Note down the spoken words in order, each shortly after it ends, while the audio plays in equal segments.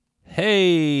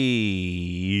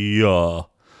Hey,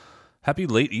 happy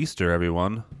late Easter,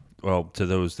 everyone. Well, to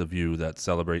those of you that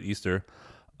celebrate Easter.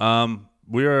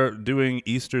 We are doing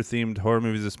Easter-themed horror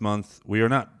movies this month. We are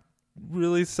not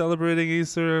really celebrating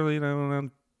Easter. You know, we're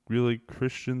not really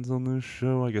Christians on this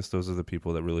show. I guess those are the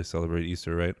people that really celebrate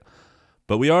Easter, right?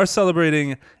 But we are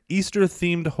celebrating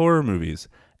Easter-themed horror movies.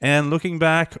 And looking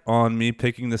back on me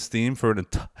picking this theme for an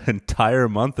entire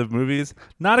month of movies,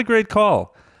 not a great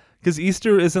call. Because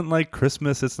Easter isn't like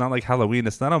Christmas. It's not like Halloween.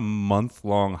 It's not a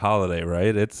month-long holiday,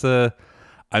 right? It's a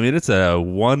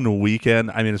one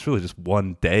weekend. I mean, it's really just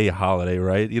one day holiday,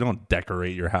 right? You don't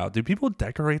decorate your house. Do people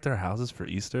decorate their houses for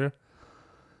Easter?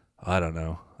 I don't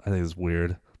know. I think it's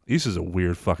weird. Easter's a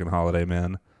weird fucking holiday,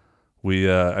 man.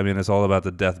 It's all about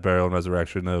the death, burial, and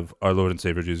resurrection of our Lord and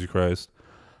Savior Jesus Christ.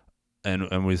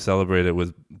 And we celebrate it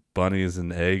with bunnies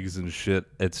and eggs and shit.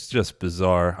 It's just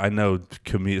bizarre. I know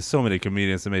so many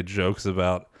comedians have made jokes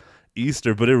about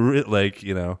Easter, but it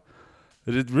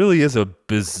really is a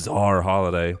bizarre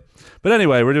holiday. But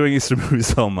anyway, we're doing Easter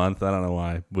movies all month. I don't know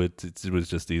why, but it was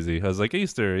just easy. I was like,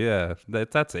 Easter, yeah,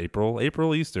 that's April.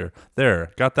 April, Easter.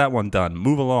 There, got that one done.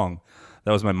 Move along.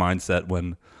 That was my mindset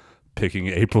when picking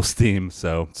April's theme,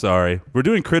 so sorry. We're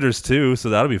doing Critters too, so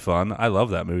that'll be fun. I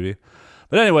love that movie.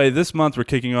 But anyway, this episode,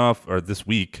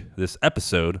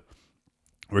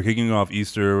 we're kicking off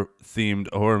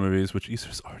Easter-themed horror movies, which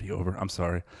Easter's already over. I'm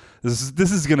sorry. This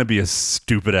is going to be a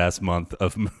stupid-ass month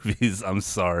of movies. I'm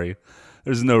sorry.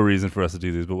 There's no reason for us to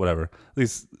do these, but whatever. At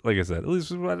least, like I said, at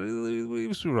least we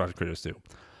watch Critters too.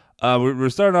 We're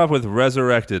starting off with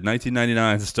Resurrected,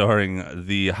 1999, starring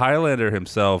the Highlander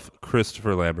himself,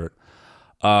 Christopher Lambert.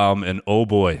 And oh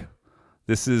boy,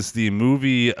 this is the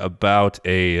movie about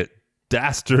a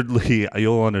dastardly,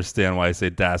 you'll understand why I say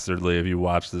dastardly if you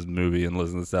watch this movie and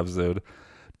listen to this episode.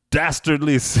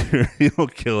 Dastardly serial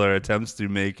killer attempts to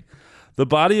make the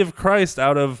body of Christ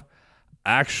out of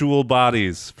actual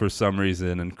bodies for some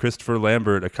reason. And Christopher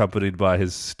Lambert, accompanied by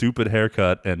his stupid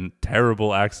haircut and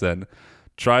terrible accent,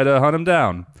 try to hunt him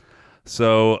down.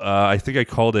 So I think I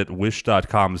called it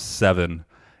Wish.com 7.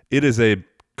 It is a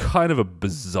kind of a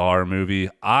bizarre movie.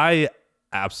 I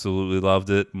absolutely loved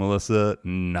it. Melissa,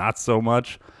 not so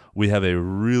much. We have a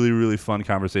really, really fun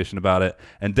conversation about it.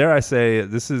 And dare I say,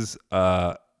 this is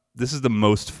the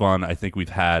most fun I think we've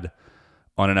had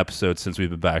on an episode since we've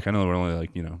been back. I know we're only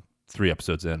 3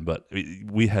 episodes in, but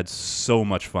we had so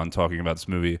much fun talking about this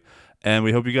movie. And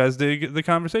we hope you guys dig the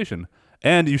conversation.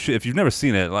 And you should, if you've never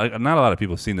seen it, like not a lot of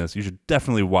people have seen this, you should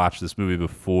definitely watch this movie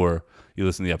before you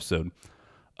listen to the episode.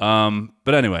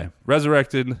 But anyway,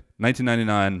 Resurrected,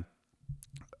 1999.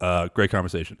 Great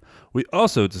conversation. We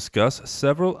also discuss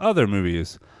several other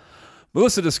movies.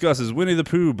 Melissa discusses Winnie the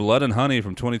Pooh, Blood and Honey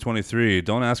from 2023.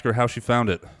 Don't ask her how she found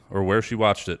it or where she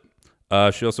watched it.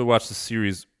 She also watched the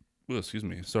series... Oh, excuse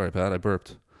me. Sorry, Pat. I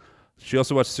burped. She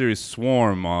also watched the series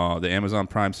Swarm, the Amazon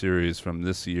Prime series from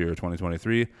this year,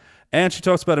 2023. And she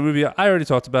talks about a movie I already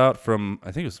talked about from,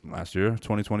 I think it was last year,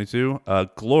 2022,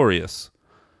 Glorious,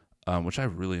 which I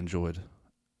really enjoyed.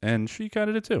 And she kind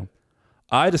of did too.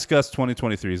 I discussed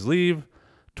 2023's Leave,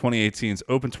 2018's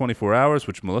Open 24 Hours,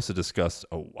 which Melissa discussed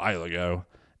a while ago,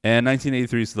 and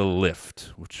 1983's The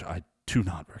Lift, which I do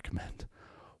not recommend.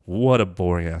 What a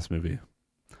boring-ass movie.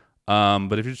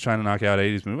 But if you're just trying to knock out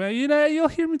 80s movie, you'll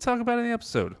hear me talk about it in the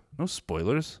episode. No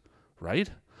spoilers, right?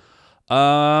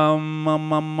 I'm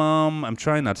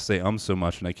trying not to say so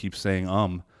much, and I keep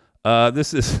saying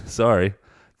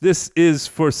This is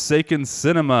Forsaken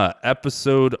Cinema,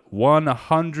 episode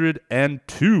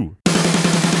 102.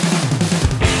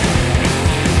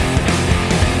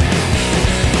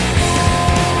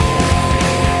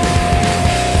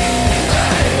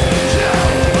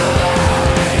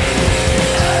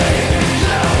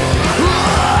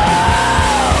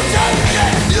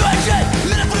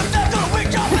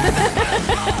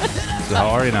 So how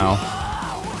are you now?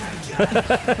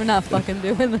 We're not fucking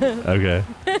doing this. Okay.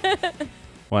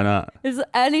 Why not? Is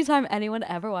anytime anyone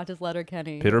ever watches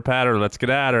Letterkenny. Pitter patter, let's get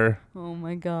at her. Oh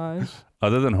my gosh.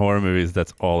 Other than horror movies,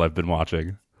 that's all I've been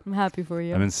watching. I'm happy for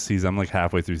you. I'm like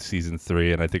halfway through season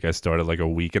 3, and I think I started like a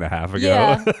week and a half ago.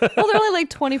 Yeah. Well, they're only like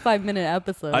 25-minute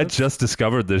episodes. I just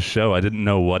discovered this show. I didn't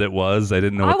know what it was. I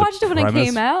didn't know. I watched it when it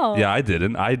came out. Yeah, I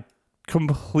didn't. I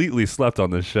completely slept on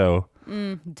this show,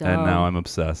 and now I'm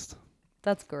obsessed.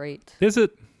 That's great. Is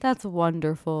it? That's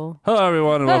wonderful. Hello,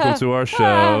 everyone, and welcome to our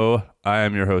show. I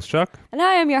am your host, Chuck. And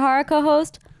I am your horror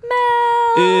co-host,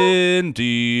 Mel.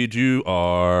 Indeed you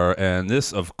are. And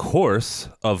this, of course,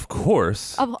 A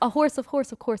horse, of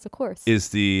course. is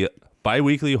the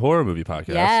bi-weekly horror movie podcast.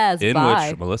 Yes, in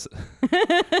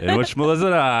which Melissa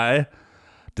and I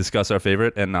discuss our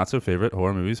favorite and not so favorite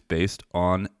horror movies based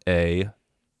on a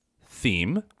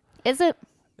theme. Is it?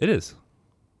 It is.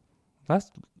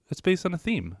 It's based on a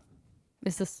theme.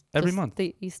 Is this Every just month.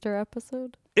 the Easter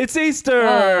episode? It's Easter.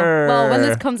 Oh, well, when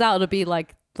this comes out, it'll be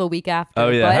like the week after. Oh,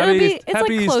 yeah. But Happy it's like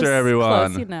Easter, close,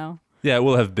 everyone. Close, you know. Yeah, it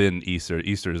will have been Easter.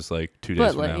 Easter is like 2 days But,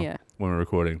 from like, now yeah. when we're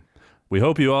recording. We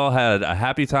hope you all had a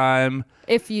happy time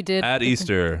If you did. at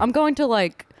Easter. I'm going to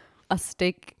like a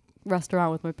steak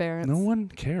restaurant with my parents. No one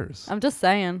cares. I'm just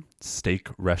saying. Steak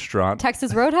restaurant.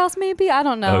 Texas Roadhouse, maybe? I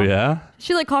don't know. Oh, yeah?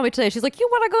 She like called me today. She's like, "You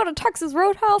want to go to Texas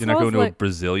Roadhouse?" You're And I not was going to a like,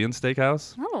 Brazilian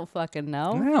steakhouse? I don't fucking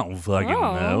know. I don't fucking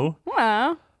know.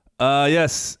 Well,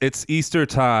 Yes, it's Easter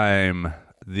time.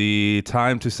 The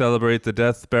time to celebrate the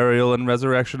death, burial, and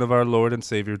resurrection of our Lord and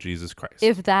Savior Jesus Christ.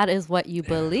 if that is what you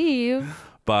believe.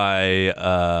 By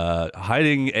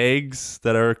hiding eggs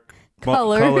that are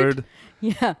Colored. colored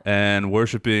Yeah. and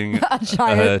worshiping A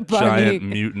giant bunny. giant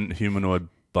mutant humanoid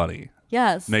bunny.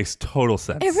 Yes. Makes total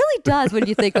sense. It really does when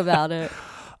you think about it.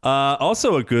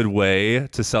 Also, a good way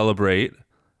to celebrate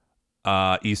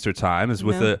Easter time is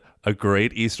with No. a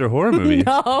great Easter horror movie.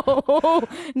 No.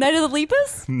 Night of the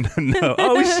Lepus? No.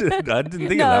 Oh, we should. I didn't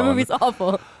think No, of that that one. movie's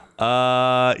awful.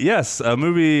 Yes, a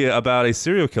movie about a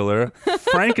serial killer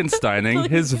Frankensteining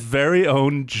his very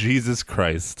own Jesus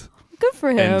Christ. Good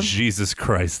for him. And Jesus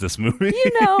Christ, this movie.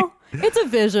 You know, it's a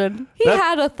vision. He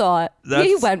had a thought. He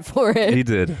that's- went for it. He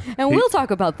did. And we'll talk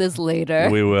about this later.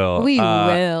 We will. We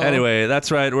will. Anyway,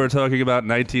 that's right. We're talking about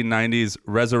 1990's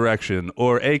Resurrection,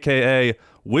 or AKA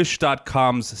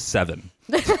Wish.com's 7.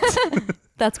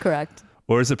 That's correct.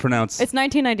 Or is it pronounced? It's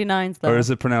 1999's though. Or is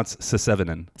it pronounced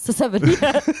Sesevenen? It's a 7.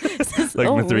 Yeah. Like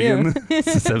Mithrigan?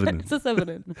 Sesevenen. It's a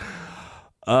 7.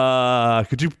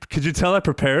 Could you tell I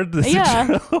prepared this?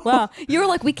 Yeah. intro? Wow. You were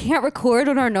like, we can't record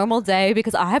on our normal day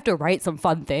because I have to write some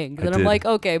fun things. And I'm did. like,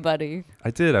 okay, buddy.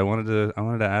 I did. I wanted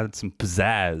to add some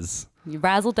pizzazz. You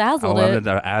razzle I dazzled wanted it.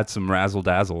 to add some razzle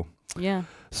dazzle. Yeah.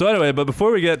 So anyway, but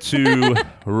before we get to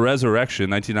Resurrection,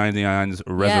 1999's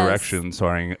Resurrection,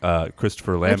 starring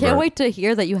Christopher I Lambert. can't wait to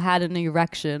hear that you had an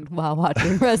erection while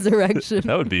watching Resurrection.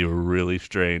 That would be really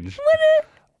strange.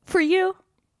 For you?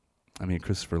 I mean,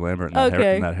 Christopher Lambert and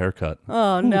Okay. that haircut.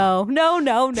 Oh, no.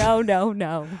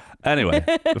 No. Anyway,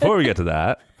 before we get to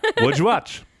that, what'd you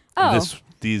watch Oh.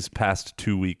 these past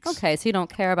 2 weeks? Okay, so you don't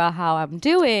care about how I'm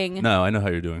doing. No, I know how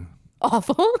you're doing.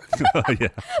 Awful. Yeah,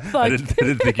 Fuck. I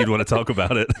didn't think you'd want to talk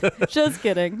about it. Just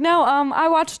kidding. No, I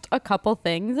watched a couple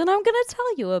things and I'm gonna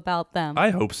tell you about them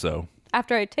I hope so.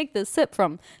 after I take this sip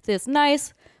from this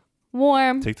nice,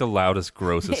 warm, Take the loudest,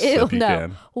 grossest ew, sip you no,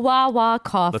 can. Wawa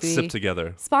coffee. Let's sip together.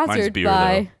 Mine's Sponsored beer,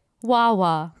 by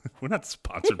Wawa. though. We're not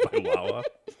sponsored by Wawa.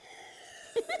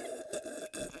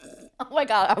 Oh my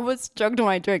god, I was choked on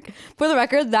my drink. For the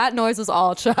record, that noise was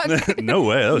all Chuck. No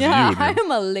way. That was Yeah, you. I And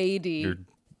am a lady. your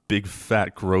big,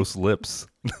 fat, gross lips.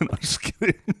 I'm just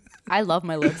kidding. I love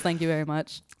my lips. Thank you very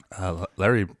much.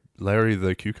 Larry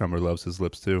the cucumber loves his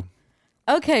lips too.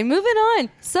 Okay, moving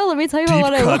on. So let me tell you Deep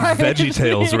about what cut I watched.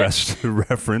 VeggieTales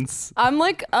reference. I'm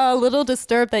like a little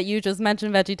disturbed that you just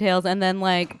mentioned VeggieTales and then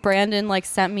like Brandon like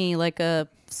sent me like a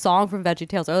song from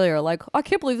VeggieTales earlier. Like, I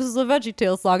can't believe this is a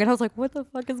VeggieTales song. And I was like, what the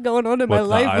fuck is going on in my What, the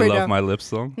life I right Love now? My Lips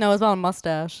song? No, it's about a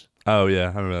mustache. Oh, yeah. I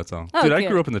remember that song. Oh, Dude, I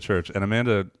cute. grew up in the church, and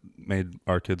Amanda made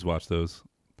our kids watch those.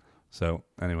 So,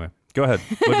 anyway. Go ahead.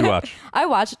 What'd you watch? I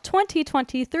watched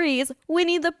 2023's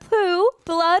Winnie the Pooh,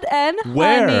 Blood and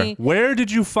Where? Honey. Where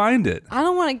did you find it? I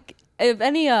don't want to... If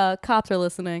any cops are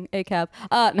listening, ACAB.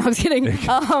 No, I'm kidding.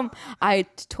 I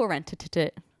torrented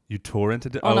it. You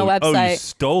torrented it? On a Oh, website. you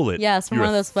stole it. Yes, from You're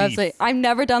one of a those thief. websites. I've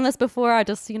never done this before. I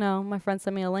just, my friend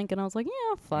sent me a link and I was like,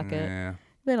 yeah, fuck it. Yeah.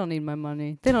 They don't need my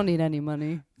money. They don't need any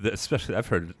money. Especially, I've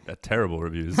heard terrible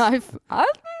reviews.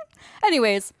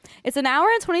 Anyways, it's an hour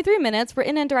and 23 minutes,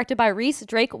 written and directed by Reese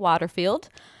Drake Waterfield.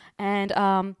 And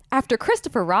after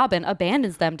Christopher Robin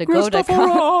abandons them to go to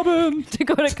Robin! to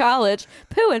go to college,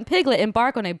 Pooh and Piglet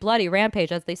embark on a bloody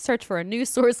rampage as they search for a new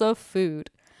source of food.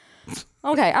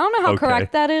 Okay, I don't know how Okay.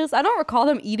 correct that is. I don't recall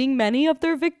them eating many of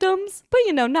their victims, but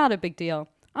not a big deal.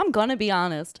 I'm gonna be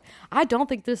honest. I don't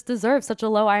think this deserves such a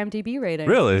low IMDb rating.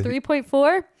 Really?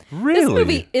 3.4? Really? This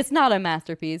movie, it's not a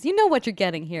masterpiece. You know what you're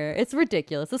getting here. It's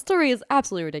ridiculous. The story is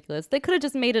absolutely ridiculous. They could have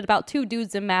just made it about two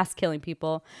dudes in masks killing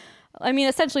people. I mean,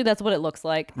 essentially that's what it looks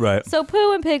like. Right. So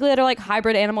Pooh and Piglet are like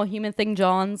hybrid animal human thing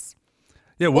Johns.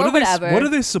 Yeah, what Or are they? whatever. What are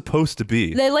they supposed to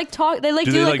be? They like talk. They like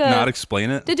do do they like, like a. not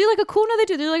explain it? They do like a cool. No, they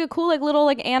do. They do like a cool like little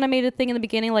like animated thing in the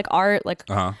beginning, like art, like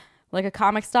Uh-huh. like a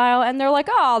comic style, and they're like,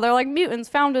 oh, they're like mutants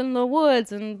found in the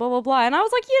woods and blah blah blah. And I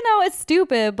was like, it's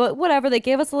stupid, but whatever. They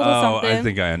gave us a little something. I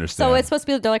think I understand. So it's supposed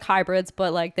to be they're like hybrids,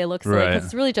 but like they look silly Right. 'cause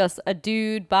it's really just a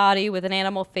dude body with an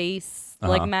animal face,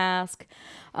 like mask.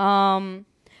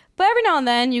 But every now and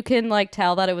then you can like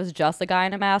tell that it was just a guy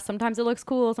in a mask. Sometimes it looks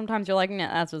cool. Sometimes you're like, nah,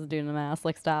 that's just a dude in a mask.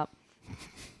 Like, stop.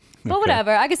 But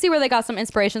whatever. I can see where they got some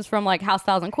inspirations from like House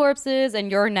 1000 Corpses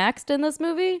and You're Next in this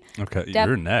movie. Okay,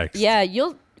 You're Next. Yeah,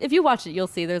 if you watch it, you'll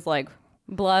see there's like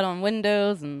blood on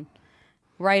windows and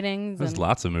writings. There's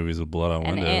lots of movies with blood on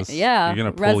windows. yeah, You're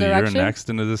gonna pull You're Resurrection. Next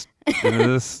into this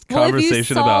Well,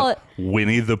 conversation saw about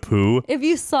Winnie the Pooh. If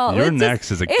you saw You're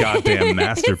Next is a goddamn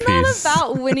masterpiece. It's not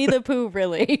about Winnie the Pooh,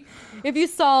 really. If you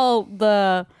saw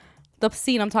the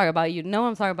scene I'm talking about, you know what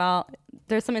I'm talking about.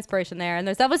 There's some inspiration there, and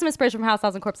there's definitely some inspiration from House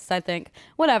 1000 Corpses, I think.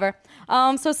 Whatever.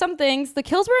 So some things, the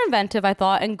kills were inventive, I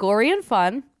thought, and gory and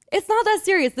fun. It's not that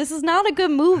serious. This is not a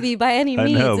good movie by any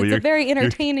means. It's a very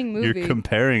entertaining movie. You're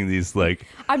comparing these like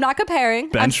I'm not comparing.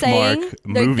 I'm benchmark saying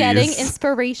they're movies. getting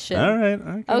inspiration. All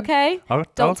right. Okay?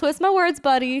 Don't twist my words,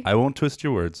 buddy. I won't twist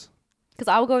your words. Because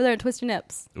I will go over there and twist your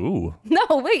nips. Ooh. No,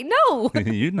 wait, no.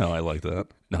 You know I like that.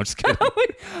 No, I'm just kidding.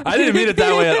 I didn't mean it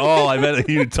that way at all. I meant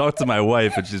you talked to my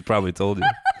wife and she's probably told you.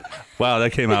 Wow,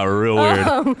 that came out real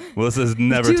weird. Melissa's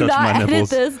never touched my nipples.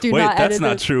 Do Wait, not that's edit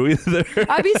not this. true either.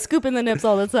 I be scooping the nips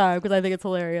all the time because I think it's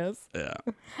hilarious. Yeah.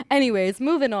 Anyways,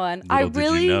 moving on. Little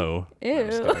did you know. Ew. I'm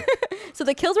just kidding. So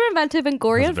the kills were inventive and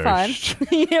gory and fun. That's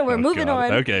Yeah, we're Oh, moving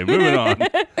God. on. Okay, moving on.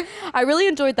 I really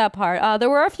enjoyed that part. There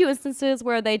were a few instances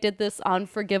where they did this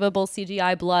unforgivable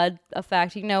CGI blood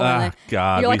effect. You know, when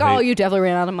God, you're like, we hate- you definitely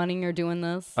ran out of money and you're doing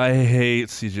this. I hate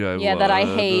CGI. Yeah, that I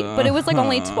blood. hate. But it was like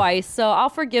only twice, so I'll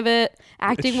forgive it.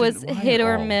 Acting was shouldn't- why hit at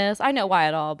or all? miss. I know why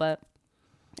at all, but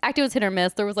acting was hit or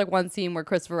miss. There was like one scene where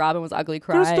Christopher Robin was ugly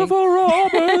crying. Christopher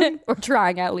Robin. Or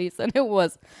trying at least, and it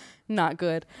was not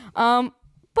good.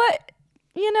 But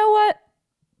you know what?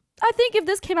 I think if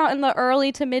this came out in the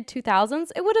early to mid 2000s,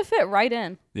 it would have fit right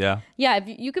in. Yeah. Yeah, if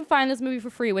you can find this movie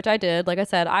for free, which I did. Like I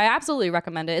said, I absolutely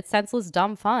recommend it. It's senseless,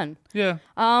 dumb fun. Yeah.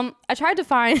 I tried to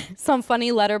find some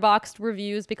funny Letterboxd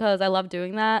reviews because I love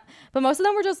doing that, but most of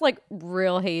them were just like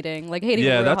real hating, like hating.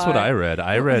 Yeah, real that's what hard. I read.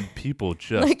 I read people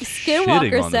just Like shitting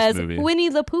Skinwalker on says, this movie. Winnie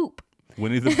the Poop.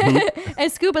 Winnie the Pooh.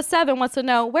 And Scuba7 wants to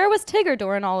know, where was Tigger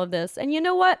during all of this? And you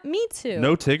know what? Me too.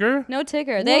 No Tigger? No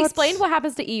Tigger. They What? explained what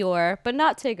happens to Eeyore, but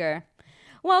not Tigger.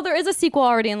 Well, there is a sequel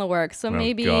already in the works, so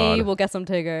maybe God. we'll get some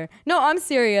Tigger. No, I'm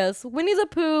serious. Winnie the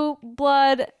Pooh,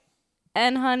 blood,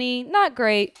 and honey, not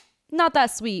great. Not that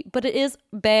sweet, but it is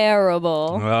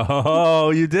bearable.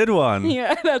 Oh, you did one.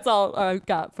 Yeah, that's all I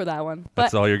got for that one. But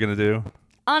That's all you're going to do?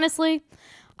 honestly,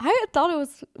 I thought it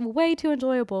was way too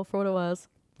enjoyable for what it was.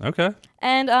 Okay.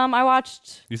 And I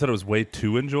watched, You thought it was way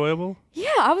too enjoyable? yeah,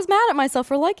 I was mad at myself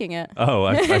for liking it. Oh,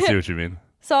 I see what you mean.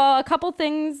 So a couple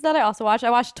things that I also watched.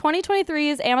 I watched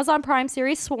 2023's Amazon Prime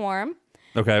series Swarm.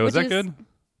 Okay, was Which that is- good?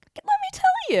 Let me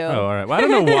tell you. Oh, all right. Well, I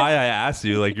don't know why I asked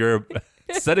you. Like, you're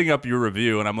setting up your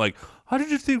review, and I'm like, what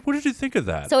did you think of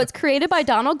that? So it's created by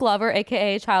Donald Glover,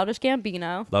 aka Childish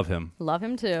Gambino. Love him. Love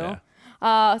him too.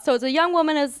 Yeah. So it's a young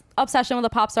woman's obsession with a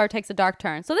pop star takes a dark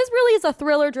turn. So this really is a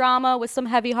thriller drama with some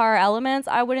heavy horror elements.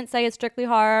 I wouldn't say it's strictly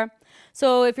horror.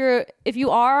 So if you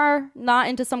are not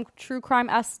into some true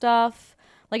crime-esque stuff,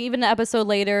 like even the episode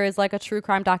later is like a true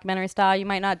crime documentary style, you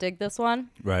might not dig this one.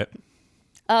 Right.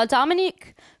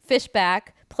 Dominique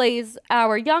Fishback plays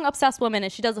our young obsessed woman,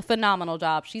 and she does a phenomenal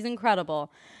job. She's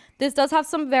incredible. This does have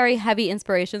some very heavy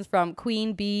inspirations from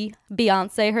Queen Bee,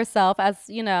 Beyonce herself, as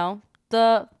you know,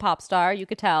 the pop star, you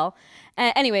could tell.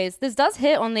 Anyways, this does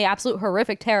hit on the absolute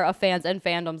horrific terror of fans and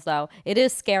fandoms, though. It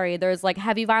is scary. There's like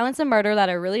heavy violence and murder that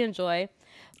I really enjoy.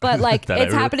 But like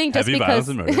it's happening just heavy because violence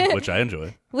and murder, which I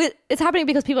enjoy. it's happening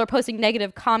because people are posting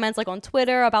negative comments like on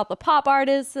Twitter about the pop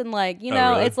artists, and like, you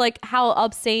know, really? it's like how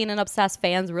obscene and obsessed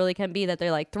fans really can be, that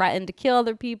they like threaten to kill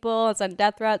other people and send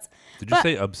death threats. Did you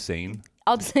say obscene?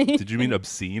 Obscene? Did you mean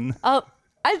obscene? Oh,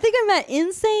 I think I meant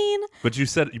insane.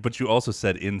 But you also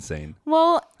said insane.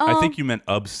 Well, I think you meant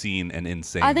obscene and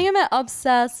insane. I think I meant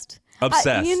obsessed.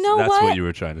 Obsessed. You know That's what? what you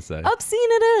were trying to say. Obscene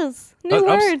it is. New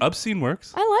word. Obscene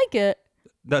works. I like it.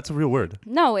 That's a real word.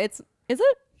 No, is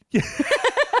it?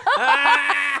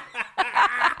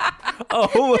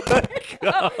 Oh my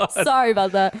God. Sorry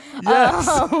about that. Yes.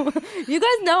 You guys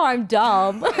know I'm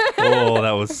dumb. Oh,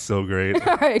 that was so great.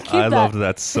 All right, keep I that. loved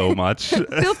that so much.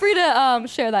 Feel free to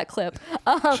share that clip.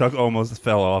 Chuck almost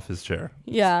fell off his chair.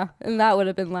 Yeah, and that would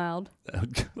have been loud.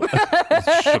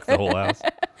 Shook the whole house.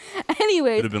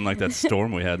 Anyways, Could have been like that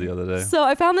storm we had the other day. so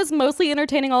I found this mostly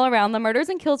entertaining all around. The murders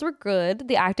and kills were good.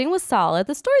 The acting was solid.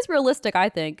 The story's realistic, I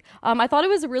think. I thought it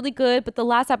was really good, but the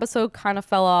last episode kind of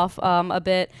fell off a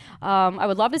bit. I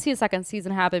would love to see a second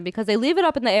season happen because they leave it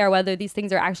up in the air whether these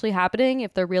things are actually happening,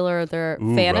 if they're real or they're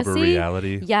fantasy. Rubber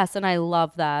reality. Yes, and I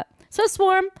love that. So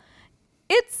Swarm,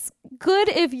 it's good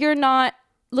if you're not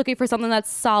looking for something that's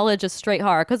solid, just straight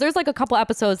horror. Because there's like a couple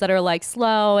episodes that are like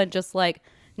slow and just like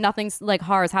nothing's like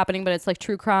horror is happening, but it's like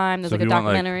true crime. There's So like a if you want,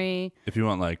 like- documentary. If you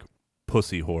want like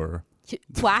pussy horror,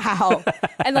 Wow.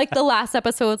 And like the last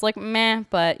episode's like meh,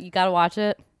 but you gotta watch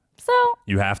it. So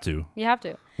you have to. you have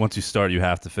to. Once you start, you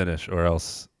have to finish, or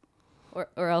else.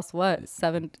 Or else what?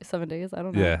 7 days? I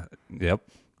don't know. Yeah. Yep.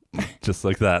 Just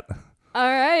like that. All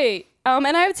right. And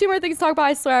I have 2 more things to talk about.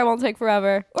 I swear I won't take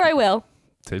forever. Or I will.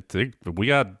 We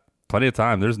got plenty of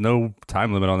time. There's no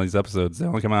time limit on these episodes. They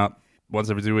only come out once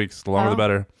every 2 weeks. The longer, the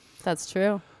better. That's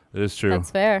true. It is true.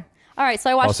 That's fair. All right. So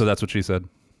I watched. Also, that's what she said.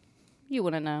 You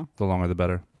wouldn't know. The longer, the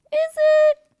better. Is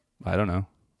it? I don't know.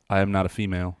 I am not a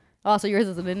female. Oh, so yours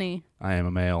is an innie. I am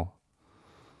a male.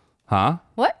 Huh?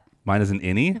 What? Mine is an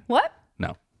innie? What?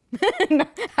 No. No,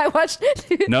 I watched.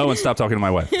 No, and stop talking to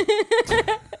my wife.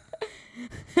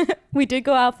 We did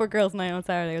go out for girls' night on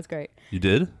Saturday. It was great. You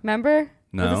did? Remember?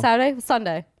 No. Was it Saturday? It was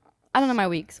Sunday. I don't know my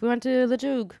weeks. We went to La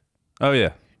Jugue. Oh,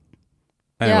 yeah.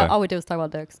 Anyway, Yeah, all we did was talk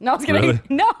about dicks. No, I was kidding. Really?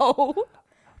 No.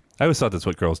 I always thought that's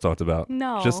what girls talked about.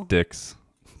 No. Just dicks.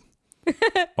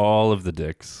 All of the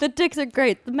dicks. The dicks are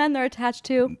great. The men they're attached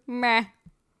to, meh.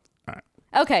 All right.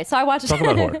 Okay, so I watched. Talk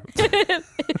about horror.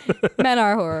 Men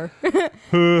are horror.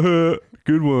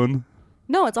 Good one.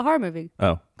 No, it's a horror movie.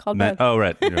 Oh. Called Men. Oh,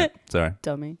 right. You're right. Sorry.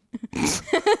 Dummy.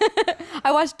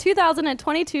 I watched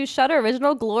 2022 Shudder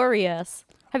original Glorious.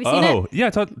 Have you seen it? Oh, yeah.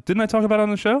 Didn't I talk about it on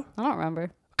the show? I don't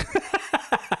remember.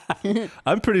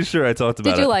 I'm pretty sure I talked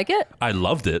about it. Did you like it? I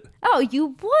loved it. Oh,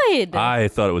 you would. I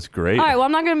thought it was great. All right, well,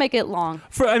 I'm not going to make it long.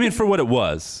 For what it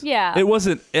was. Yeah. It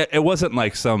wasn't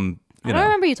like some, I don't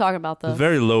remember you talking about this.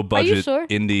 very low budget sure?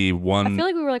 indie one. I feel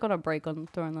like we were like on a break during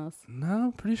this.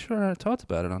 No, pretty sure I talked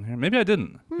about it on here. Maybe I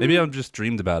didn't. Maybe I just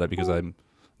dreamed about it because I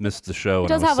missed the show.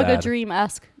 It and does I was have like a sad.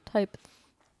 dream-esque type.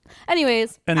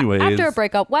 Anyways, Anyways. after a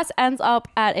breakup, Wes ends up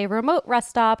at a remote rest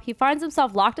stop. He finds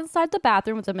himself locked inside the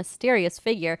bathroom with a mysterious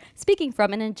figure speaking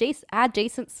from an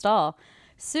adjacent stall.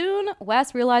 Soon,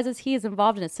 Wes realizes he is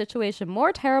involved in a situation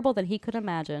more terrible than he could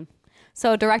imagine.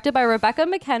 So, directed by Rebecca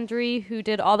McKendry, who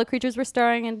did All the Creatures Were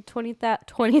Stirring in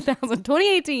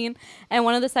 2018, and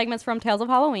one of the segments from Tales of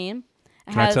Halloween.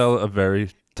 Can I tell a very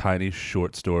tiny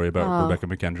short story about Rebecca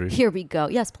McKendry? Here we go.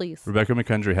 Yes, please. Rebecca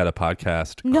McKendry had a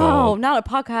podcast No, not a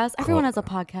podcast. Everyone has a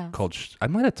podcast. called I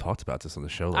might have talked about this on the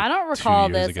show like I don't 2 recall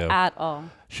years this ago. at all.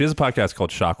 She has a podcast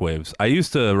called Shockwaves. I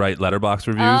used to write letterbox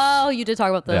reviews. Oh, you did talk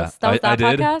about this. Yeah, That was I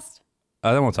that did. podcast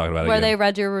I don't want to talk about it where again. they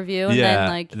read your review and Yeah, then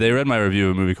like they read my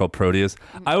review of a movie called Proteus.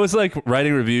 I was like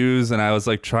writing reviews and I was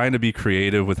like trying to be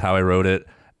creative with how I wrote it,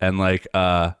 and like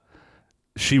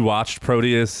she watched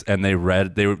Proteus and they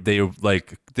read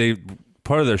they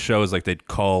part of their show is like they'd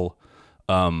call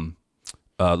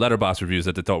letterbox reviews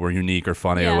that they thought were unique or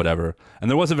funny Yeah. or whatever, and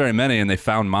there wasn't very many, and they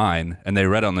found mine and they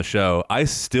read it on the show. I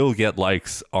still get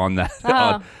likes on that.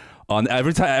 Oh. On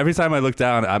every time I look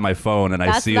down at my phone and I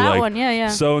That's see that like one, yeah.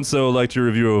 so and so liked your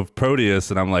review of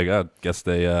Proteus, and I'm like, I guess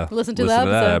they Listen to that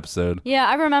that episode. Yeah,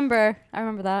 I remember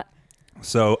that.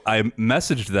 So I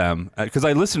messaged them because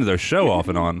I listened to their show off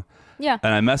and on, Yeah.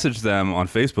 and I messaged them on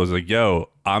Facebook. I was like, "Yo,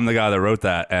 I'm the guy that wrote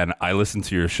that, and I listened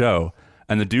to your show."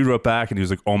 And the dude wrote back, and he was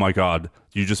like, "Oh my god,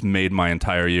 you just made my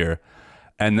entire year."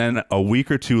 And then a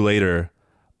week or two later,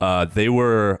 they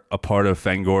were a part of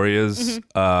Fangoria's.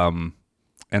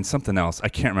 And something else. I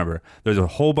can't remember. There's a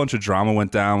whole bunch of drama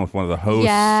went down with one of the hosts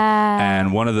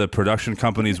and one of the production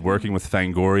companies working with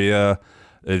Fangoria.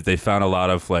 They found a lot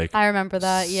of like I remember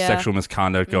that, yeah. sexual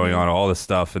misconduct going on, all this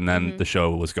stuff, and then the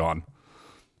show was gone.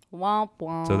 Womp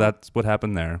womp. So that's what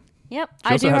happened there. Yep. She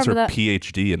I also do has her remember that.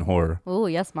 PhD in horror. Oh,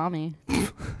 yes, mommy.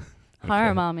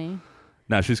 Horror mommy.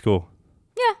 No, she's cool.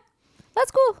 Yeah.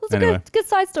 That's cool. That's Anyway. a good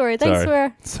side story. Thanks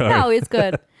Sorry. No, it's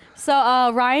good.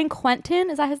 So Ryan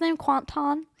Quentin, is that his name?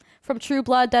 Quanton? From True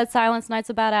Blood, Dead Silence, Knights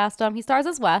of Badassdom. He stars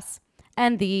as Wes.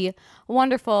 And the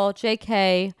wonderful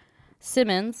J.K.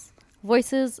 Simmons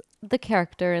voices the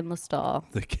character in the stall.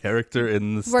 The character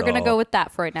in the We're going to stall. go with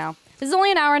that for right now. This is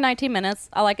only an hour and 19 minutes.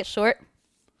 I like it short.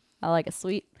 I like it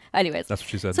sweet. Anyways. That's what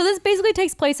she said. So this basically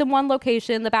takes place in one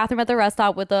location, the bathroom at the rest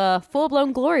stop with a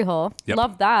full-blown glory hole. Yep.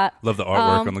 Love that. Love the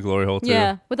artwork on the glory hole too.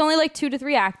 Yeah, with only like 2 to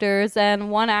 3 actors,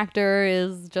 and one actor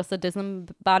is just a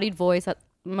disembodied voice at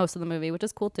most of the movie, which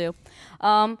is cool too.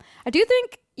 I do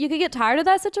think you could get tired of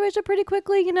that situation pretty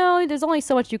quickly. You know, there's only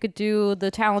so much you could do.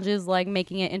 The challenge is like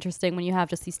making it interesting when you have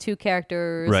just these two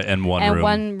characters, Right, and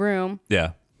one room.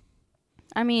 Yeah.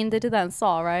 I mean, they did that in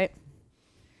Saw, right?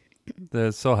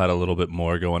 The Saw had a little bit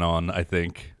more going on, I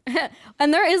think.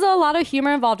 And there is a lot of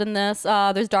humor involved in this.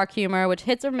 There's dark humor, which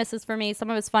hits or misses for me. Some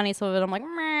of it's funny, some of it I'm like,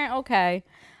 meh, okay.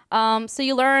 So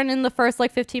you learn in the first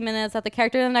like 15 minutes that the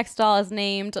character in the next doll is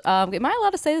named. Am I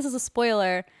allowed to say this is a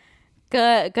spoiler?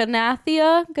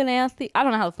 Ganathia. I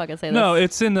don't know how the fuck I say this. No,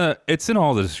 it's in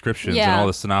all the descriptions and all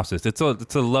the synopsis. It's a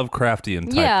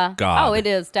Lovecraftian type god. Oh, it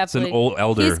is definitely. It's an old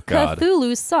elder He's god.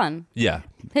 Cthulhu's son. Yeah.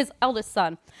 His eldest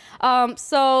son.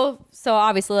 So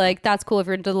obviously like that's cool if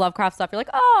you're into the Lovecraft stuff. You're like,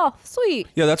 oh, sweet.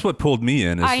 Yeah, that's what pulled me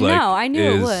in. I know, I knew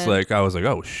it would. Like I was like,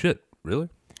 oh shit, really?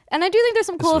 And I do think there's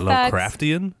some cool effects.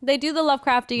 Lovecraftian? They do the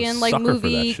Lovecraftian like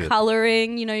movie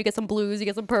coloring. You know, you get some blues, you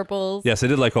get some purples. Yes, I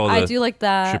did like all the I do like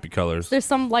that. trippy colors. There's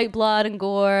some light blood and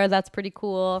gore. That's pretty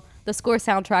cool. The score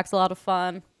soundtrack's a lot of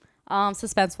fun.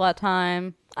 Suspenseful at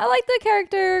time. I like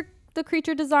the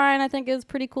creature design I think is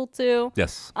pretty cool too.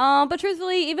 Yes. But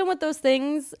truthfully, even with those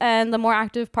things and the more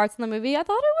active parts in the movie, I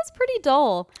thought it was pretty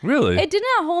dull. Really? It did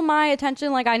not hold my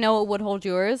attention like I know it would hold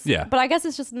yours. Yeah. But I guess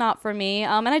it's just not for me.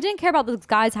 And I didn't care about those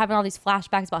guys having all these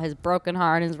flashbacks about his broken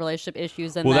heart and his relationship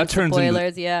issues and that turns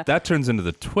spoilers. That turns into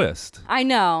the twist. I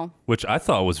know. Which I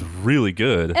thought was really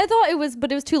good. I thought it was,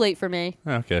 but it was too late for me.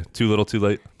 Okay. Too little, too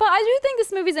late. But I do think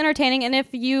this movie's entertaining. And if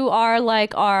you are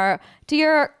like our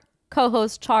dear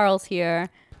co-host Charles here,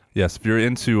 yes, if you're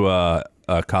into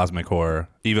cosmic horror,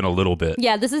 even a little bit.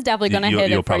 Yeah, this is definitely gonna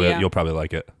hit it for you. You'll probably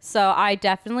like it. So I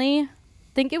definitely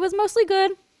think it was mostly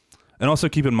good. And also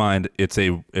keep in mind, it's a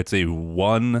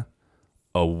one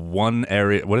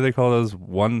area. What do they call those?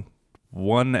 One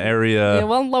area. Yeah,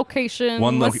 one location.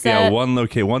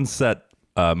 One set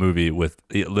movie with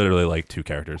literally like two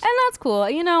characters. And that's cool.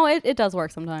 You know, it does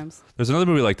work sometimes. There's another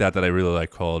movie like that I really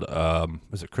like called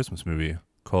it's a Christmas movie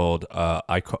called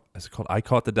is it called I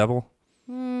Caught the Devil?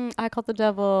 I Caught the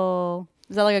Devil.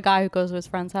 Is that like a guy who goes to his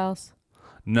friend's house?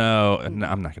 No, I'm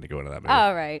not going to go into that movie.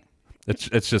 Oh, right.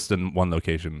 It's just in one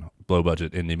location, low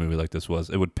budget indie movie like this was.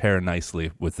 It would pair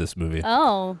nicely with this movie.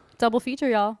 Oh, double feature,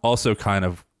 y'all. Also kind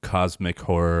of cosmic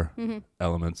horror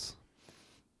elements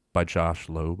by Josh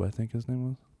Loeb, I think his name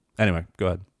was. Anyway, go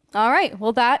ahead. All right.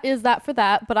 Well, that is that for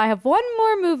that. But I have one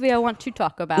more movie I want to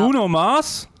talk about. Uno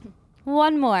más?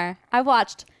 One more. I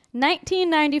watched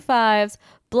 1995's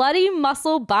Bloody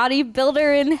Muscle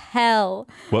Bodybuilder in Hell.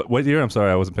 What year? I'm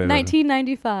sorry, I wasn't paying attention.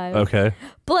 1995. Okay.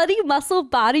 Bloody Muscle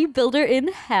Bodybuilder in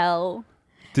Hell.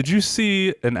 Did you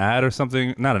see an ad or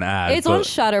something? Not an ad. It's on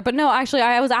Shudder, but no, actually,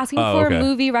 I was asking for okay.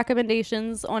 movie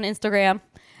recommendations on Instagram,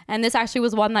 and this actually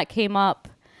was one that came up.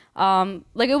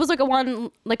 Like it was like when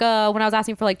I was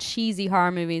asking for like cheesy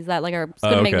horror movies that like are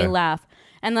gonna make me laugh.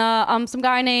 And some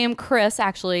guy named Chris,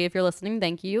 actually, if you're listening,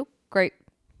 thank you. Great.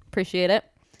 Appreciate it.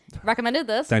 Recommended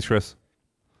this. Thanks, Chris.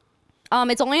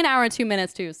 It's only an hour and 2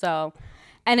 minutes too, so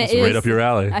It's right up your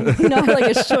alley. I know,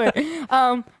 like it's short.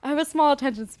 I have a small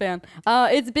attention span.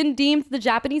 It's been deemed the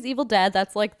Japanese Evil Dead.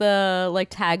 That's like the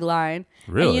tagline.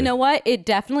 Really? And you know what? It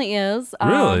definitely is.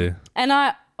 Really? And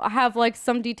I have like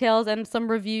some details and some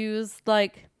reviews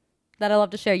like that I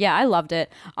love to share. Yeah, I loved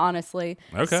it, honestly.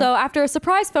 Okay. So after a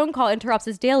surprise phone call interrupts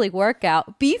his daily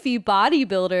workout, beefy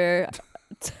bodybuilder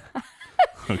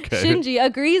Okay. Shinji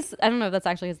agrees. I don't know if that's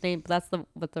actually his name, but that's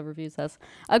what the review says.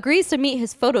 Agrees to meet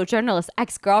his photojournalist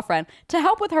ex-girlfriend to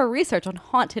help with her research on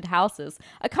haunted houses.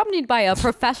 Accompanied by a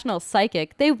professional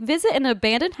psychic, they visit an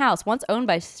abandoned house once owned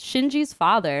by Shinji's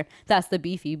father. That's the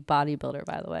beefy bodybuilder,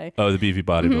 by the way. Oh, the beefy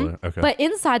bodybuilder. Okay. But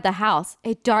inside the house,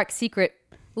 a dark secret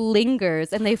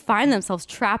lingers, and they find themselves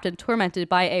trapped and tormented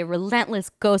by a relentless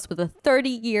ghost with a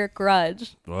 30-year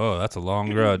grudge. Oh, that's a long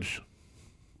grudge.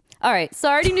 All right, so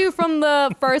I already knew from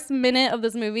the first minute of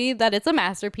this movie that it's a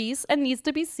masterpiece and needs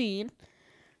to be seen.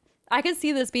 I could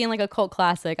see this being like a cult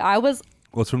classic. Well,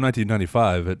 it's from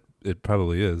 1995. It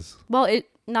probably is. Well,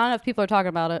 not enough people are talking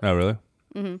about it. Oh, really?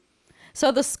 Mm-hmm.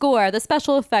 So the score, the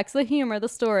special effects, the humor, the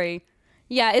story.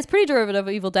 Yeah, it's pretty derivative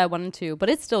of Evil Dead 1 and 2, but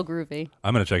it's still groovy.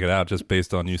 I'm going to check it out just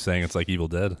based on you saying it's like Evil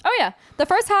Dead. Oh, yeah. The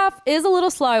first half is a little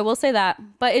slow, I will say that,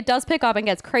 but it does pick up and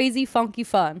gets crazy, funky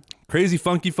fun. Crazy,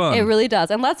 funky fun. It really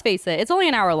does. And let's face it, it's only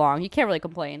an hour long. You can't really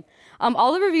complain.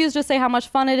 All the reviews just say how much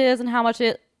fun it is and how much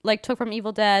it took from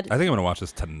Evil Dead. I think I'm going to watch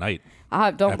this tonight.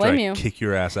 Don't blame you. Kick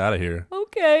your ass out of here.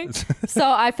 Okay. So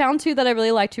I found two that I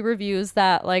really like, two reviews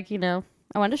that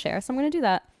I wanted to share. So I'm going to do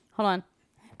that. Hold on.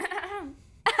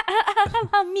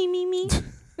 me.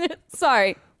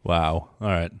 Sorry. Wow. All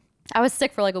right. I was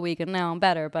sick for like a week and now I'm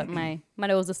better, but my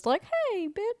nose is still like, hey,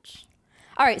 bitch.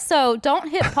 All right, so Don't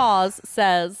Hit Pause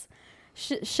says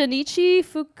Shinichi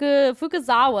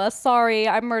Fukazawa. Sorry,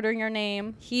 I'm murdering your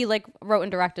name. He like wrote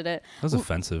and directed it. That was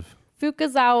offensive.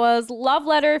 Fukazawa's love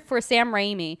letter for Sam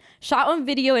Raimi. Shot on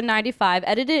video in 95,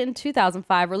 edited in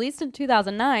 2005, released in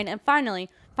 2009, and finally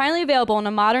available in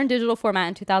a modern digital format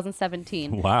in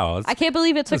 2017. Wow. I can't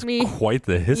believe it took me quite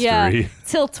the history.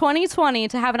 Till 2020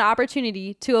 to have an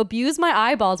opportunity to abuse my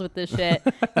eyeballs with this shit.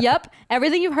 Yep,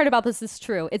 everything you've heard about this is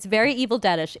true. It's very Evil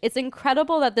Deadish. It's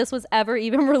incredible that this was ever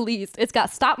even released. It's got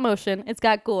stop motion, it's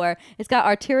got gore, it's got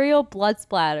arterial blood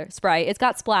spray, it's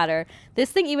got splatter.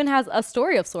 This thing even has a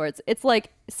story of sorts. It's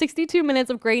like 62 minutes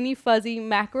of grainy, fuzzy,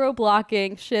 macro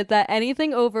blocking shit that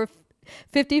anything over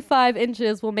 55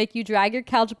 inches will make you drag your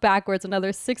couch backwards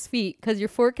another 6 feet because your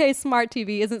 4K smart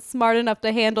TV isn't smart enough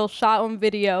to handle shot on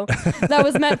video that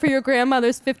was meant for your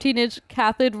grandmother's 15-inch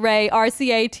cathode ray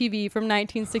RCA TV from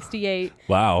 1968.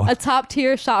 Wow. A top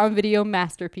tier shot on video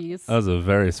masterpiece. That was a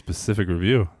very specific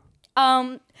review.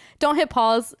 Don't Hit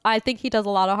Pause. I think he does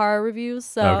a lot of horror reviews,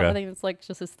 so Okay. I think it's like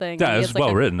just his thing. Yeah, He it's has, like,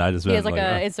 well written. I just He has meant, like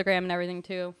a Instagram and everything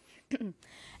too.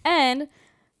 And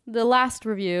the last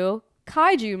review,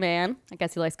 Kaiju Man, I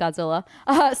guess he likes Godzilla,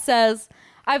 says,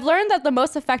 I've learned that the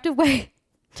most effective way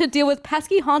to deal with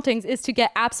pesky hauntings is to get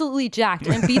absolutely jacked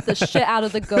and beat the shit out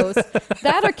of the ghost.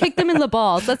 That or kick them in the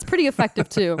balls. That's pretty effective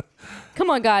too. Come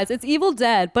on, guys. It's Evil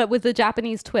Dead, but with a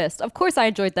Japanese twist. Of course I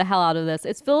enjoyed the hell out of this.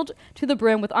 It's filled to the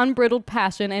brim with unbridled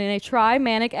passion and a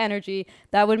tri-manic energy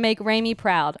that would make Raimi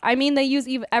proud. I mean, they use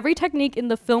every technique in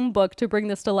the film book to bring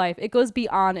this to life. It goes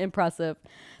beyond impressive.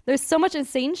 There's so much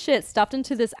insane shit stuffed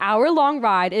into this hour-long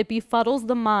ride, it befuddles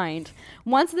the mind.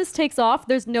 Once this takes off,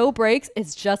 there's no breaks.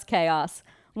 It's just chaos.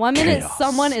 1 minute, Chaos.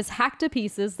 someone is hacked to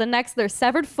pieces. The next, their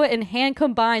severed foot and hand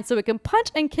combined so it can punch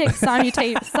and kick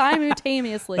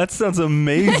simultaneously. That sounds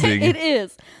amazing. It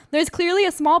is. There's clearly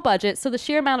a small budget, so the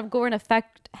sheer amount of gore and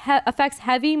affects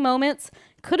heavy moments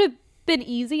could have been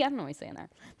easy. I don't know what he's saying there.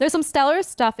 There's some stellar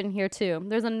stuff in here, too.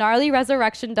 There's a gnarly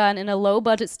resurrection done in a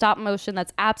low-budget stop motion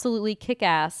that's absolutely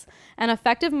kick-ass. An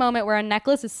effective moment where a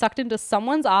necklace is sucked into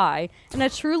someone's eye, and a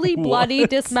truly bloody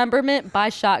dismemberment by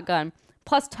shotgun.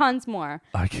 Plus tons more.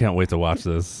 I can't wait to watch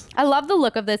this. I love the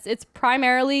look of this. It's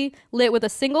primarily lit with a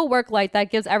single work light that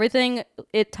gives everything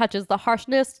it touches the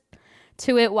harshness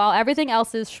to it, while everything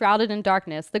else is shrouded in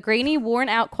darkness. The grainy,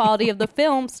 worn-out quality of the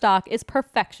film stock is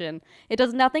perfection. It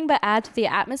does nothing but add to the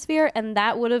atmosphere, and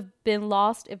that would have been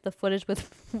lost if the footage with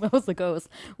what was the ghost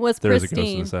was There's pristine. a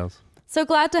ghost in this house. So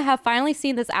glad to have finally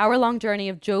seen this hour-long journey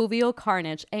of jovial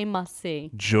carnage. A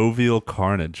must-see. Jovial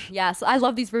carnage. Yes, I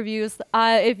love these reviews.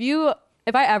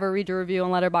 If I ever read your review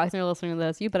on Letterboxd and you're listening to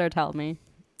this, you better tell me.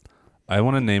 I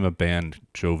want to name a band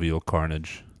Jovial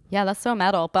Carnage. Yeah, that's so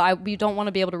metal, but we don't want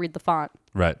to be able to read the font.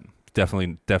 Right.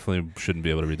 Definitely shouldn't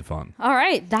be able to read the font. All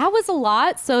right, that was a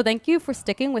lot. So thank you for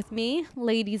sticking with me,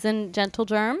 ladies and gentle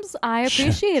germs. I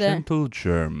appreciate it. Gentle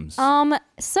germs.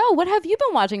 So what have you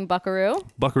been watching, Buckaroo?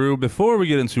 Buckaroo, before we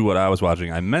get into what I was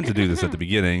watching, I meant to do this at the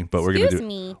beginning, but we're Excuse gonna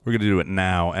me. do it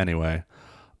now anyway.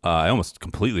 I almost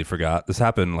completely forgot. This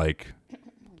happened like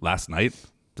last night,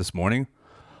 this morning.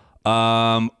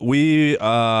 Our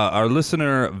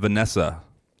listener Vanessa.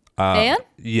 Van?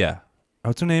 Yeah.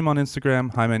 What's her name on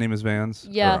Instagram? Hi, my name is Vans.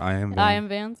 Yeah, Or I am Van. I am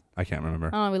Vans. I can't remember.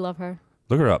 Oh, we love her.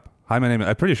 Look her up. Hi, my name.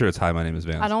 I'm pretty sure it's Hi, my name is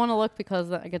Vans. I don't want to look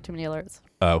because I get too many alerts.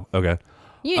 Oh, okay.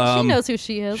 She knows who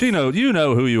she is. You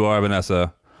know who you are,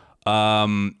 Vanessa.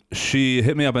 She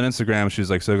hit me up on Instagram. She's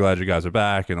like, so glad you guys are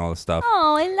back and all this stuff.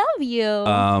 Oh, I love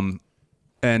you.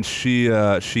 And she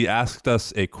asked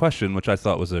us a question, which I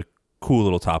thought was a cool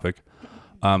little topic.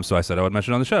 So I said I would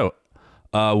mention it on the show.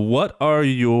 What are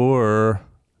your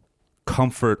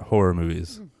comfort horror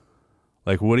movies?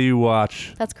 Like, what do you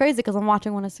watch That's crazy because I'm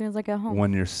watching one as soon as I get home.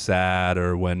 when you're sad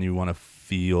or when you want to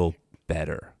feel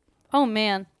better? Oh,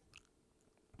 man.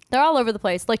 They're all over the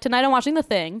place. Like tonight I'm watching The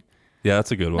Thing. Yeah,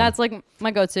 that's a good one. That's like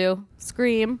my go-to.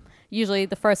 Scream, usually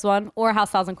the first one, or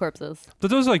House, Thousand Corpses.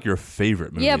 But those are like your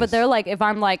favorite movies. Yeah, but they're like, if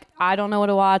I'm like, I don't know what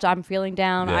to watch, I'm feeling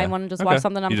down, Yeah. I want to just Okay. watch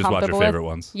something I'm You just watch your comfortable with. favorite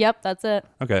ones. Yep, that's it.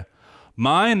 Okay.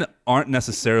 Mine aren't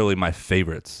necessarily my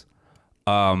favorites.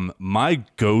 My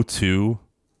go-to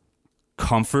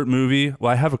comfort movie,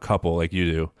 well, I have a couple like you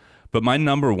do, but my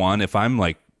number one, if I'm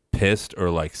like pissed or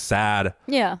like sad,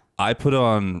 Yeah. I put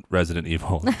on Resident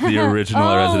Evil, the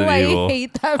original Resident I Evil.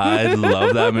 hate that I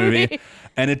love that movie.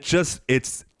 And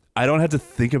I don't have to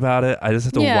think about it. I just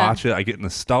have to Yeah. watch it. I get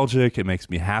nostalgic. It makes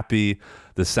me happy.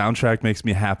 The soundtrack makes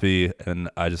me happy, and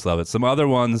I just love it. Some other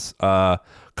ones,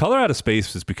 Color Out of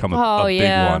Space has become a big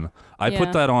yeah. one. I Yeah.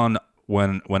 put that on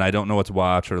when I don't know what to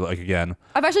watch or like again.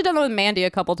 I've actually done that with Mandy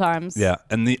a couple times. Yeah.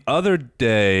 And the other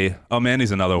day,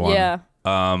 Mandy's another one. Yeah.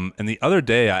 And the other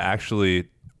day I actually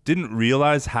didn't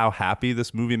realize how happy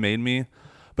this movie made me,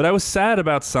 but I was sad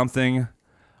about something.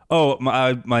 Oh,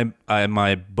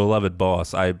 my beloved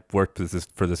boss. I worked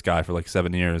for this guy for like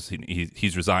 7 years.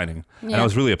 He's resigning, and I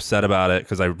was really upset about it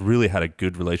because I really had a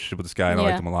good relationship with this guy and I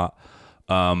liked him a lot.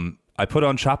 I put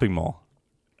on Shopping Mall,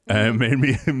 and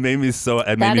it made me so.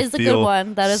 It made me feel a good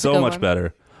one. That is so a good much one.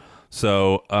 better.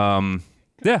 So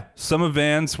yeah, some of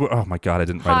Van's were. Oh my god, I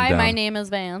didn't write them Hi, down. my name is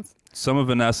Vance. Some of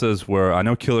Vanessa's were. I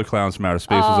know Killer Clowns from Outer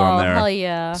Space was on there. Hell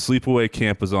yeah. Sleepaway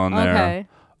Camp was on there.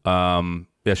 Okay.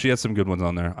 Yeah, she had some good ones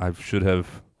on there. I should have.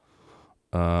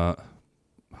 Hold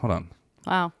on.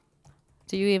 Wow.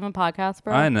 Do you even podcast,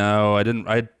 bro? I know. I didn't.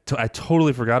 I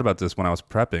totally forgot about this when I was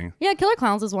prepping. Yeah, Killer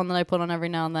Clowns is one that I put on every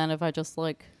now and then if I just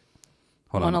like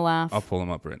Hold want to on. laugh. I'll pull them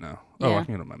up right now. Oh, Yeah. I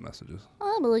can get up my messages.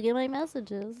 Oh, I'm look at my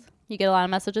messages. You get a lot of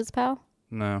messages, pal?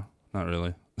 No, not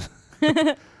really.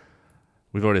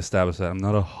 We've already established that I'm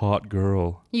not a hot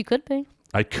girl. You could be.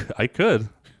 I could.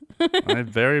 I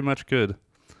very much could.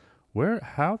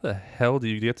 How the hell do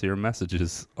you get to your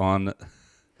messages on?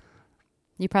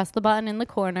 You press the button in the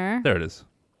corner. There it is.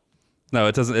 No,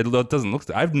 it doesn't. It doesn't look.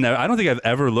 I don't think I've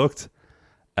ever looked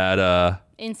at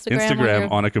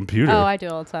Instagram on a computer. Oh, I do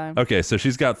all the time. Okay, so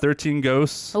she's got 13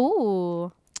 ghosts.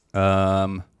 Ooh.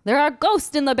 Um, There are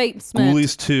ghosts in the basement.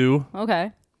 Ghoulies 2.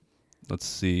 Okay. Let's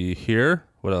see here.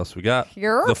 What else we got?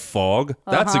 Here? The Fog.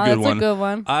 That's a good That's one. a good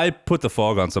one. I put The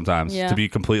Fog on sometimes. Yeah. To be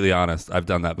completely honest, I've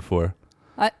done that before.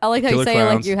 I like how Killer you say it like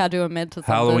Clowns, you had to admit to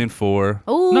something. Halloween 4.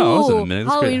 Ooh, No, it wasn't a minute.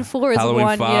 It's Halloween great. 4 is Halloween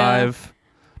one, 5.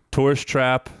 Tourist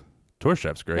Trap. Tourist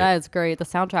Trap's great. That is great. The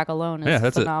soundtrack alone is Yeah,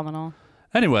 that's it. phenomenal.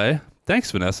 Anyway,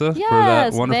 thanks Vanessa Yes, for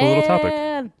that wonderful little topic.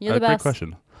 man. You're the Great best.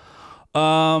 question.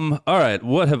 All right,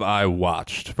 what have I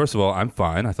watched? First of all, I'm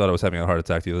fine. I thought I was having a heart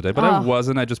attack the other day, but I Oh.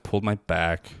 wasn't. I just pulled my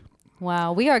back.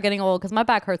 Wow, we are getting old because my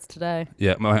back hurts today.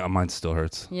 Yeah, mine still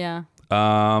hurts. Yeah.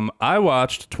 I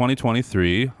watched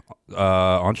 2023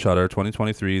 on Shudder.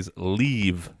 2023's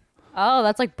Leave. Oh,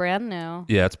 that's like brand new.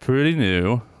 Yeah, it's pretty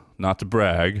new. Not to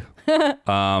brag.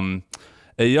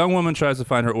 A young woman tries to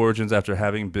find her origins after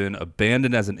having been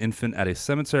abandoned as an infant at a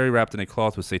cemetery wrapped in a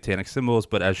cloth with satanic symbols,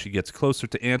 but as she gets closer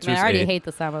to answers, Man, I already hate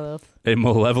the sound of this. a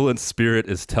malevolent spirit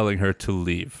is telling her to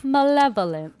leave.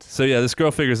 Malevolent. So yeah, this girl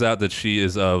figures out that she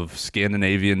is of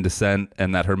Scandinavian descent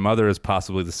and that her mother is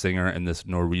possibly the singer in this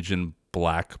Norwegian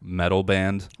black metal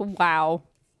band. Wow.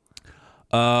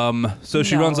 So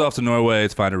she No. runs off to Norway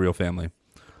to find a real family.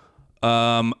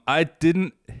 I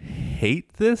didn't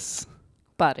hate this,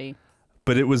 Buddy.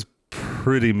 but it was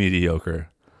pretty mediocre.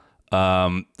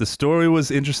 The story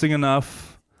was interesting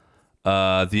enough.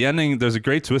 The ending, there's a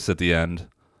great twist at the end,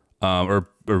 or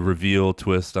a reveal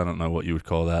twist. I don't know what you would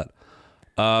call that.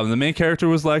 The main character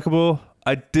was likable.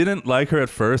 I didn't like her at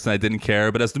first, and I didn't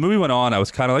care. But as the movie went on, I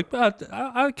was kind of like,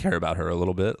 I care about her a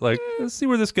little bit. Like, let's see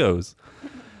where this goes.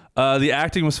 The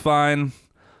acting was fine.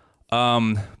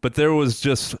 But there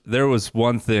was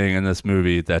one thing in this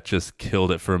movie that just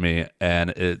killed it for me,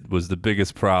 and it was the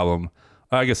biggest problem.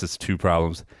 I guess it's two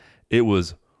problems. It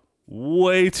was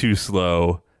way too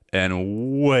slow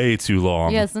and way too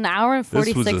long. Yeah, it's an hour and This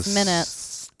was 46 minutes.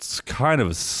 It's kind of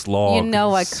a slog. You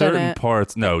know I Certain couldn't.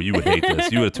 parts. No, you would hate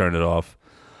this. You would have turned it off.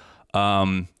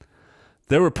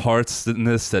 There were parts in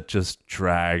this that just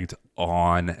dragged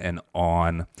on and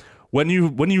on. When you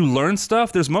learn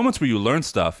stuff, there's moments where you learn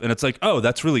stuff, and it's like, oh,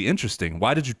 that's really interesting.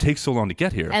 Why did you take so long to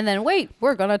get here? And then wait,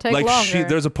 we're gonna take like longer.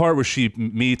 there's a part where she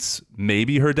meets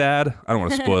maybe her dad. I don't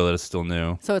want to spoil it. It's still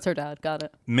new. So it's her dad. Got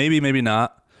it. Maybe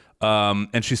not.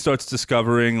 And she starts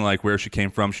discovering like where she came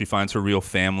from. She finds her real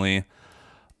family.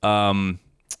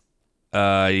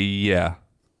 Yeah.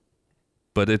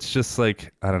 But it's just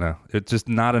like, I don't know. It's just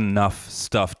not enough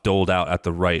stuff doled out at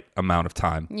the right amount of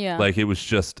time. Yeah. Like it was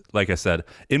just, like I said,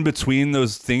 in between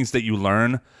those things that you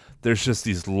learn, there's just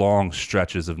these long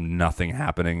stretches of nothing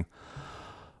happening.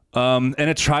 And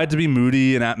it tried to be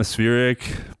moody and atmospheric,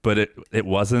 but it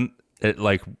wasn't. It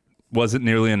like wasn't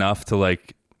nearly enough to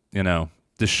like,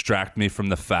 distract me from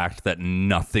the fact that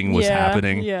nothing was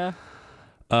happening. Yeah.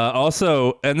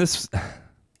 Also, and this,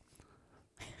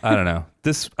 I don't know.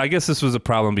 I guess this was a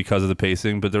problem because of the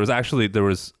pacing, but there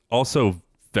was also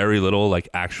very little like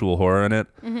actual horror in it.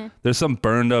 Mm-hmm. There's some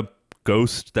burned up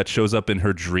ghost that shows up in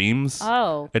her dreams.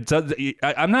 Oh. It does.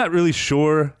 I'm not really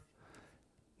sure.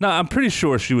 No, I'm pretty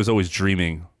sure she was always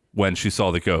dreaming when she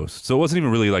saw the ghost. So it wasn't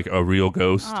even really like a real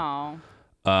ghost. Oh.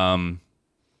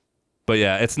 But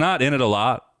yeah, it's not in it a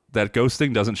lot. That ghost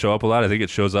thing doesn't show up a lot. I think it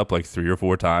shows up like 3 or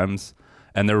 4 times,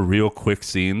 and they're real quick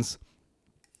scenes.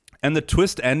 And the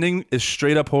twist ending is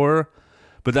straight up horror,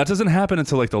 but that doesn't happen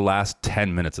until like the last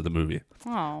 10 minutes of the movie.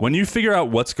 Oh. When you figure out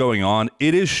what's going on,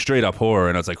 it is straight up horror.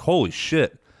 And I was like, holy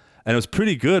shit. And it was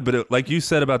pretty good, but like you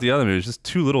said about the other movie, it was just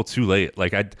too little too late.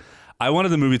 Like I wanted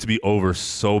the movie to be over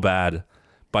so bad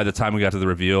by the time we got to the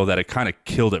reveal that it kind of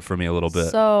killed it for me a little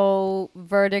bit. So,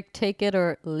 verdict, take it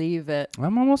or leave it.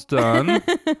 I'm almost done.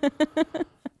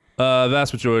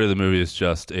 Vast majority of the movie is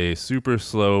just a super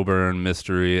slow burn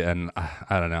mystery, and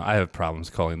I don't know. I have problems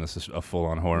calling this a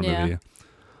full-on horror movie.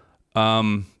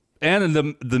 And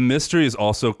the mystery is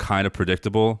also kind of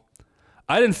predictable.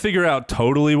 I didn't figure out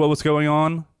totally what was going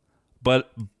on,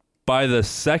 but by the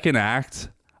second act,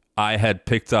 I had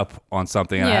picked up on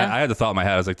something. And I had the thought in my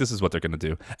head, I was like, this is what they're going to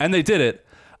do. And they did it.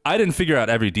 I didn't figure out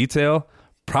every detail,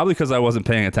 probably because I wasn't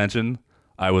paying attention.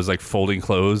 I was like folding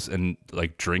clothes and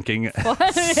like drinking.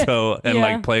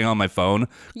 Like playing on my phone.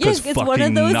 Yeah, it's one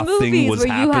of those movies where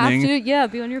happening. you have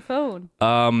to, be on your phone.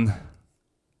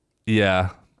 Yeah.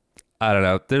 I don't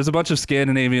know. There's a bunch of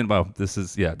Scandinavian,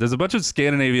 there's a bunch of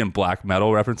Scandinavian black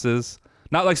metal references.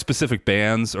 Not like specific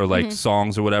bands or like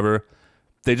songs or whatever.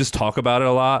 They just talk about it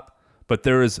a lot, but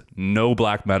there is no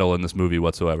black metal in this movie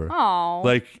whatsoever. Oh,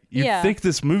 like you'd think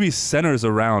this movie centers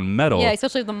around metal. Yeah,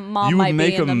 especially if the mom you might would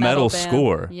make be in a the metal band.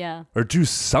 score, or do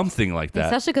something like that.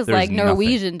 Especially because There's like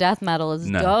Norwegian death metal is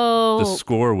dope. The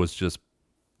score was just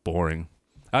boring.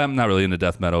 I'm not really into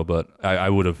death metal, but I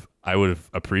would have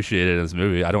appreciated it in this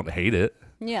movie. I don't hate it.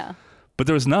 Yeah. But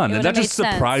there was none, and that just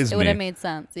surprised me. It would have made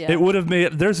sense. Yeah. It would have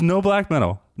made. There's no black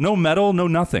metal, no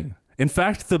nothing. In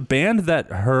fact, the band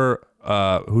that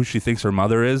who she thinks her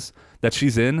mother is, that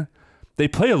she's in, they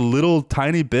play a little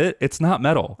tiny bit. It's not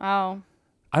metal. Oh.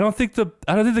 I don't think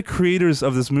the creators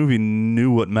of this movie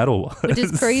knew what metal was. Which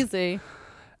is crazy.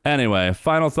 Anyway,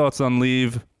 final thoughts on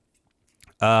Leave.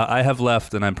 I have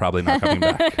left, and I'm probably not coming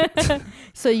back.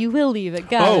 So you will leave it.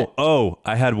 Got it. Oh,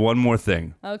 I had one more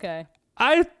thing. Okay.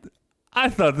 I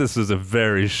thought this was a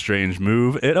very strange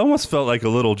move. It almost felt like a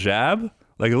little jab,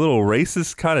 like a little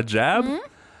racist kind of jab. Mm-hmm.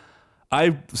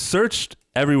 I searched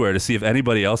everywhere to see if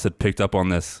anybody else had picked up on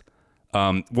this.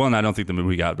 One, I don't think the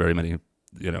movie got very many,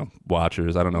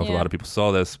 watchers. I don't know if a lot of people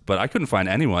saw this, but I couldn't find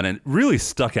anyone, and it really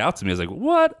stuck out to me. I was like,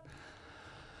 what?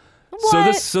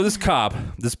 So this cop,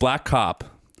 this black cop,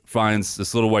 finds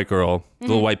this little white girl,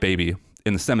 little white baby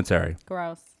in the cemetery.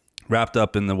 Gross. Wrapped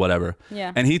up in the whatever.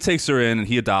 Yeah. And he takes her in and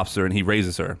he adopts her and he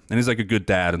raises her. And he's like a good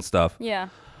dad and stuff. Yeah.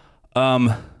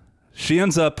 She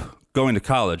ends up going to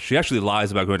college. She actually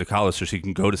lies about going to college so she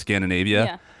can go to Scandinavia.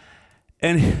 Yeah.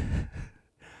 And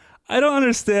I don't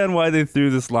understand why they threw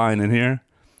this line in here,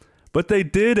 but they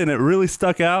did, and it really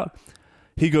stuck out.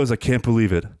 He goes, I can't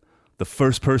believe it. The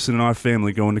first person in our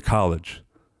family going to college.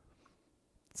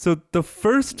 So the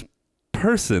first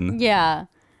person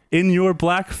in your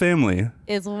black family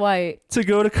is white to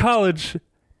go to college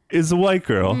is a white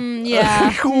girl.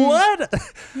 Yeah. What?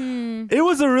 It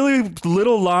was a really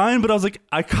little line, but I was like,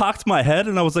 I cocked my head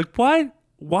and I was like,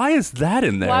 why is that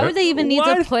in there? Why would they even need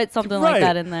to put something like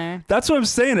that in there? That's what I'm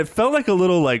saying. It felt like a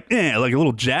little like a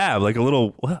little jab, like a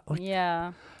little what? Like,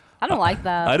 yeah. I don't like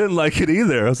that. I didn't like it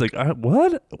either. I was like,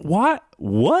 what? What?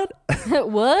 What?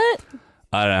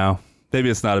 I don't know. Maybe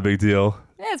it's not a big deal.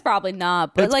 It's probably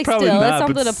not, but it's like still, it's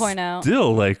something to point out.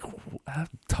 Still, like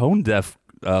tone deaf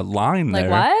line like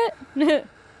there. Like what?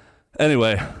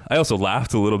 Anyway, I also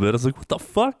laughed a little bit. I was like, what the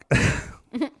fuck?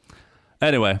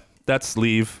 Anyway, that's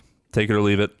Leave. Take it or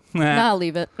leave it. No,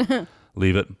 leave it.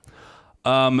 Leave it.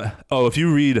 If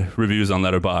you read reviews on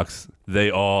Letterboxd,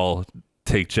 they all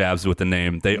take jabs with the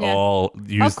name. They all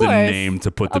use the name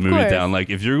to put the movie down. Like,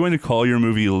 if you're going to call your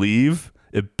movie Leave,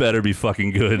 it better be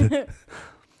fucking good.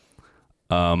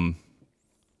 Let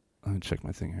me check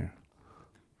my thing here.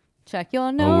 Check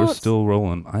your notes. Oh, we're still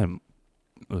rolling. I am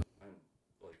clipping.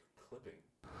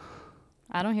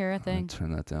 I don't hear a thing.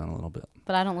 Turn that down a little bit.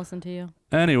 But I don't listen to you.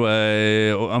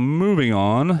 Anyway, I'm moving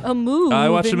on. I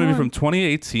watched a movie from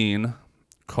 2018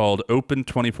 called Open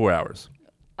 24 Hours.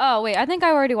 Oh, wait. I think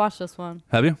I already watched this one.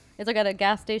 Have you? It's like at a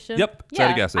gas station? Yep. It's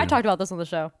at a gas station. I talked about this on the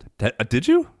show. Did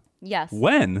you? Yes.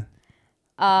 When?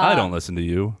 I don't listen to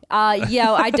you.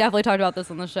 Yeah, I definitely talked about this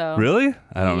on the show. Really?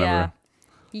 I don't remember.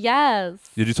 Yes.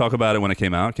 Did you talk about it when it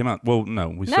came out? It came out. Well, no.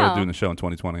 We started doing the show in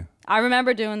 2020. I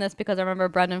remember doing this because I remember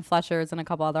Brendan Fletcher's and a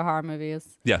couple other horror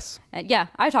movies. Yes. And yeah,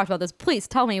 I talked about this. Please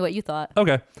tell me what you thought.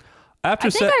 Okay. I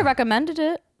think I recommended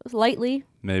it lightly.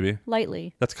 Maybe.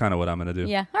 Lightly. That's kind of what I'm going to do.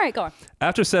 Yeah. All right, go on.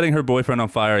 After setting her boyfriend on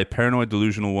fire, a paranoid,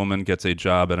 delusional woman gets a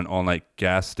job at an all-night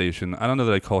gas station. I don't know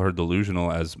that I call her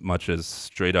delusional as much as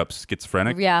straight up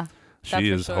schizophrenic. Yeah. She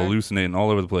is hallucinating all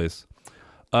over the place.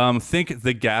 Think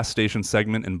the gas station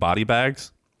segment in Body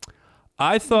Bags.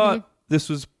 I thought this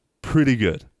was pretty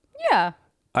good. Yeah.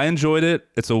 I enjoyed it.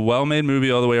 It's a well-made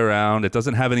movie all the way around. It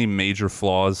doesn't have any major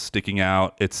flaws sticking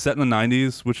out. It's set in the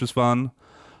 90s, which is fun.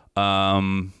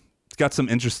 It's got some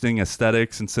interesting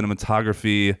aesthetics and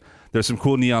cinematography. There's some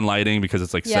cool neon lighting because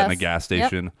it's like set in a gas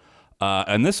station.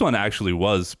 And this one actually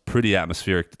was pretty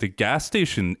atmospheric. The gas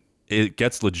station, it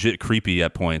gets legit creepy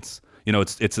at points. You know,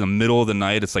 it's in the middle of the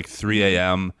night. It's like 3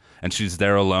 a.m. and she's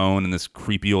there alone in this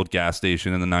creepy old gas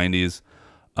station in the 90s.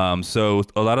 So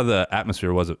a lot of the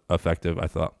atmosphere was effective, I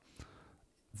thought.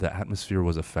 The atmosphere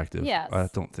was effective. Yes. I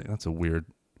don't think that's a weird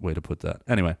way to put that.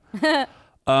 Anyway.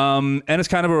 And it's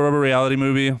kind of a rubber reality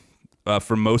movie.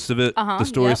 For most of it, the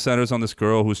story centers on this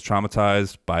girl who's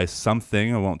traumatized by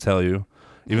something. I won't tell you.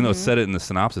 Even though it said it in the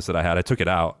synopsis that I had, I took it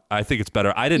out. I think it's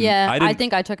better. I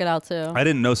think I took it out too. I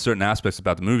didn't know certain aspects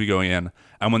about the movie going in.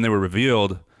 And when they were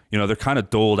revealed, you know, they're kind of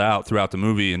doled out throughout the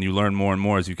movie and you learn more and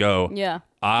more as you go. Yeah.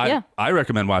 I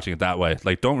recommend watching it that way.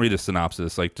 Like, don't read a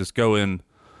synopsis. Like, just go in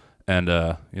and,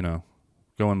 you know,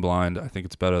 go in blind. I think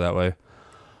it's better that way.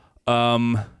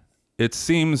 It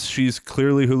seems she's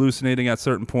clearly hallucinating at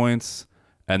certain points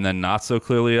and then not so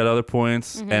clearly at other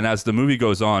points. And as the movie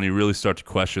goes on, you really start to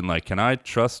question, like, can I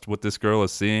trust what this girl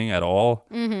is seeing at all?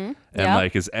 And,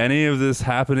 like, is any of this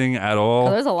happening at all?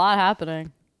 Oh, there's a lot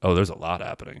happening. Oh, there's a lot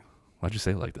happening. Why'd you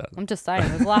say it like that? I'm just saying,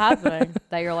 there's a lot happening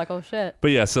that you're like, oh, shit. But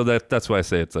yeah, so that's why I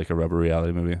say it's like a rubber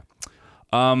reality movie.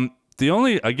 The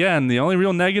only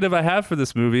real negative I have for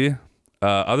this movie,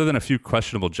 other than a few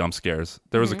questionable jump scares,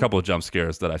 there was a couple of jump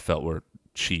scares that I felt were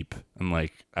cheap and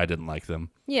like I didn't like them.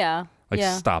 Yeah. Like,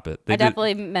 stop it. I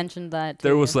definitely mentioned that.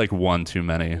 There was like one too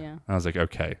many. Yeah. I was like,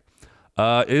 okay.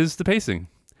 Is the pacing?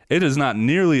 It is not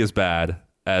nearly as bad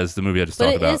as the movie I just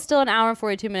talked about. But it is still an hour and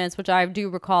 42 minutes, which I do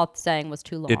recall saying was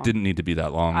too long. It didn't need to be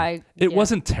that long. It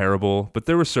wasn't terrible, but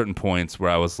there were certain points where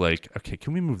I was like, okay,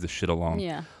 can we move this shit along?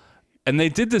 Yeah. And they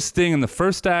did this thing in the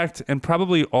first act and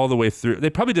probably all the way through. They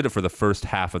probably did it for the first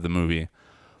half of the movie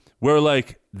where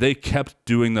like they kept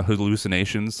doing the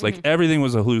hallucinations. Like everything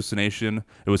was a hallucination.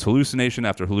 It was hallucination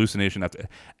after hallucination after.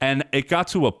 And it got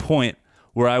to a point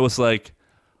where I was like,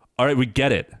 all right, we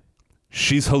get it.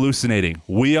 She's hallucinating.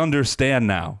 We understand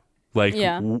now. Like,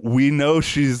 we know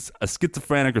she's a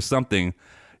schizophrenic or something.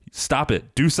 Stop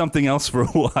it. Do something else for a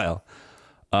while.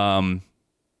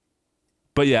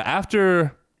 But yeah,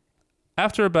 after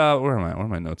about, where are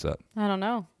my notes at? I don't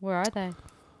know. Where are they?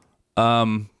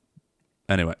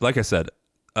 Anyway, like I said,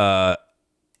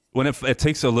 when it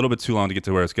takes a little bit too long to get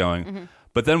to where it's going,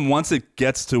 but then once it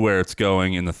gets to where it's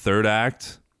going in the third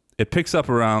act, it picks up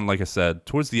around, like I said,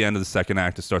 towards the end of the second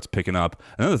act, it starts picking up.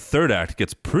 And then the third act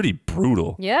gets pretty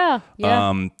brutal. Yeah.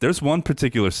 There's one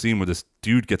particular scene where this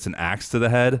dude gets an axe to the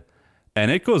head, and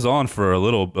it goes on for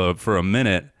for a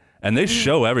minute, and they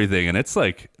show everything, and it's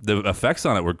like the effects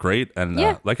on it were great. And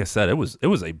like I said, it was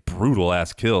a brutal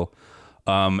ass kill.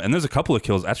 And there's a couple of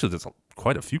kills. Actually, there's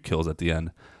quite a few kills at the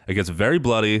end. It gets very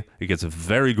bloody. It gets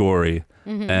very gory.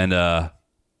 And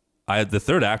the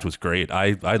third act was great.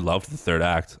 I loved the third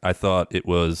act. I thought it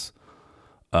was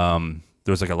there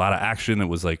was like a lot of action. It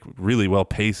was like really well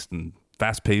paced and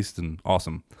fast paced and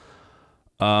awesome.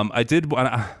 I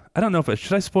don't know if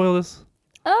should I spoil this?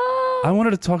 I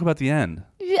wanted to talk about the end.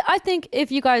 I think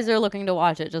if you guys are looking to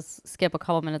watch it, just skip a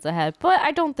couple minutes ahead. But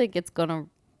I don't think it's gonna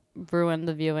ruin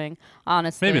the viewing,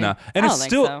 honestly. Maybe not. And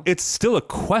it's still a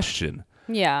question.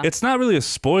 Yeah. It's not really a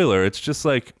spoiler. It's just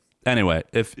like, anyway,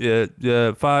 if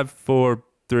 5, 4,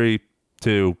 3,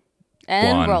 2,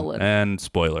 and 1, roll it. And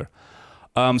spoiler.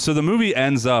 So the movie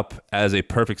ends up as a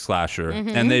perfect slasher,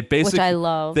 and they basically, which I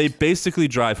love. They basically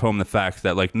drive home the fact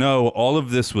that, like, no, all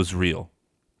of this was real.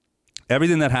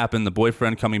 Everything that happened, the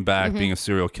boyfriend coming back, being a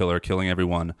serial killer, killing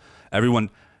everyone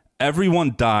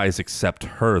Everyone dies except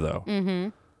her, though. Mm-hmm.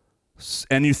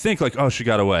 And you think like, oh, she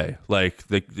got away. Like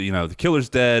the killer's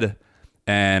dead,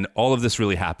 and all of this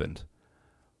really happened.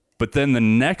 But then the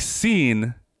next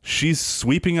scene, she's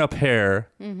sweeping up hair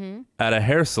at a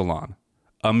hair salon,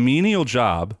 a menial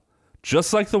job,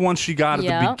 just like the one she got at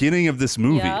the beginning of this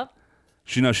movie. Yep.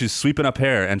 She's sweeping up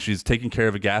hair and she's taking care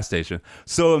of a gas station.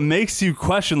 So it makes you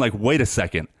question, like, wait a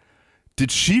second, did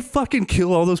she fucking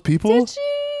kill all those people? Did she?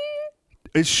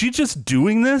 Is she just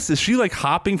doing this? Is she like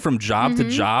hopping from job to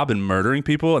job and murdering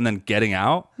people and then getting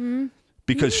out?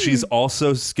 Because she's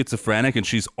also schizophrenic and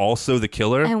she's also the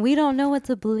killer. And we don't know what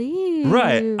to believe.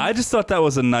 Right. I just thought that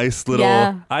was a nice little...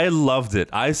 Yeah. I loved it.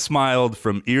 I smiled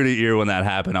from ear to ear when that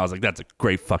happened. I was like, that's a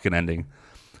great fucking ending.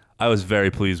 I was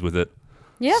very pleased with it.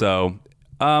 Yeah. So...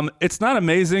 it's not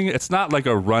amazing. It's not like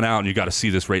a run out and you got to see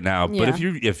this right now. Yeah. But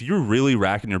if you're really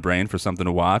racking your brain for something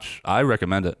to watch, I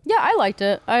recommend it. Yeah, I liked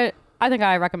it. I think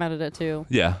I recommended it too.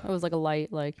 Yeah. It was like a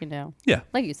light, like, Yeah.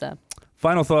 like you said.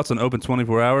 Final thoughts on Open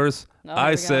 24 Hours. Oh, here I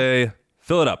we go. say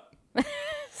fill it up.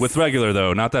 With regular,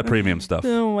 though, not that premium stuff.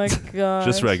 Oh my god.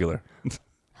 Just regular.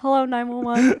 Hello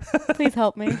 911. Please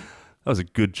help me. That was a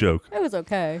good joke. It was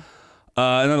okay.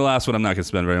 And then the last one, I'm not going to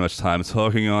spend very much time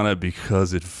talking on it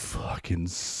because it fucking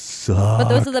sucks. But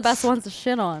those are the best ones to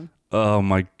shit on. Oh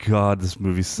my god, this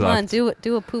movie Come on, sucked.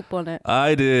 do a poop on it.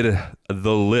 I did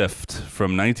The Lift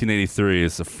from 1983.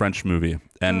 It's a French movie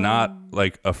and not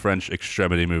like a French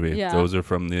extremity movie. Yeah. Those are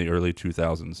from the early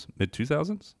 2000s, mid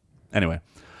 2000s. Anyway,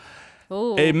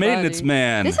 Oh, a maintenance buddy.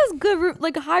 man. This has good,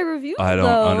 like high reviews. I don't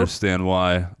though. understand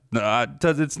why. No,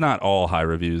 it's not all high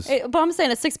reviews. But I'm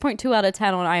saying a 6.2 out of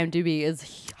 10 on IMDb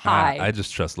is high. I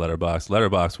just trust Letterboxd.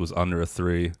 Letterboxd was under a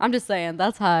 3. I'm just saying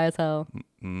that's high as hell.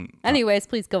 Anyways,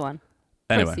 please go on.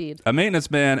 Anyway, Proceed. a maintenance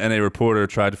man and a reporter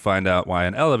tried to find out why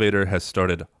an elevator has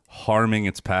started harming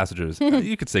its passengers.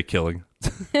 You could say killing,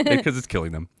 because it's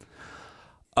killing them.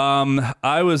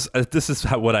 This is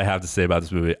what I have to say about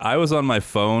this movie. I was on my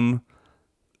phone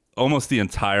almost the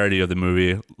entirety of the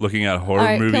movie looking at horror All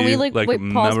right, movie. can we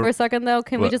wait, pause for a second though?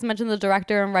 Can we What? just mention the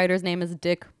director and writer's name is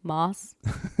Dick Moss?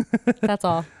 That's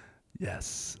all.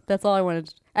 Yes. That's all I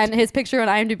wanted. And his picture on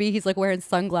IMDb, he's like wearing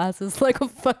sunglasses like a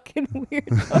fucking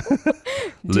weirdo.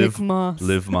 Dick Moss.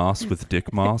 Liv Moss with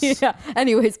Dick Moss. Yeah.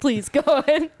 Anyways, please go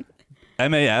ahead.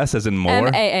 M-A-S as in more?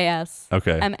 M-A-A-S.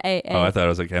 Okay. M-A-A. Oh, I thought it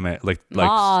was like M-A,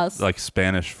 Moss. like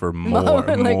Spanish for more.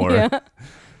 Like, more. yeah.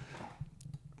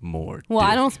 More. Well,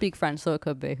 I dick. don't speak French, so it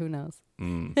could be. Who knows?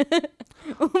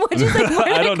 What'd you say?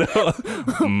 I don't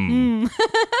know.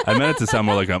 I meant it to sound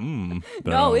more like a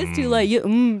but No, it's too late. You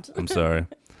I'm sorry.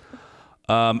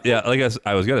 Yeah, like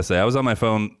I was gonna say, I was on my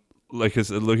phone, like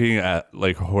looking at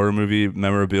like horror movie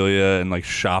memorabilia and like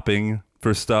shopping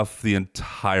for stuff the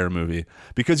entire movie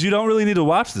because you don't really need to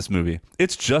watch this movie.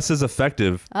 It's just as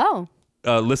effective Oh,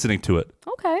 listening to it.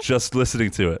 okay. Just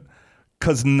listening to it,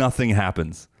 because nothing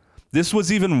happens. This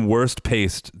was even worse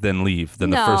paced than Leave, than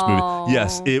the first No. movie.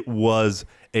 Yes, it was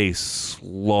a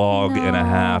slog and a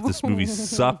half. This movie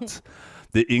sucked.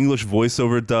 The English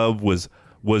voiceover dub was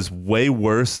way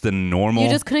worse than normal. You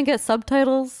just couldn't get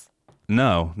subtitles?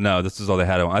 No, this is all they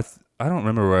had. I don't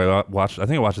remember where I watched. I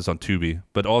think I watched this on Tubi,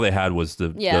 but all they had was the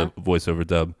voiceover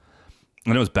dub,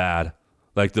 and it was bad.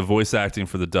 Like the voice acting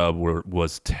for the dub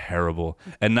was terrible,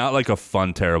 and not like a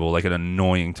fun terrible, like an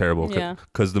annoying terrible. Yeah.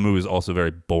 Because the movie is also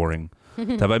very boring.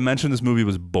 Have I mentioned this movie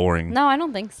was boring? No, I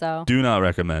don't think so. Do not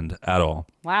recommend at all.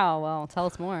 Wow, well, tell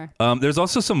us more. There's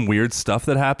also some weird stuff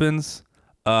that happens.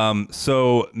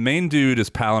 So main dude is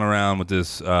palling around with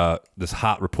this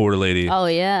hot reporter lady, Oh,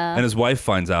 yeah. and his wife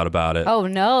finds out about it. Oh,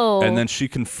 no. And then she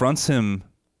confronts him.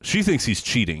 She thinks he's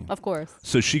cheating. Of course.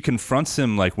 So she confronts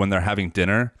him like when they're having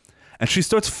dinner, and she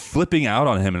starts flipping out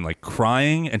on him and like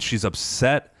crying, and she's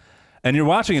upset. And you're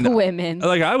watching it. Women.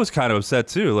 Like I was kind of upset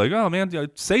too. Like, oh man,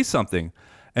 say something.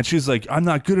 And she's like, I'm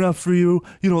not good enough for you.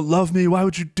 You don't love me. Why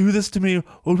would you do this to me?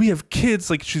 Well, we have kids.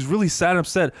 Like she's really sad and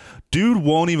upset. Dude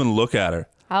won't even look at her.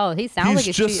 Oh, he sounds He's like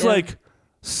he's just cheating. like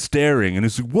staring, and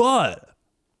he's like, what?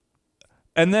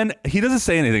 And then he doesn't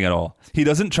say anything at all. He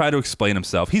doesn't try to explain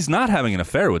himself. He's not having an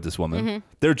affair with this woman. Mm-hmm.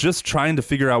 They're just trying to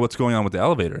figure out what's going on with the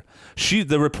elevator.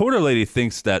 The reporter lady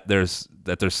thinks that there's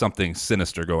something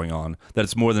sinister going on, that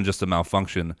it's more than just a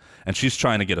malfunction, and she's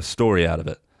trying to get a story out of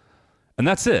it. And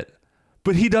that's it.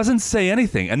 But he doesn't say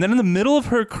anything. And then in the middle of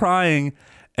her crying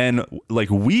and like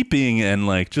weeping and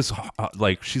like just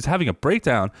like she's having a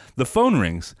breakdown, the phone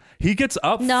rings. He gets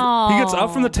up. No. He gets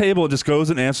up from the table and just goes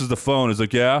and answers the phone. He's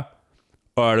like, yeah.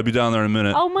 All right, I'll be down there in a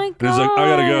minute. Oh my And he's like, I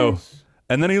gotta go. gosh.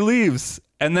 And then he leaves.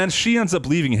 And then she ends up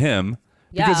leaving him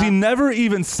because Yeah. he never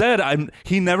even said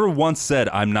he never once said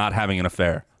I'm not having an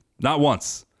affair. Not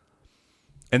once.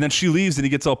 And then she leaves and he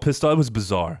gets all pissed off. It was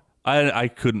bizarre. I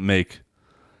couldn't make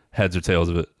heads or tails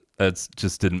of it. It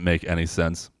just didn't make any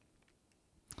sense.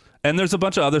 And there's a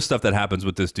bunch of other stuff that happens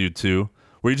with this dude too,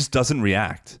 where he just doesn't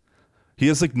react. He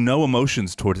has like no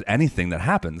emotions towards anything that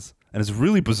happens. And it's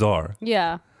really bizarre.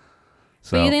 Yeah.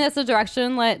 So But you think that's the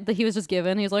direction like that he was just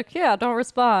given? He's like, yeah, don't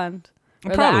respond.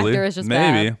 Or probably the actor is just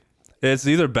maybe bad. it's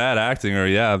either bad acting or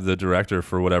the director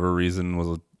for whatever reason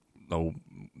was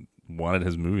wanted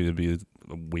his movie to be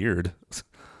weird.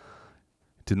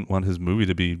 Didn't want his movie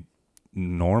to be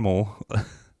normal.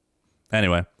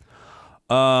 Anyway,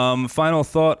 final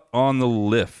thought on The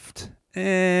Lift.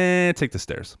 Take the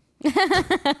stairs.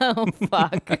 Oh,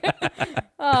 fuck.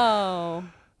 Oh.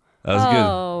 That was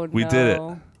Oh, good. We did it.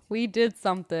 no. We did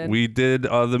something. We did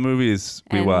the movies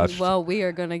we And, watched. Well, we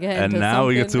are going to get and into now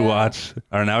we get to something now. watch,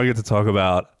 or now we get to talk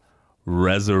about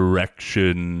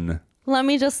Resurrection. let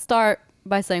me just start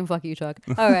by saying fuck you, Chuck.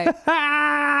 All right.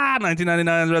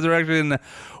 1999's Resurrection.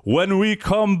 When we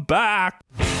come back.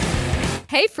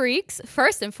 Hey freaks!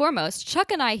 First and foremost,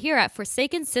 Chuck and I here at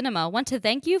Forsaken Cinema want to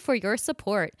thank you for your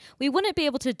support. We wouldn't be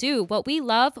able to do what we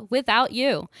love without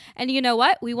you. And you know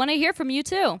what? We want to hear from you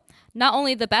too. Not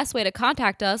only the best way to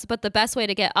contact us, but the best way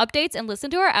to get updates and listen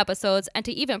to our episodes and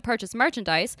to even purchase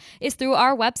merchandise is through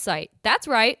our website. That's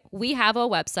right, we have a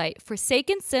website,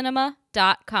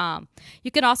 ForsakenCinema.com.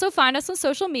 You can also find us on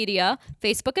social media,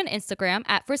 Facebook and Instagram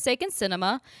at Forsaken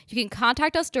Cinema. You can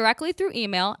contact us directly through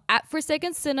email at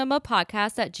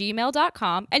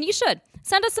ForsakenCinemaPodcast@gmail.com. And you should.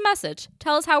 Send us a message.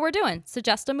 Tell us how we're doing.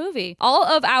 Suggest a movie. All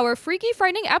of our freaky,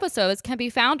 frightening episodes can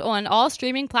be found on all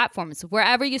streaming platforms,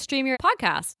 wherever you stream your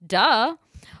podcast. Duh.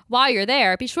 While you're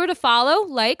there, be sure to follow,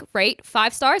 like, rate,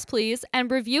 5 stars please,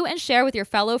 and review and share with your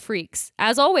fellow freaks.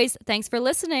 As always, thanks for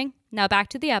listening. Now back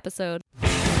to the episode.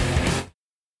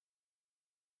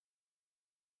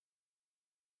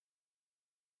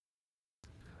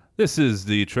 This is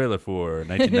the trailer for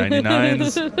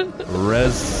 1999's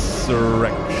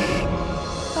Resurrection.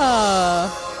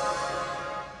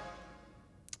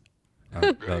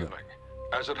 Good evening.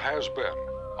 As it has been,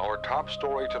 our top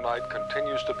story tonight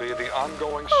continues to be the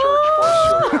ongoing search for a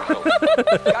serial killer.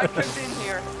 Guy comes in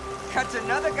here, cuts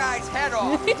another guy's head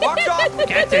off, walks off.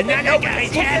 Cuts another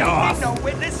guy's head off. No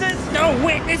witnesses. No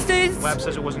witnesses. Lab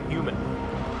says it wasn't human.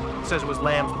 It says it was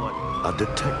lamb's blood. A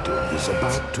detective is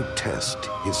about to test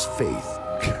his faith.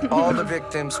 All the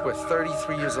victims were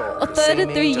 33 years old. The 33 same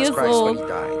age years as Christ old. when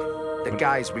he died. The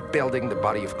guy's rebuilding the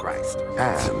body of Christ.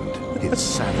 And his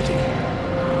sanity.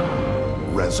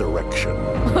 Resurrection.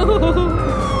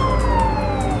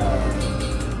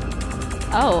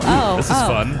 This is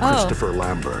fun. Christopher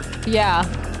Lambert. Yeah.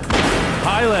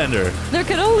 Highlander. There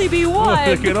can only be one.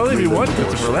 There can only be one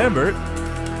Christopher Lambert.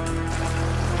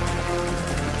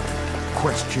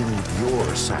 Question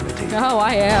your sanity. Oh,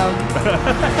 I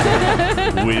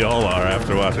am. We all are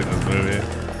after watching this movie.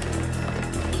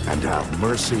 And have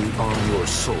mercy on your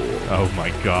soul. Oh my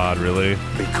God, really?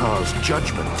 Because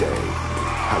Judgment Day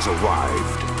has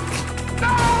arrived.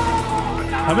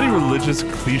 How many religious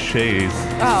cliches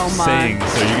sayings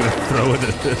are you going to throw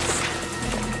into this?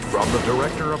 From the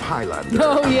director of Highlander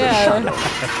Oh, and yeah. The Shining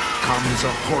comes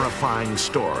a horrifying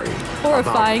story.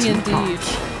 Horrifying about two indeed.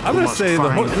 cops I'm who gonna must say the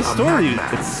find a story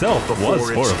madman itself before was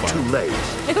it's horrifying. Too late.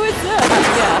 It was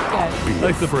yeah, okay. Be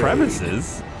Like the afraid,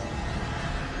 premises.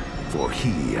 For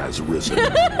he has risen.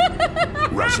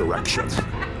 Resurrection.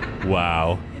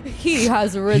 Wow. He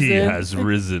has risen. He has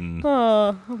risen.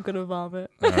 Oh, I'm gonna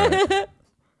vomit. All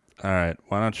right.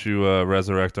 Why don't you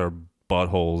resurrect our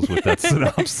buttholes with that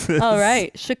synopsis? All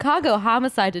right. Chicago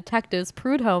homicide detectives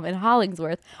Prudhomme and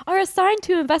Hollingsworth are assigned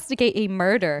to investigate a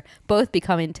murder. Both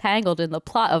become entangled in the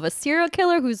plot of a serial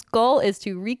killer whose goal is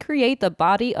to recreate the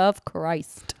body of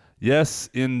Christ. Yes,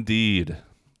 indeed.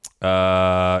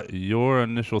 Your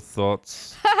initial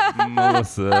thoughts,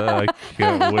 Melissa? I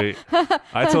can't wait.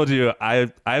 I told you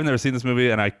I've never seen this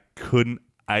movie, and I couldn't.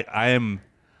 I am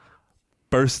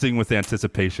bursting with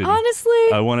anticipation.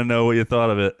 Honestly, I want to know what you thought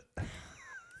of it.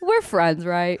 we're friends,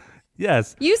 right?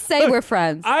 Yes. You say Look, we're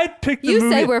friends. I picked the You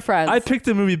movie. say we're friends. I picked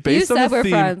the movie based You on said the we're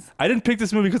theme. friends. I didn't pick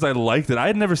this movie because I liked it. I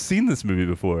had never seen this movie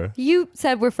before. You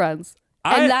said we're friends.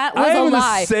 And that was I a am the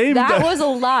lie. same That guy. was a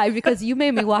lie because you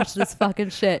made me watch this fucking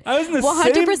shit. I was in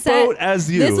the same boat as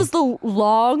you. This was the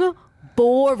long,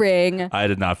 boring. I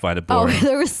did not find it Oh, boring.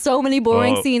 there were so many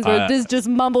boring Oh, scenes where this just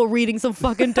mumble reading some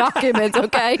fucking documents,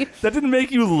 okay? That didn't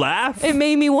make you laugh? It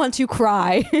made me want to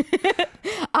cry.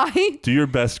 Do your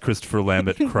best Christopher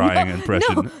Lambert crying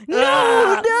impression.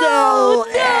 No.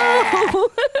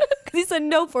 He said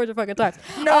no 4 fucking times.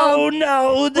 No.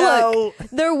 Look,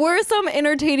 there were some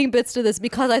entertaining bits to this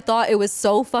because I thought it was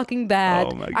so fucking bad.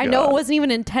 Oh my I know it God. wasn't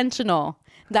even intentional.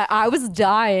 That I was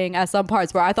dying at some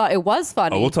parts where I thought it was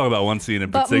funny. Oh, we'll talk about one scene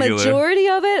in But particular. majority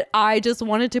of it, I just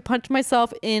wanted to punch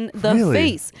myself in the Really?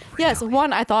 face. Yes,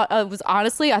 one, I thought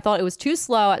it was too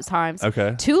slow at times.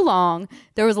 Okay. Too long.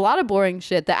 There was a lot of boring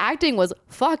shit. The acting was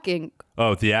fucking.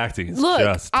 Oh, the acting is Look,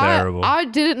 just terrible. I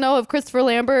didn't know if Christopher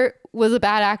Lambert was a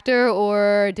bad actor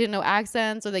or didn't know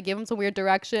accents or they gave him some weird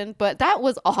direction, but that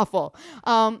was awful.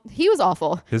 He was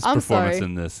awful. His I'm performance sorry.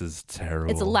 in this is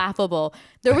terrible. It's laughable.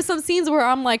 There were some scenes where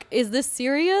I'm like, is this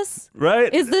serious?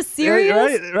 Right? Is this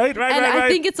serious? Right. And I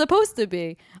think it's supposed to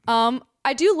be.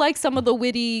 I do like some of the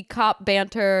witty cop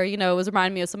banter. You know, it was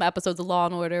reminding me of some episodes of Law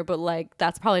and Order, but like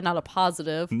that's probably not a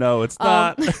positive. No, it's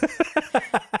not.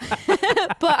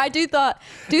 But what? I do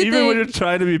Even think, when you're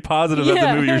trying to be positive about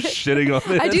the movie, you're shitting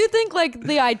on it. I do think like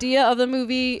the idea of the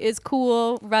movie is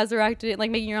cool, resurrecting,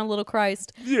 like making your own little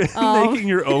Christ. You're making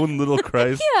your own little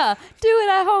Christ. Yeah, do it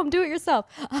at home, do it yourself.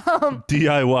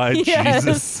 DIY Yes.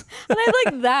 Jesus. And I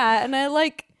like that, and I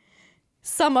like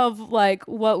some of like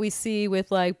what we see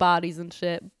with like bodies and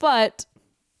shit. But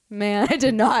man, I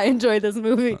did not enjoy this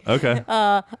movie. Okay.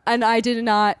 And I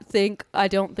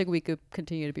don't think we could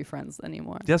continue to be friends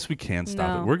anymore. Yes, we can stop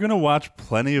No. it. We're gonna watch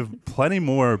plenty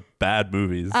more bad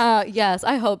movies. Yes,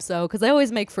 I hope so, because they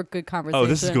always make for good conversation. Oh,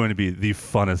 this is going to be the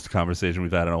funnest conversation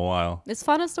we've had in a while. Is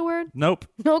funnest a word? Nope.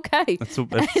 Okay.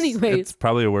 Anyways. It's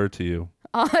probably a word to you.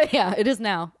 Yeah, it is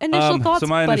now. Initial thoughts, So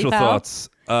my buddy initial pal. thoughts.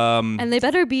 And they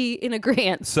better be in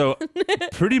agreement. So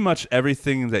pretty much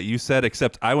everything that you said,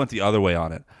 except I went the other way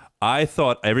on it. I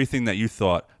thought everything that you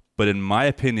thought, but in my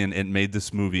opinion, it made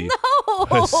this movie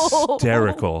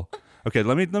hysterical. Okay,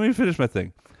 let me finish my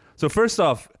thing. So first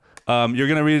off, you're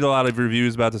gonna read a lot of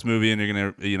reviews about this movie, and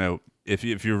you're gonna, if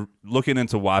you're looking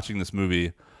into watching this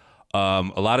movie, a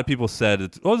lot of people said,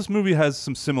 this movie has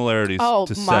some similarities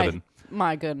to Seven,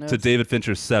 my goodness. to David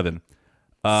Fincher's Seven.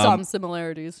 Some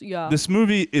similarities, yeah. This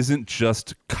movie isn't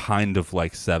just kind of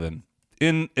like Seven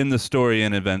in the story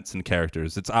and events and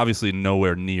characters. It's obviously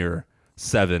nowhere near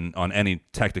Seven on any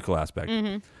technical aspect.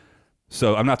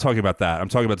 So I'm not talking about that. I'm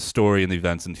talking about the story and the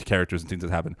events and characters and things that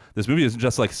happen. This movie isn't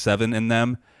just like Seven in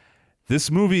them.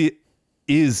 This movie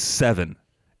is Seven.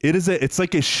 It's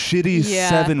like a shitty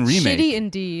Seven remake. Shitty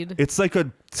indeed. It's like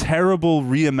a terrible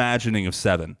reimagining of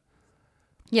Seven.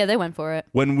 Yeah, they went for it.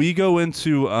 When we go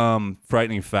into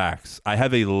frightening facts, I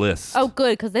have a list. Oh,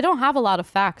 good, because they don't have a lot of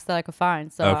facts that I could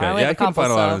find. So Okay, I only yeah, have I couldn't couple,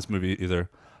 find a lot so- of this movie either.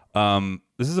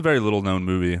 This is a very little known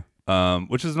movie,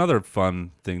 which is another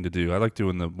fun thing to do. I like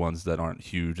doing the ones that aren't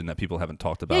huge and that people haven't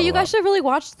talked about. Yeah, you a guys lot. should really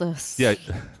watch this. Yeah,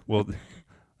 well,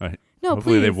 all right. No,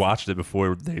 Hopefully they've please. watched it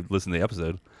before they listen to the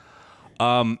episode.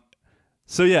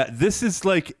 So yeah, this is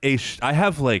like I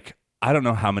have like I don't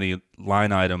know how many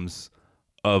line items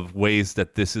of ways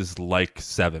that this is like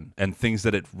Seven and things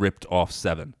that it ripped off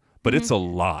Seven, but it's a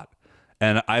lot.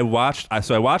 And I watched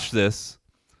this.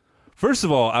 First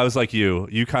of all, I was like you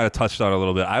kind of touched on it a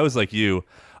little bit. I was like you.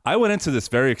 I went into this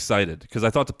very excited because I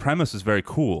thought the premise was very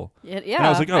cool. Yeah, And I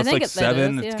was like, oh, I it's think like that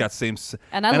Seven. is, It's yeah. got same.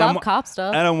 And I love I'm- cop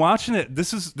stuff. And I'm watching it.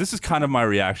 This is kind of my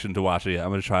reaction to watching it. I'm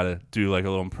gonna try to do like a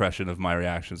little impression of my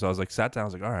reaction. So I was like, sat down. I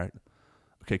was like, all right,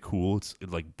 okay, cool. It's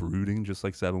like brooding, just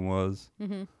like Seven was.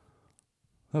 That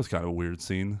was kind of a weird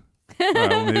scene. All right,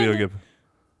 well, maybe I'll give.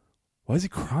 Why is he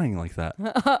crying like that?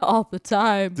 All the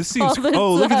time. This scene's. All the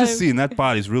Oh, look at this time. scene. That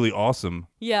body's really awesome.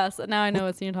 Yes, now I know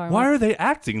what scene you're talking Why about. are they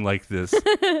acting like this?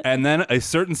 And then a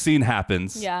certain scene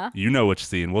happens. Yeah. You know which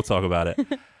scene. We'll talk about it.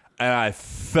 And I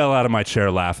fell out of my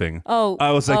chair laughing. Oh,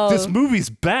 I was like, this oh. movie's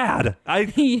bad. Yeah.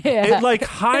 It like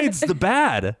hides the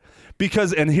bad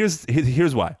because, and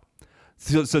here's why.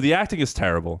 So the acting is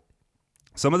terrible.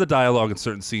 Some of the dialogue in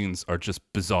certain scenes are just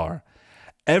bizarre.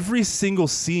 Every single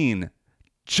scene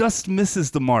just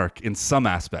misses the mark in some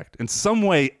aspect. In some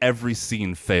way, every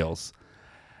scene fails.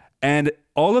 And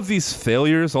all of these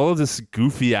failures, all of this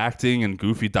goofy acting and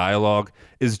goofy dialogue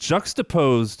is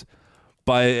juxtaposed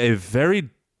by a very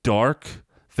dark,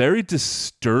 very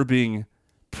disturbing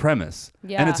premise.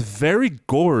 Yeah. And it's very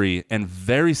gory and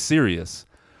very serious.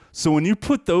 So when you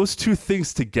put those two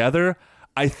things together,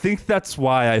 I think that's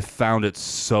why I found it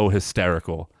so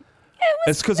hysterical.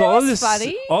 It's because all of this,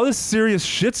 funny. all this serious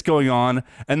shit's going on,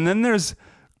 and then there's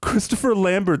Christopher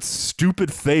Lambert's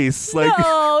stupid face. Like,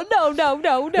 No.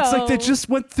 it's like they just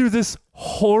went through this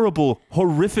horrible,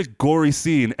 horrific, gory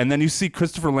scene, and then you see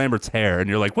Christopher Lambert's hair, and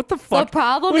you're like, "What the fuck? The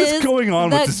problem What is going on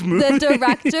that with this movie?" the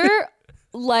director,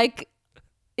 like,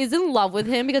 is in love with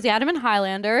him because he had him in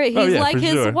Highlander. He's yeah, like for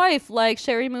his sure. wife, like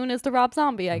Sherry Moon is the Rob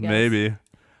Zombie, I guess. Maybe.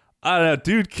 I don't know.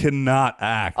 Dude cannot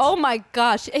act. Oh my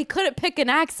gosh, he couldn't pick an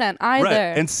accent either. Right.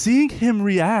 And seeing him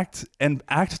react and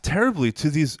act terribly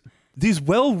to these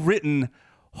well-written,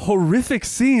 horrific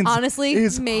scenes honestly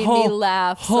is made me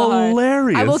laugh so hard.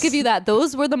 hilarious. I will give you that.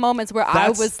 Those were the moments where I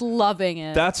That's- was loving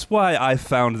it. That's why I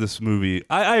found this movie.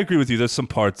 I agree with you. There's some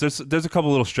parts. There's a couple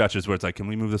little stretches where it's like, can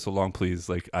we move this along, please?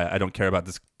 Like, I don't care about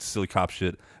this silly cop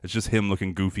shit. It's just him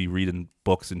looking goofy, reading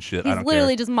books and shit. I He's don't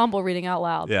literally care. just mumble reading out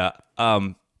loud. Yeah.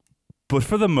 But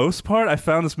for the most part, I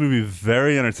found this movie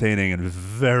very entertaining and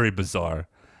very bizarre.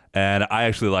 And I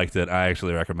actually liked it. I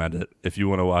actually recommend it. If you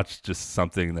want to watch just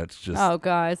something that's just Oh,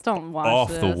 guys, don't watch Off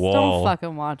this. the wall. Don't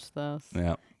fucking watch this.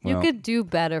 yeah. You well, could do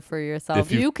better for yourself.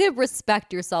 if you- You could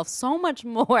respect yourself so much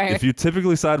more. if you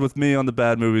typically side with me on the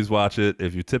bad movies, watch it.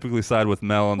 If you typically side with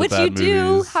Mel on Which the you bad do.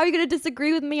 movies, How are you going to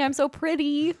disagree with me? I'm so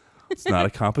pretty. It's not a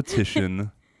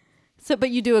competition. So,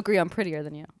 but you do agree I'm prettier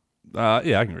than you. Yeah,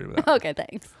 I can agree with that. Okay,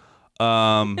 thanks.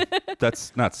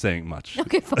 That's not saying much.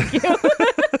 Okay, fuck you.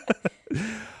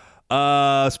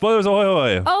 Spoilers, ahoy,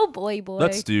 ahoy. Oh boy.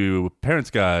 Let's do Parents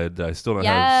Guide. I still don't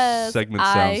have Yes, segment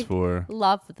I sounds for.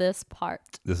 love this part.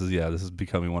 This is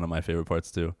becoming one of my favorite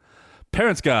parts too.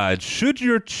 Parents Guide. Should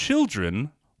your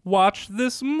children watch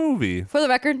this movie? For the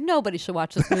record, nobody should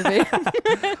watch this movie.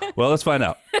 Well, let's find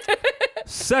out.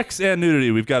 Sex and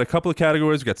nudity. We've got a couple of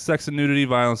categories. We've got sex and nudity,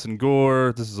 violence and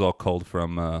gore. This is all culled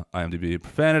from IMDb.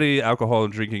 Profanity, alcohol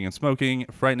and drinking and smoking,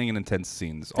 frightening and intense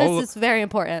scenes. This is very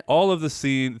important. All of the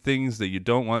things that you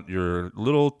don't want your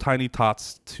little tiny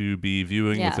tots to be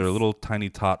viewing with their Yes. little tiny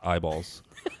tot eyeballs.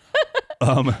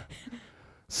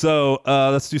 So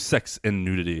let's do sex and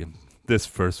nudity. This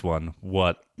first one.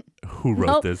 Who wrote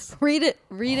Nope. this? Read it.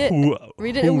 Who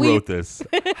and wrote this?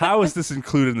 How is this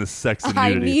included in the sex and I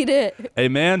nudity? need it. A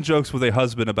man jokes with a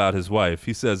husband about his wife.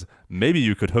 He says, "Maybe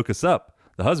you could hook us up."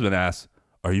 The husband asks,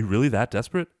 "Are you really that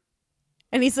desperate?"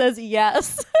 And he says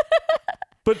yes.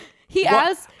 But He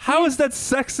asked. How is that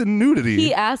sex and nudity?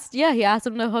 He asked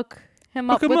him to hook him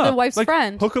up Hook him with the up. wife's Like,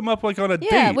 friend. Hook him up like on a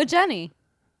Yeah, date. with Jenny.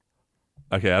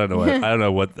 Okay, I don't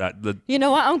know what that. You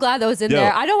know what? I'm glad that was in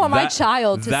there. I don't want my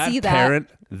child to see that.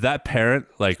 That parent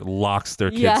like locks their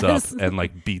kids Yes. up and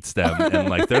like beats them and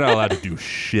like they're not allowed to do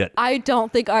shit. I don't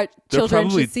think our They're children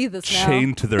probably should see this now.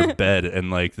 chained to their bed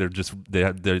and like they're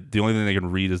the only thing they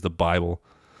can read is the Bible.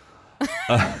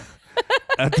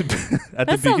 At the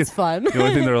That sounds fun. The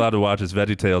only thing they're allowed to watch is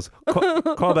VeggieTales.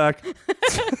 Call back.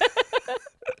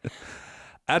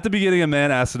 At the beginning, a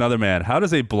man asks another man, "How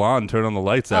does a blonde turn on the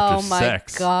lights after Oh my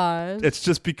sex?" gosh. It's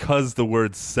just because the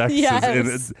word sex Yes. is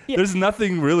in it. Yeah. There's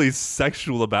nothing really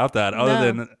sexual about that other No.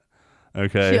 than,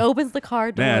 okay. She opens the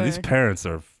car door. Man, these parents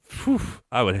are,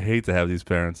 I would hate to have these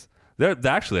parents.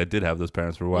 Actually, I did have those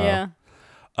parents for a while.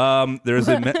 Yeah. There's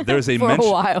a For a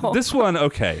while. This one,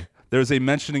 okay. There's a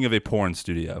mentioning of a porn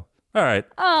studio. All right.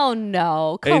 Oh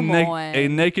no! Come on. A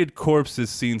naked corpse is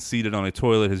seen seated on a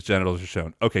toilet. His genitals are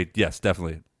shown. Okay, yes,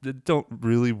 definitely. I don't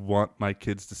really want my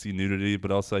kids to see nudity,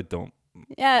 but also I don't.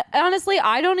 Yeah, honestly,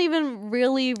 I don't even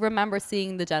really remember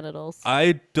seeing the genitals.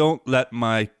 I don't let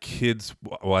my kids.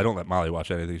 Well, I don't let Molly watch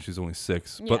anything. She's only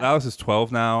 6, but Yeah. Alex is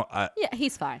 12 now. Yeah,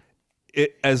 he's fine.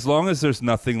 As long as there's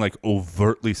nothing like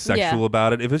overtly sexual Yeah.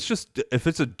 about it. If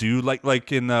it's a dude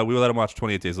like in we let him watch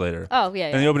 28 Days Later. Oh yeah.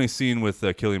 And the yeah. opening scene with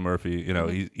Cillian Murphy, you know,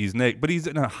 he's naked, but he's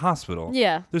in a hospital.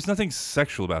 Yeah. There's nothing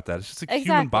sexual about that. It's just a human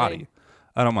Exactly. body.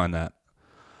 I don't mind that.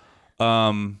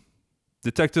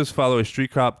 Detectives follow a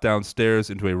street cop downstairs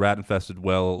into a rat-infested,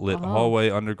 well-lit hallway,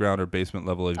 underground or basement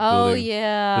level of a Oh building.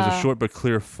 yeah. There's a short but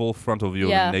clear full frontal view of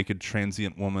Yeah. a naked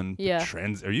transient woman. Yeah.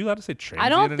 Are you allowed to say transient I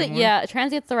don't think. anymore? Yeah,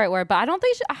 transient's the right word, but I don't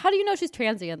think. How do you know she's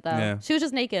transient though? Yeah. She was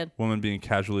just naked. Woman being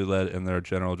casually led in their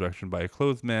general direction by a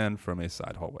clothed man from a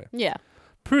side hallway. Yeah.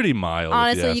 Pretty mild.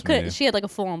 Honestly, if you ask me. could. She had like a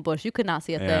full-on bush. You could not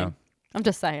see a Yeah. thing. I'm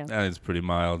just saying. That is pretty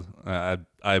mild.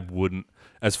 I wouldn't.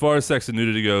 As far as sex and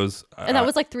nudity goes, And that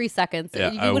was like 3 seconds. yeah,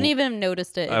 You I wouldn't w- even have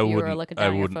noticed it if I you were wouldn't- looking I down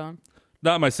at your wouldn't. phone.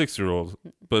 not my 6-year-old,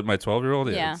 but my 12-year-old.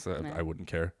 Yeah, Yeah, yeah. I wouldn't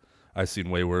care. I've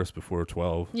seen way worse before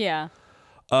 12. Yeah.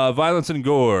 Violence and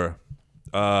gore.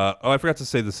 I forgot to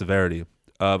say the severity.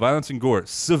 Violence and gore,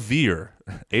 severe.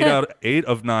 8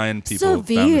 of 9 people found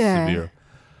this Severe. severe.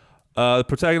 The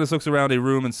protagonist looks around a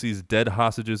room and sees dead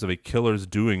hostages of a killer's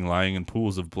doing lying in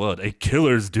pools of blood. A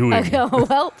killer's doing. Okay,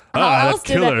 well, that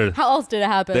killer. how else did it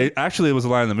happen? It was a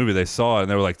line in the movie. They saw it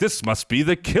and they were like, "This must be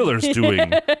the killer's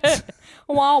doing."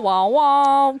 Wah, wah,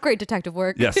 wah. Great detective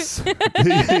work. Yes.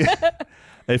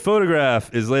 A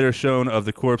photograph is later shown of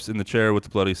the corpse in the chair with the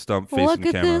bloody stump facing Look the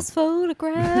at camera. this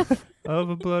photograph. Of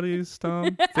a bloody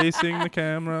stump facing the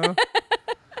camera.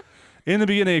 In the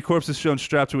beginning, a corpse is shown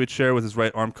strapped to a chair with his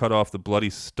right arm cut off. The bloody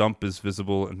stump is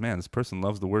visible. And man, this person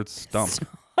loves the word stump.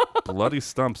 Bloody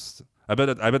stumps. I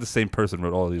bet the same person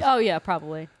wrote all of these. Oh, yeah,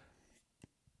 probably.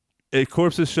 A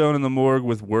corpse is shown in the morgue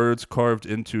with words carved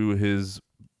into his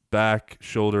back,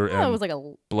 shoulder, Oh, and it was like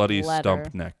a bloody letter.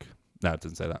 stump neck. No, it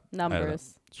didn't say that. I had that.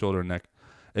 Numbers. Shoulder and neck.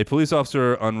 A police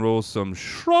officer unrolls some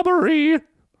shrubbery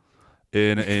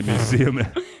in a museum.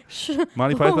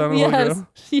 Monty Python and the yes. Holy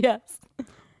Yes.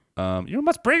 Grail. You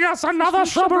must bring us another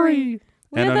shrubbery.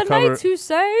 We're the knights who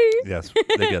say. Yes,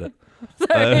 they get it.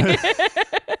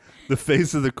 The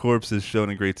face of the corpse is shown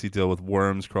in great detail with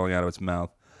worms crawling out of its mouth.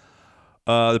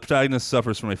 The protagonist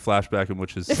suffers from a flashback in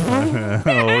which his son, we're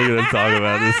going to talk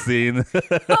about this scene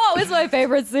Oh, it's my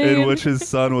favorite scene. in which his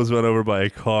son was run over by a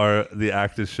car. The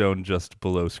act is shown just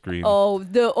below screen.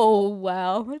 Oh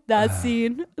wow, that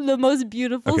scene, the most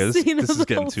beautiful Okay, this scene is of the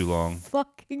getting whole too long.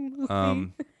 Fucking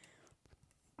movie.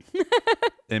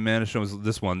 A man is shown as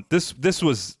this one. This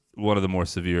was one of the more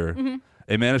severe. Mm-hmm.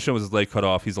 A man is shown with his leg cut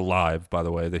off. He's alive, by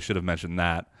the way. They should have mentioned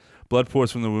that. Blood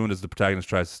pours from the wound as the protagonist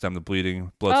tries to stem the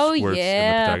bleeding. Blood Oh squirts in the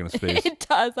yeah, protagonist's face. it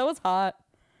does. That was hot.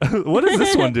 What is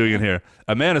this one doing in here?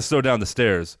 A man is thrown down the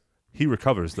stairs. He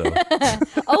recovers, though.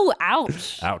 Oh,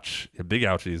 ouch. Ouch. Yeah, big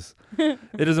ouchies.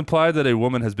 It is implied that a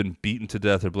woman has been beaten to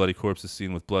death. Her bloody corpse is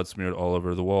seen with blood smeared all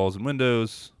over the walls and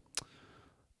windows.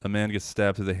 A man gets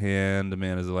stabbed through the hand. A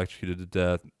man is electrocuted to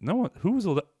death. No one. Who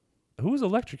was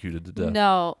electrocuted to death?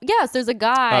 No. Yes, there's a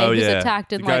guy who's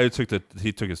attacked in the guy like.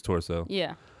 who took his torso.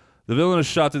 Yeah. The villain is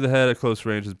shot through the head at close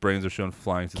range. His brains are shown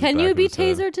flying to the Can back you of be his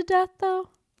head. tasered to death though?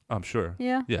 I'm sure.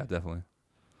 Yeah. Yeah, definitely.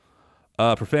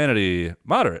 Profanity,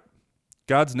 moderate.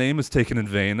 God's name is taken in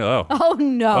vain. Oh. Oh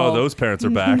no. Oh, those parents are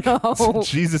back. No.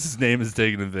 Jesus' name is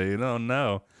taken in vain. Oh,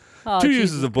 no. Oh, 2 Jesus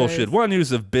uses of bullshit. Christ. 1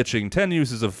 use of bitching. 10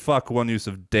 uses of fuck. 1 use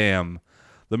of damn.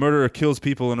 The murderer kills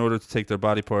people in order to take their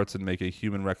body parts and make a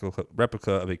human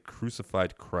replica of a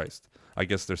crucified Christ. I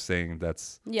guess they're saying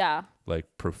that's Yeah. like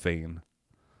profane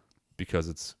because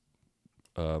it's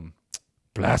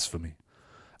blasphemy.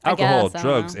 I Alcohol, guess, I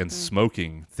don't drugs, know. and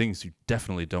smoking, things you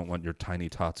definitely don't want your tiny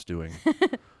tots doing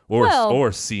or Well,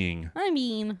 or seeing. I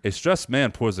mean, A stressed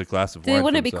man pours a glass of wine. dude, for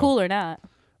wouldn't it be himself. cool or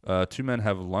not? 2 men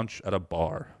have lunch at a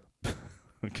bar.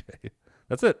 Okay,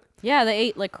 that's it. Yeah, they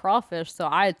ate like crawfish, so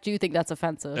I do think that's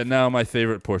offensive. And now my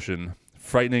favorite portion: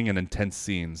 frightening and intense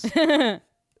scenes,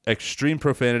 extreme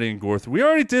profanity and gore. We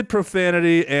already did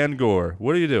profanity and gore.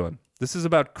 What are you doing? This is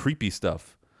about creepy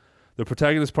stuff. The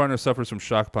protagonist's partner suffers from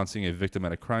shock upon seeing a victim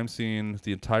at a crime scene.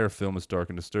 The entire film is dark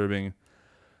and disturbing.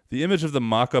 The image of the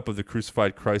mock-up of the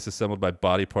crucified Christ assembled by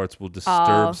body parts will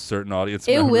disturb certain audience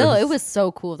It members. will. It was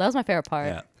so cool. That was my favorite part.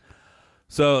 Yeah.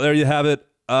 So there you have it.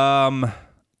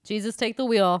 Jesus, take the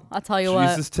wheel. I'll tell you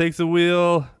Jesus takes the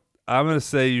wheel. I'm going to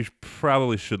say you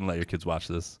probably shouldn't let your kids watch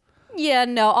this. what. Yeah,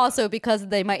 no. Also, because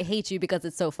they might hate you because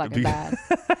it's so fucking bad.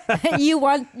 You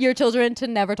want your children to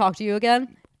never talk to you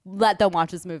again? Let them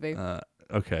watch this movie.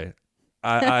 Okay.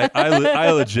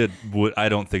 I legit would. I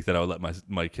don't think that I would let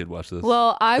my kid watch this.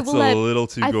 Well, I it's will let. a little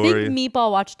too I gory. think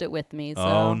Meatball watched it with me. So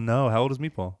Oh no! How old is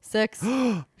Meatball? 6.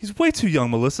 He's way too young,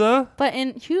 Melissa. But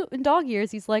in dog years,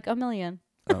 he's like 1 million.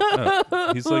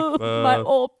 He's like My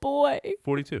old boy.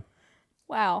 42.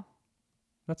 Wow.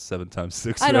 That's 7 times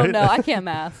 6. I right? don't know. I can't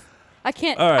math. I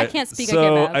can't. All right. I can't speak. So I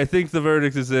can't math. I think the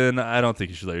verdict is in. I don't think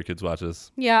you should let your kids watch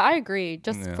this. Yeah, I agree.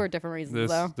 Just Yeah. for different reasons,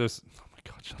 though. There's. Oh my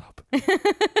God! Shut up.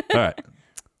 All right.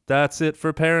 That's it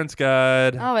for Parents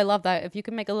Guide. Oh, I love that. If you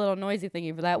can make a little noisy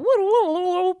thingy for that.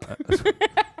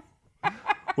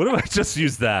 What if I just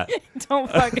use that? Don't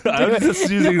fucking do I'm it. just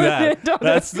using that. Don't.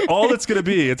 That's all it's gonna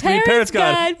be. It's gonna be Parents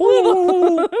Guide.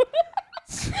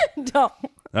 Don't.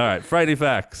 All right, Friday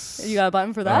facts. You got a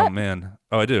button for that? Oh man.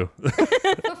 Oh, I do.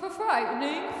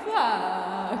 Frightening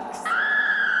facts.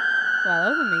 Wow, that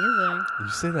was amazing. You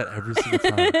say that every single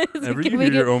time. Every can you we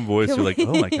hear your get- own voice, can you're like,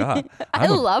 oh my God. I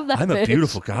love that I'm a bitch.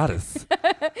 beautiful goddess.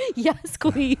 Yes,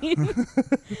 queen.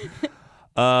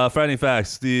 Friday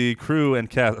facts. The crew and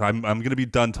cast. I'm gonna be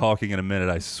done talking in a minute.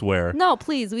 I swear. No,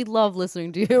 please. We love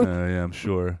listening to you. Yeah, I'm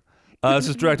sure. This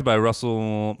is directed by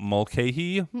Russell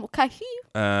Mulcahy, Okay.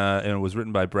 and it was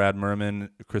written by Brad Merman,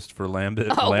 Christopher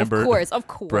Lambert. Oh, Lambert, of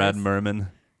course. Brad Merman,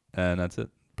 and that's it.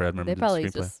 Brad Merman They did probably the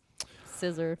screenplay. just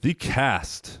scissor. The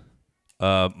cast: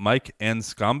 Mike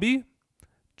Anscombe,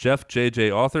 Jeff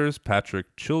J.J. Authors,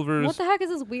 Patrick Chilvers, What the heck is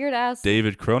this weird ass?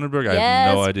 David Cronenberg. I Yes.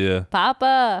 have no idea.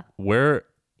 Papa. Where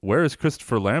is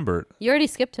Christopher Lambert? You already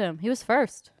skipped him. He was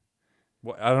first.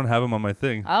 Well, I don't have him on my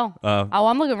thing. Oh.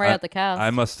 I'm looking right at the cast.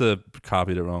 I must have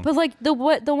copied it wrong. But like the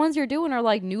ones you're doing are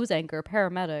like news anchor,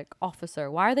 paramedic, officer.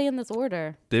 Why are they in this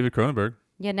order? David Cronenberg.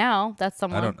 Yeah, now that's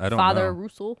someone. I don't Father know.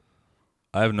 Russell.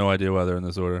 I have no idea why they're in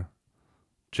this order.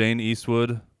 Jane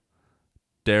Eastwood,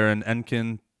 Darren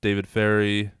Enkin, David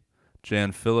Ferry,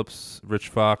 Jan Phillips, Rich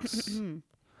Fox,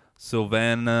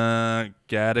 Sylvana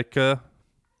Gatica.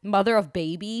 Mother of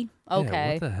baby.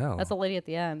 Okay. what the hell? That's a lady at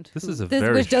the end. This is a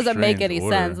very which doesn't make strange any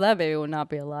order. sense. That baby would not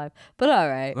be alive. But all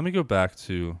right. Let me go back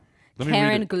to. Let me Karen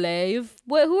read it. Glaive.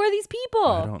 Who are these people?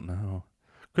 I don't know.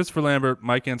 Christopher Lambert,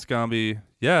 Mike Anscombe.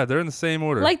 Yeah, they're in the same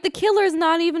order. Like the killer's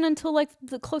not even until like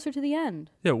closer to the end.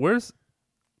 Yeah, where's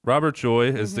Robert Joy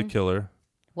is the killer.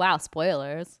 Wow,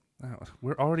 spoilers. Oh,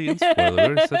 we're already in spoilers. We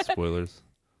already said spoilers.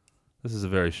 This is a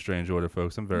very strange order,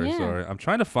 folks. I'm very Yeah. sorry. I'm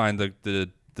trying to find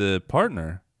the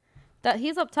partner. That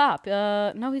he's up top.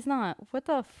 No, he's not. What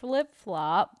the flip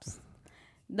flops?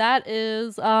 That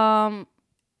is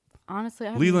honestly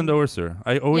I don't Leland know. Orser.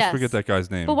 I always Yes. forget that guy's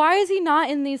name. But why is he not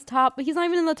in these top? He's not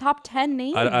even in the top 10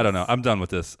 names. I don't know. I'm done with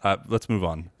this. Let's move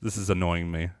on. This is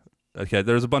annoying me. Okay,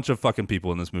 there's a bunch of fucking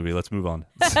people in this movie. Let's move on.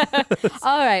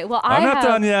 All right. Well, I'm not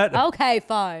done yet. Okay,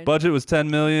 fine. Budget was $10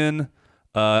 million.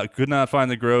 Could not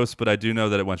find the gross, but I do know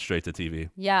that it went straight to TV.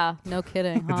 Yeah, no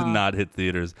kidding. It did not hit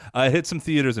theaters. It hit some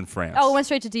theaters in France. Oh, it went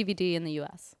straight to DVD in the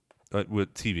U.S.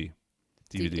 With TV,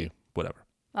 DVD, whatever.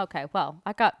 Okay, well,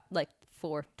 I got like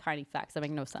 4 tiny facts that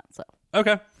make no sense. So.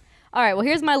 Okay. All right, well,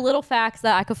 here's my little facts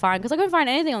that I could find because I couldn't find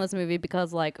anything on this movie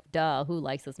because, like, duh, who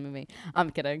likes this movie?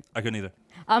 I'm kidding. I couldn't either.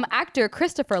 Actor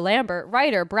Christopher Lambert,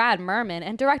 writer Brad Merman,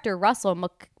 and director Russell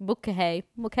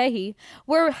Mulcahy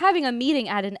were having a meeting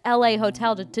at an LA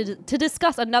hotel to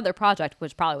discuss another project,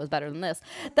 which probably was better than this,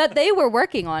 that they were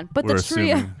working on. But We're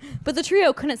the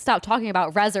trio couldn't stop talking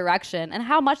about resurrection and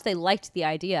how much they liked the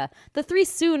idea. The 3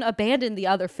 soon abandoned the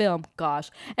other film,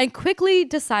 and quickly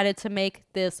decided to make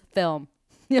this film.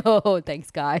 Oh,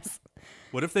 thanks, guys.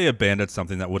 What if they abandoned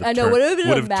something that would I have know, would have been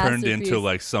a turned masterpiece. into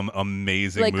like some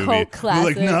amazing Like movie? cult They're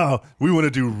like, classic. no, we want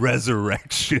to do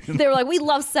Resurrection. They were like, we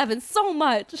love Seven so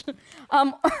much.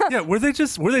 Yeah, were they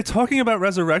talking about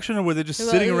Resurrection, or were they just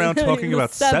sitting around talking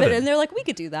about Seven? And they're like, we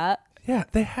could do that. Yeah,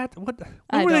 they had what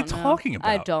I were they don't know. talking about?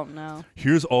 I don't know.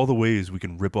 Here's all the ways we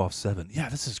can rip off Seven. Yeah,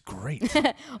 this is great.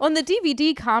 On the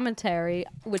DVD commentary,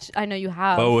 which I know you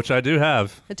have, Oh, which I do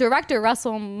have. the director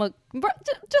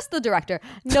just the director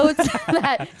notes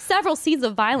that several scenes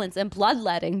of violence and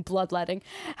bloodletting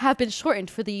have been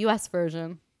shortened for the U.S.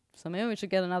 version. So maybe we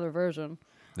should get another version.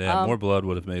 Yeah, more blood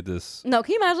would have made this No,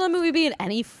 can you imagine that movie being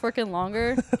any freaking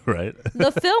longer? right.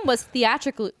 The film was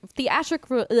nope,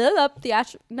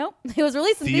 it was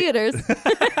released in theaters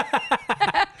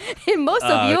in most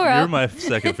of You're Europe, my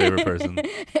second favorite person.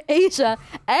 Asia,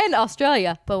 and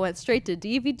Australia, but went straight to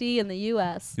DVD in the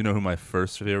U.S. You know who my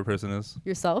first favorite person is?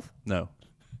 Yourself? No,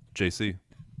 JC,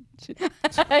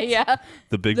 Yeah.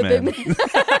 the big The man. big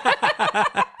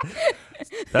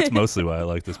That's mostly why I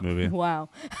like this movie. Wow.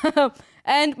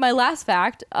 And my last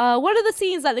fact, one of the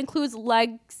scenes that includes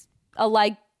a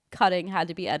leg cutting had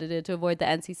to be edited to avoid the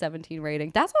NC-17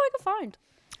 rating. That's all I could find.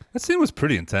 That scene was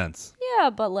pretty intense. Yeah,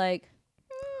 but like,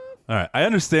 All right, I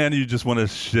understand you just want to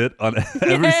shit on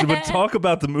every scene, but talk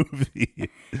about the movie. yeah,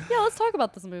 let's talk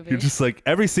about this movie. You're just like,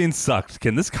 every scene sucked.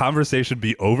 Can this conversation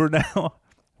be over now?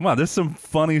 Come on, there's some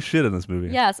funny shit in this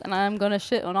movie. Yes, and I'm gonna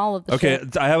shit on all of the Okay,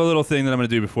 shit. I have a little thing that I'm going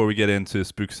to do before we get into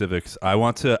Spook Civics. I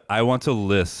want to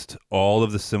list all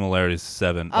of the similarities to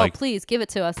Seven. Oh, like, please give it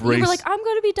to us. You brace- were like, I'm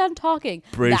going to be done talking.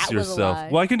 brace That was a yourself. lie.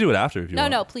 Well, I can do it after if you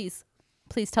want. No, please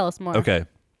tell us more. Okay.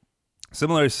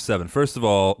 Similarities to Seven. First of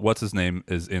all, what's his name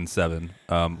is in Seven.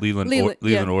 Leland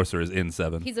yeah. Orser is in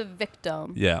Seven. He's a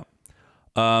victim. Yeah.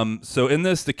 So in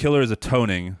this, the killer is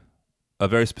atoning for a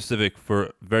very specific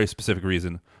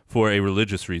reason, for a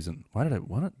religious reason. Why did I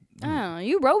want it? Oh,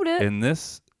 you wrote it. In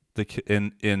this,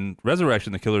 in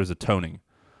Resurrection, the killer is atoning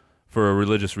for a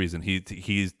religious reason. He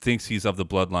thinks he's of the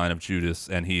bloodline of Judas,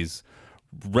 and he's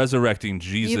resurrecting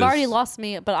Jesus. You've already lost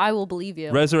me, but I will believe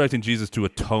you. Resurrecting Jesus to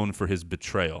atone for his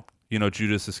betrayal. You know,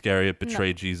 Judas Iscariot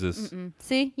betrayed Jesus.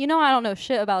 See, you know I don't know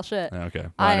shit about shit. Okay.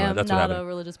 Well, I anyway, am that's what not happened. a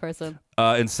religious person.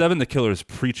 In Seven, the killer is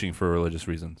preaching for a religious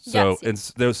reason. So,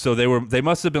 Yes. they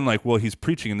must have been like, well, he's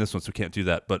preaching in this one, so we can't do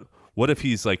that. But what if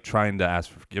he's like trying to ask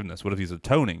for forgiveness? What if he's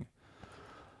atoning?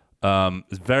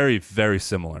 It's very, very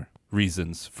similar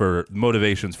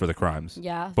motivations for the crimes.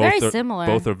 Yeah, very similar.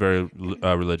 Both are very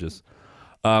religious.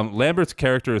 Lambert's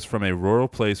character is from a rural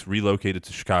place relocated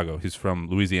to Chicago. He's from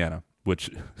Louisiana, which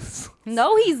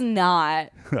No, he's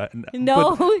not.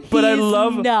 No, but I he's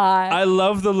love not. I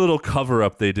love the little cover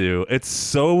up they do. It's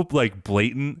so like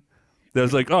blatant.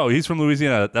 There's like, oh, he's from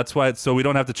Louisiana. That's why. So we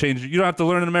don't have to change. You don't have to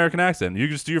learn an American accent. You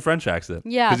can just do your French accent.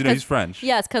 Yeah, because he's French.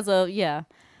 Yes, because of yeah.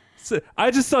 So I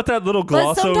just thought that little But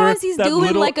gloss over. sometimes he's that doing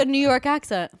little- like a New York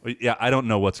accent. Yeah, I don't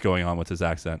know what's going on with his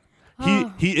accent.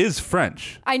 He is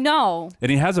French, I know,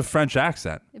 and he has a French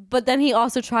accent. but then he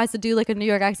also tries to do like a New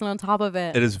York accent on top of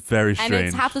it. It is very strange. And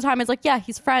it's half the time it's like, yeah,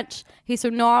 he's French. He's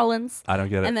from New Orleans. I don't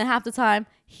get it. And then half the time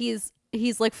he's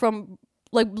like from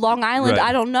like Long Island. Right.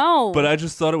 I don't know. But I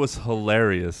just thought it was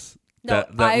hilarious. No,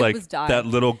 that I like was dying. that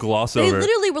little gloss they over.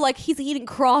 literally were like, he's eating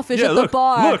crawfish Yeah, at look, the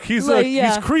bar. look, he's like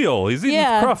yeah. he's Creole. He's eating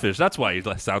Yeah. crawfish. That's why he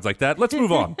sounds like that. Let's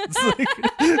move on.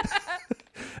 It's like,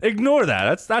 ignore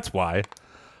that. That's why.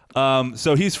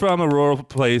 So he's from a rural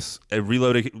place,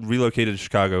 relocated to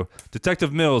Chicago.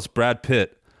 Detective Mills, Brad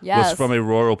Pitt, was Yes. from a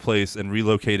rural place and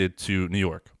relocated to New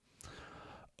York.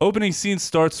 Opening scene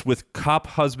starts with cop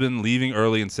husband leaving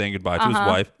early and saying goodbye to his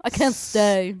wife. I can't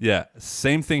stay. Yeah,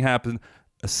 same thing happened.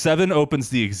 Seven opens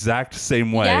the exact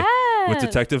same way, with Yes.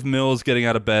 Detective Mills getting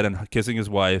out of bed and kissing his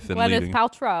wife and Gwyneth leaving.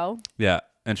 Paltrow. Yeah,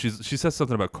 and she says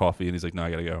something about coffee, and he's like, "No, I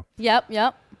gotta go." Yep.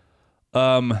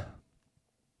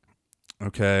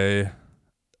 Okay.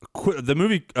 The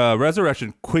movie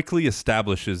Resurrection quickly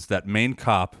establishes that main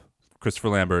cop, Christopher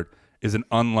Lambert, is an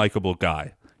unlikable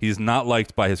guy. He's not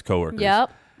liked by his coworkers.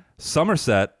 Yep.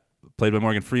 Somerset, played by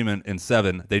Morgan Freeman in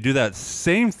Seven, they do that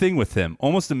same thing with him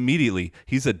almost immediately.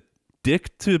 He's a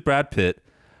dick to Brad Pitt.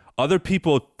 Other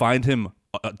people find him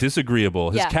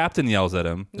disagreeable. His captain yells at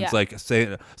him. Yeah. It's like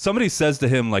somebody says to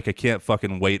him, like, I can't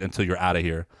fucking wait until you're out of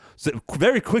here. So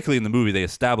very quickly in the movie, they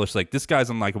establish like this guy's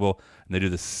unlikable, and they do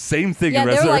the same thing in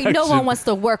they're Resurrection. like, no one wants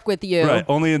to work with you. Right.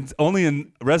 Only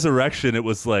in Resurrection, it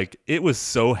was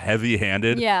so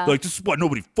heavy-handed. Yeah. Like, this is why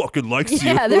nobody fucking likes you.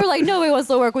 Yeah, they were like, nobody wants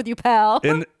to work with you, pal.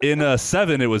 In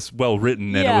Seven, it was well written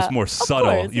and it Yeah, was more of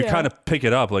subtle. course, You yeah. kind of pick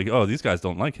it up, like, oh, these guys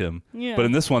don't like him. Yeah. But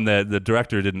in this one, the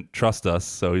director didn't trust us,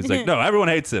 so he's like, no, everyone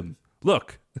hates him.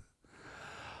 Look.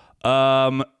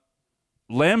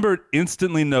 Lambert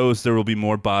instantly knows there will be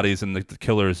more bodies and the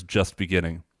killer is just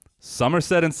beginning.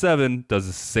 Somerset in Seven does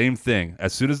the same thing.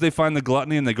 As soon as they find the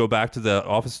gluttony and they go back to the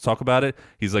office to talk about it,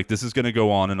 he's like, this is going to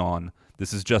go on and on.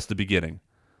 This is just the beginning.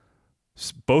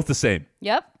 Both the same.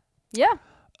 Yep.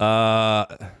 Yeah.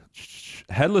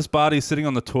 Headless body sitting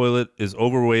on the toilet is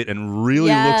overweight and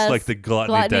really looks like the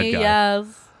gluttony dead guy.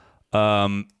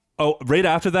 Yes. Right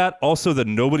after that, also the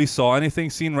nobody saw anything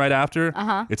scene right after.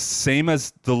 It's same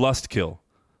as the lust kill.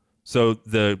 So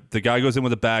the guy goes in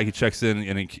with a bag, he checks in,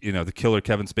 and the killer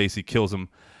Kevin Spacey kills him,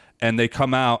 and they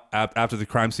come out after the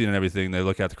crime scene and everything. They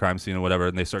look at the crime scene or whatever,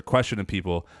 and they start questioning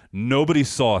people. Nobody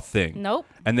saw a thing. Nope.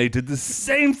 And they did the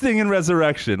same thing in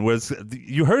Resurrection, where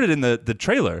you heard it in the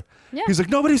trailer. Yeah. He's like,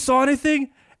 nobody saw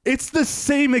anything. It's the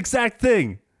same exact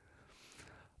thing.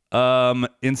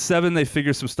 In Seven, they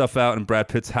figure some stuff out in Brad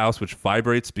Pitt's house, which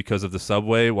vibrates because of the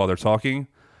subway while they're talking.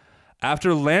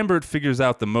 After Lambert figures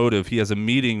out the motive, he has a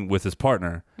meeting with his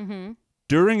partner. Mm-hmm.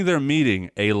 During their meeting,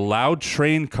 a loud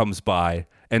train comes by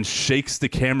and shakes the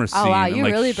camera scene. Oh, wow, and you're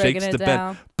really shakes breaking it the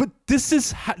down. bed. But this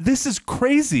is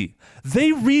crazy.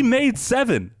 They remade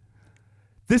Seven.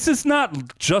 This is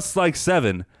not just like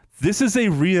Seven. This is a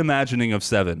reimagining of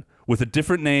Seven with a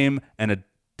different name and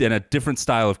a different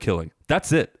style of killing.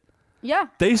 That's it. Yeah.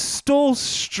 They stole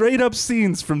straight up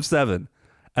scenes from Seven.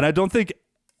 And I don't think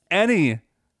anyone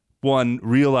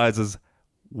realizes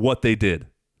what they did.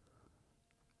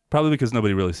 Probably because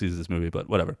nobody really sees this movie, but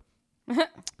whatever.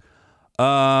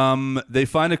 They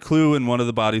find a clue in one of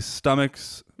the body's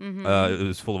stomachs. Mm-hmm. It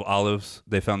was full of olives.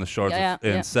 They found the shards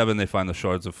in Seven, they find the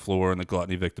shards of floor in the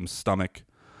gluttony victim's stomach.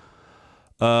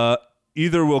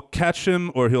 Either we'll catch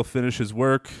him or he'll finish his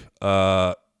work,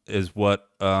 is what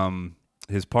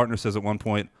his partner says at one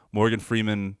point. Morgan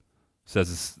Freeman says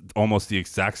it's almost the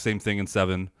exact same thing in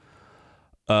Seven.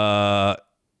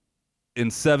 In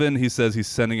Seven, he says he's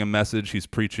sending a message. He's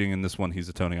preaching. In this one, he's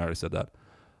atoning. I already said that.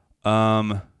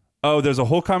 There's a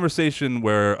whole conversation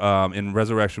where in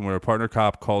Resurrection where a partner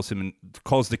cop calls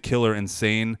the killer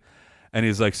insane. And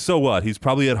he's like, so what? He's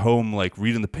probably at home, like,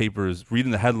 reading the papers,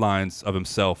 reading the headlines of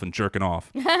himself and jerking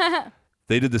off.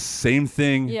 They did the same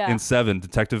thing in Seven.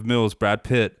 Detective Mills, Brad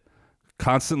Pitt,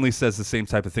 constantly says the same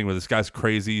type of thing where this guy's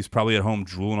crazy. He's probably at home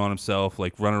drooling on himself,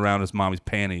 like running around his mommy's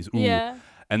panties. Ooh. Yeah.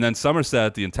 And then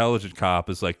Somerset, the intelligent cop,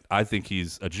 is like, I think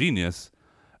he's a genius.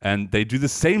 And they do the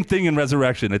same thing in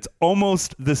Resurrection. It's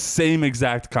almost the same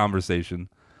exact conversation.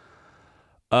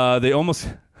 They almost...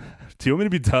 Do you want me to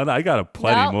be done? I got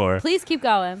plenty more. Please keep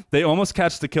going. They almost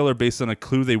catch the killer based on a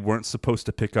clue they weren't supposed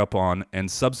to pick up on and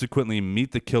subsequently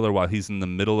meet the killer while he's in the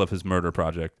middle of his murder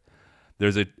project.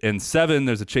 In Seven,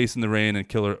 there's a chase in the rain and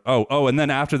killer... and then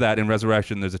after that, in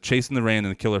Resurrection, there's a chase in the rain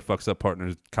and the killer fucks up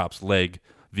partner cop's leg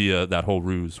via that whole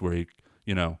ruse where he,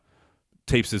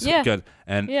 tapes his gun.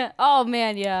 And Oh,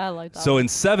 man. Yeah, I like that. so in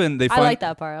Seven, they find... I like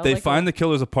that part. They find the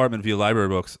killer's apartment via library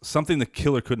books, something the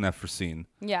killer couldn't have foreseen.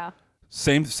 Yeah.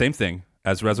 Same thing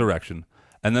as Resurrection.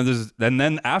 And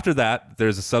then after that,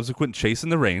 there's a subsequent chase in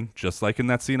the rain, just like in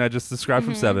that scene I just described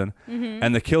from Seven. Mm-hmm.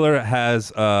 And the killer has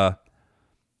the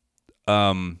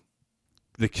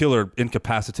killer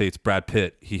incapacitates Brad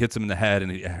Pitt. He hits him in the head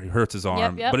and he hurts his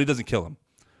arm, but he doesn't kill him.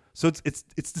 So it's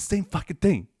the same fucking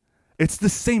thing. It's the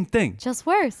same thing. Just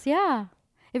worse, yeah.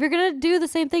 If you're going to do the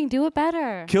same thing, do it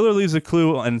better. Killer leaves a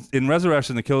clue, and in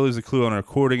Resurrection, the killer leaves a clue on a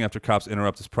recording after cops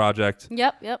interrupt his project.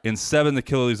 Yep. In Seven, the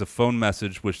killer leaves a phone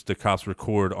message, which the cops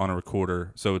record on a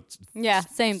recorder. So it's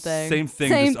same thing. Same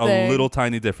thing, just a little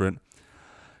tiny different.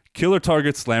 Killer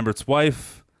targets Lambert's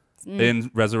wife in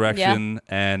Resurrection,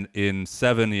 and in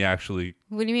Seven, he actually...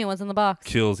 What do you mean? What's in the box?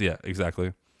 Kills, yeah,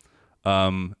 exactly.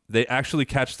 They actually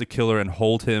catch the killer and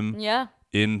hold him. Yeah.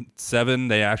 In Seven,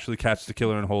 they actually catch the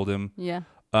killer and hold him. Yeah.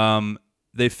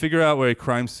 They figure out where a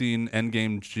crime scene,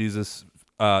 Endgame Jesus.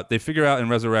 They figure out in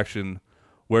Resurrection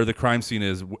where the crime scene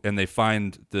is, and they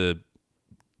find the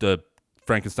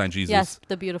Frankenstein Jesus. Yes,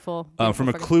 the beautiful. From a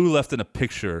Frankenstein. clue left in a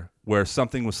picture where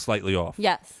something was slightly off.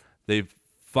 Yes. They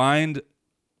find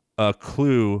a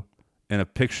clue in a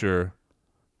picture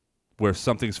where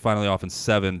something's finally off in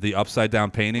 7, the upside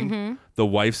down painting. Mm-hmm. The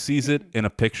wife sees it in a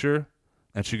picture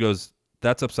and she goes,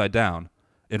 that's upside down.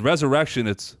 In Resurrection,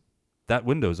 it's that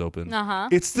window's open. Uh-huh.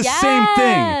 It's the Yes! same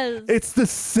thing. It's the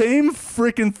same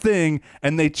freaking thing,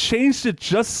 and they changed it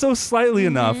just so slightly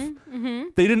enough.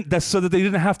 They didn't. That's so that they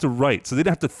didn't have to write, so they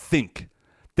didn't have to think.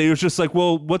 They was just like,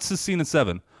 well, what's the scene in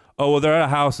 7? Oh, well, they're at a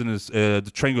house and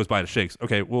the train goes by and it shakes.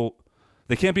 Okay, well,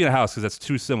 they can't be in a house because that's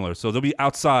too similar. So they'll be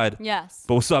outside. Yes.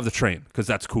 But we'll still have the train because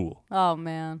that's cool. Oh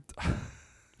man.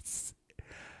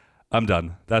 I'm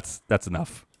done. That's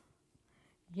enough.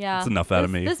 Yeah. That's enough out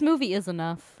of me. This movie is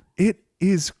enough. It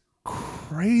is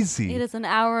crazy. It is an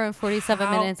hour and 47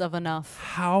 minutes of enough.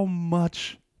 How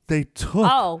much they took.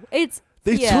 Oh, it's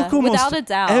They yeah, took almost without a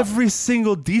doubt. every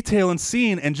single detail and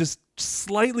scene and just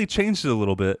slightly changed it a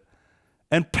little bit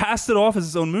and passed it off as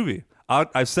its own movie.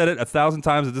 I've said it 1,000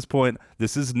 times at this point.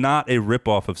 This is not a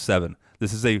ripoff of 7.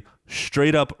 This is a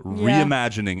straight up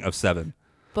reimagining of 7.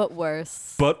 But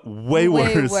worse. But way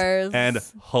worse worse. and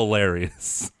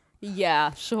hilarious.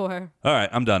 Yeah, sure. All right,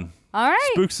 I'm done. All right.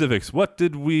 Spook Civics. What do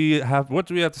we have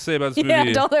to say about this Yeah,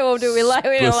 movie? don't say what do we like.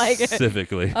 We don't like it.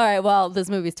 Specifically. All right, well, this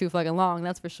movie's too fucking long,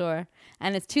 that's for sure.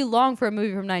 And it's too long for a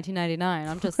movie from 1999.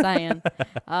 I'm just saying.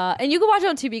 And you can watch it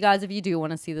on Tubi, guys, if you do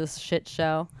want to see this shit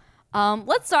show.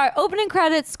 Let's start. Opening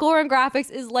credits, score, and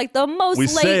graphics is like the most We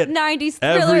say late it 90s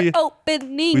thriller every-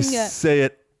 opening. We say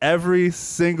it every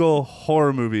single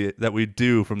horror movie that we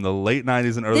do from the late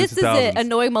 90s and early This 2000s. is it.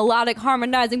 Annoying melodic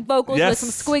harmonizing vocals with Yes. some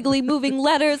squiggly moving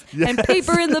letters and Yes.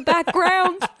 paper in the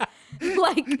background.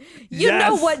 Like, you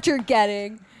know Yes. what you're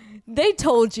getting. They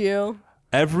told you.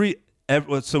 Every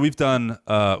so we've done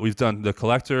The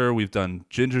Collector, we've done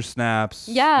Ginger Snaps.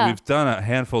 Yeah. We've done a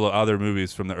handful of other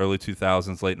movies from the early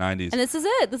 2000s, late 90s. And this is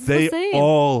it. This is They the same.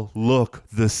 all look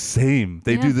the same.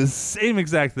 They Yeah. do the same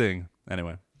exact thing.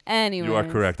 Anyway. Anyway. You are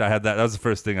correct. I had that. That was the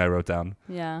first thing I wrote down.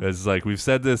 Yeah. It's like we've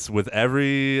said this with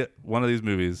every one of these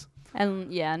movies.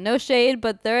 And yeah, no shade,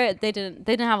 but they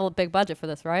didn't have a big budget for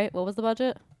this, right? What was the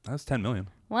budget? That was 10 million.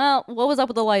 Well, what was up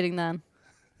with the lighting then?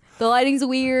 The lighting's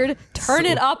weird. Turn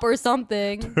it up or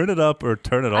something. Turn it up or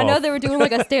turn it off. I know they were doing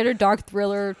like a standard dark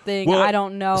thriller thing. Well, I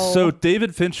don't know. So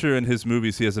David Fincher in his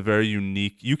movies, he has a very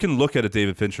unique. You can look at a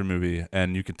David Fincher movie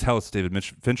and you can tell it's a David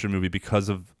Fincher movie because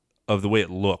of the way it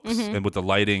looks Mm-hmm. and with the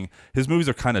lighting. His movies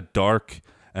are kind of dark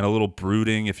and a little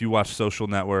brooding. If you watch Social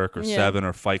Network or Yeah. Seven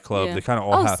or Fight Club, Yeah. they kind of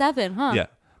all have. Seven, huh? Yeah,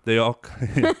 they all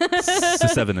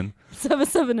Seven in.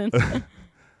 7 in.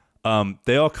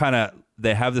 They all kind of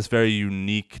they have this very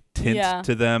unique tint Yeah.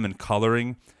 to them and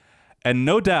coloring, and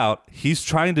no doubt he's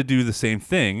trying to do the same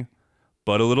thing,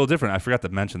 but a little different. I forgot to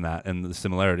mention that and the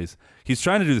similarities. He's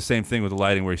trying to do the same thing with the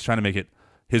lighting, where he's trying to make it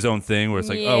his own thing, where it's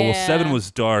like, oh well, 7 Yeah. was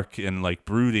dark and like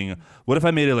brooding. What if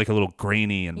I made it like a little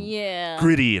grainy and Yeah.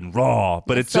 gritty and raw?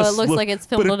 But it So it just looks like it's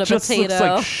filmed but on it a just looks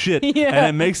potato. like shit, Yeah. and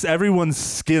it makes everyone's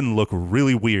skin look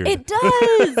really weird. It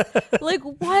does. Like,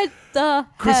 what the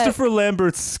heck? Christopher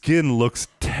Lambert's skin looks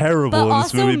terrible But in this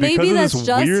also, movie maybe because that's of this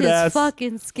just weird his ass.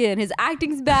 fucking skin. His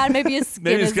acting's bad. Maybe his skin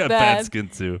Maybe he's is got bad. bad skin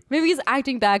too. Maybe he's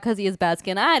acting bad because he has bad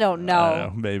skin. I don't know. I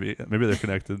don't know. Maybe they're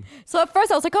connected. So at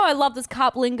first I was like, oh, I love this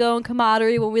cop lingo and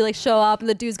camaraderie when we like show up and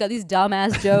the dude's got these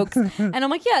dumbass jokes. And I'm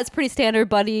like, yeah, it's pretty standard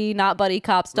buddy, not buddy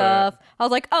cop stuff. I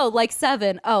was like, oh, like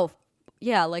 7. Oh,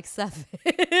 yeah, like 7.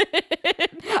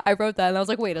 I wrote that and I was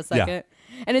like, wait a second.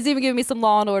 And it's even giving me some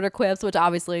Law and Order quips, which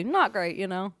obviously not great, you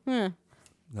know.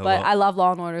 But I love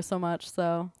Law and Order so much,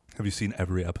 so Have you seen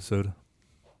every episode?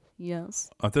 yes.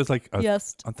 Aren't there like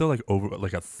Yes. Aren't there like over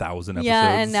like 1,000 episodes? Yeah,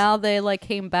 and now they like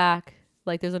came back.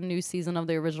 Like there's a new season of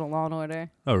the original Law and Order,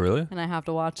 Oh really? and I have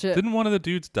to watch it. Didn't one of the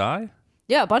dudes die?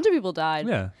 Yeah, a bunch of people died.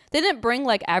 Yeah. They didn't bring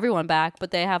like everyone back,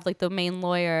 but they have like the main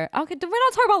lawyer. Okay, we're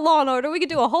not talking about Law and Order. We could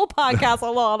do a whole podcast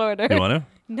on Law and Order. You want to?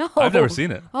 No. I've never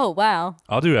seen it. Oh wow.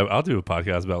 I'll do a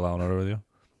podcast about Law and Order with you.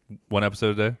 One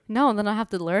episode a day. No, and then I have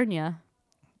to learn ya.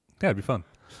 Yeah, it'd be fun.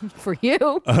 For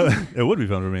you. It would be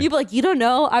fun for me. You'd be like, you don't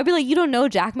know. I'd be like, you don't know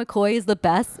Jack McCoy is the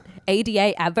best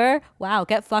ADA ever. Wow,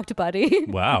 get fucked, buddy.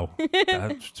 Wow.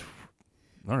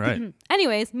 All right.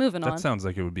 Anyways, moving on. That sounds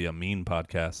like it would be a mean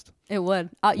podcast. It would.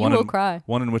 You One will in- cry.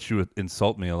 One in which you would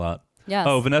insult me a lot. Yes.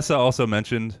 Oh, Vanessa also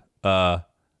mentioned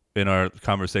in our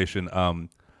conversation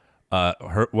I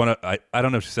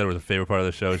don't know if she said it was a favorite part of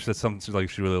the show. She said something like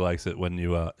she really likes it when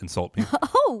you insult me.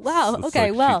 Oh, wow. It's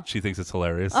Okay, like well. she thinks it's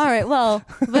hilarious. All right, well,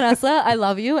 Vanessa, I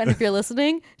love you. And if you're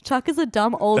listening, Chuck is a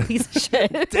dumb old piece of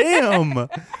shit. Damn. Do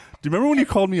you remember when you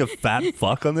called me a fat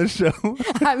fuck on this show?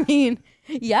 I mean,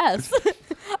 yes.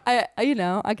 I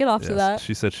get off to Yes, that.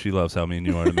 she said she loves how mean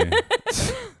you are to me.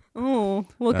 Oh,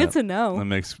 well, good to know.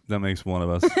 That makes one of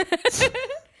us.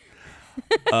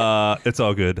 It's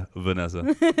all good,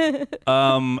 Vanessa.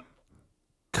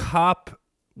 Cop.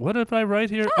 What did I write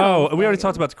here? Oh, we already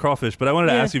talked about the crawfish, but I wanted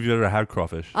to ask you if you've ever had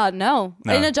crawfish. No.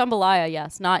 No. In a jambalaya,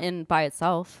 yes, not in by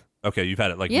itself. Okay, you've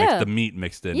had it like Yeah. the meat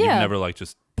mixed in. Yeah. You've never like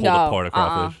just pulled No, apart a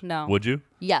crawfish. no. Would you?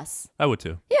 Yes. I would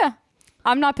too. Yeah.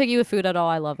 I'm not picky with food at all.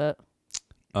 I love it.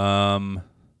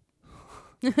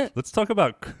 Let's talk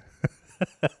about.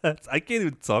 I can't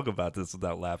even talk about this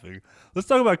without laughing. Let's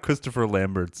talk about Christopher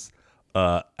Lambert's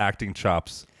acting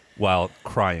chops while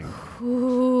crying.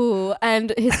 Ooh,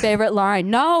 and his favorite line,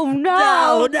 no.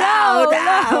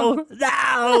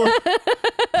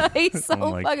 He's so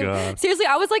Oh my fucking. God. Seriously,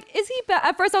 I was like, is he bad?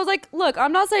 At first, I was like, look,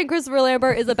 I'm not saying Christopher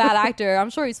Lambert is a bad actor. I'm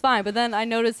sure he's fine. But then I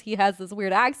noticed he has this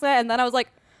weird accent, and then I was like,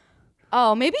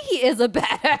 oh, maybe he is a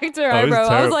bad actor. I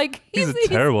was like, he's a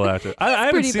terrible actor. I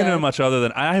haven't pretty seen him bad. in much other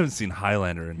than I haven't seen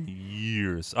Highlander in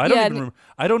years. I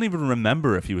don't even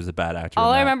remember if he was a bad actor. all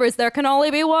in I that. remember is there can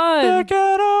only be one. There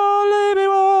can only be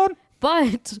one.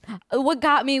 But what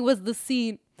got me was the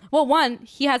scene. Well, one,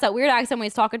 he has that weird accent when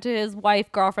he's talking to his wife,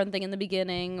 girlfriend thing in the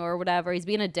beginning or whatever. He's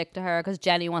being a dick to her because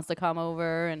Jenny wants to come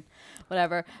over and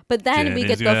whatever. But then we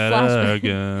get the Jenny's got flashback.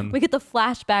 again. We get the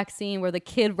flashback scene where the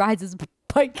kid rides his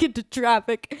bike into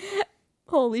traffic.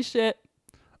 Holy shit.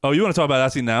 Oh, you want to talk about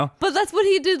that scene now? But that's what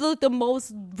he did, like the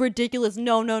most ridiculous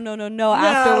no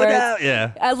afterwards.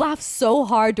 Yeah. I laughed so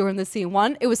hard during the scene.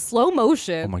 One, it was slow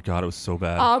motion. Oh my god, it was so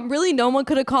bad. Really, no one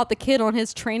could have caught the kid on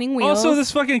his training wheels. Also,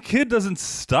 this fucking kid doesn't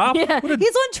stop. Yeah, What a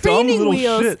he's on dumb training little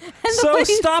wheels. shit. And the So way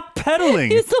he's- stop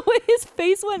pedaling. It's the way his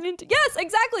face went into. Yes,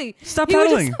 exactly. Stop He would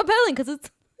pedaling. just stop pedaling because it's.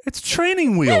 It's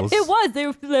training wheels. It was.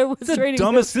 There was the training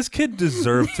dumbest. This kid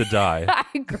deserved to die. I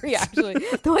agree, actually.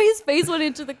 The way his face went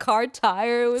into the car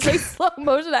tire, it was like slow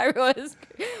motion. Everyone was.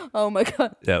 Oh my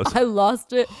god. Yeah, it was I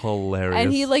lost it. Hilarious.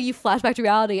 And you flash back to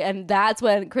reality, and that's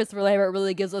when Christopher Lambert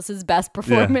really gives us his best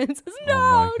performance. Oh my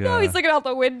No, God. he's looking out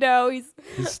the window.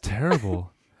 He's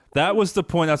terrible. That was the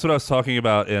point. That's what I was talking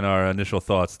about in our initial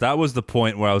thoughts. That was the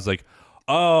point where I was like,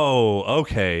 oh,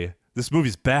 okay. This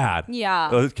movie's bad. Yeah.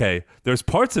 Okay. There's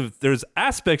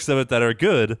aspects of it that are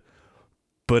good,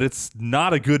 but it's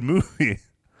not a good movie.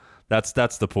 That's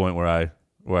the point where I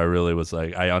really was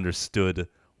like, I understood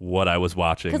what I was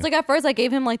watching. Because at first I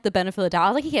gave him the benefit of the doubt. I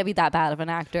was like, he can't be that bad of an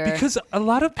actor. Because a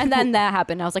lot of people, and then that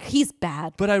happened. I was like, he's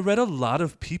bad. But I read a lot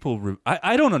of people.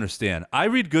 I don't understand. I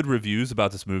read good reviews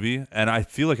about this movie, and I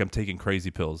feel like I'm taking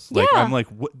crazy pills. Yeah. I'm like,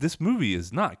 what? This movie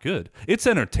is not good. It's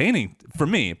entertaining for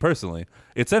me personally.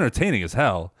 It's entertaining as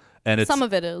hell, and it's Some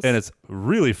of it is. and it's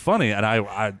really funny. And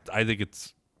I think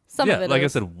it's Some of it like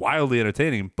is. I said, wildly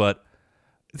entertaining. But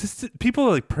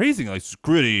people are praising it, it's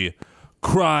gritty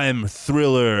crime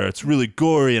thriller. It's really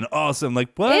gory and awesome. Like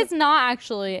what? It's not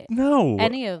actually no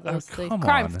any of those things. come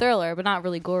Crime on. thriller, but not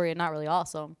really gory and not really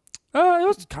awesome. It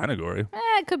was kind of gory.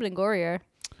 It could have been gorier.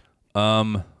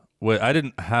 Wait, I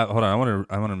didn't have. Hold on,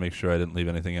 I want to make sure I didn't leave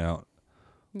anything out.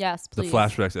 Yes, please. The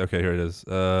flashbacks. Okay, here it is.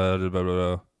 Blah, blah,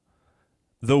 blah.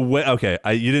 The way. Okay,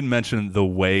 you didn't mention the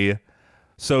way.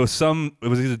 So was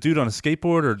he a dude on a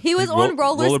skateboard or He was on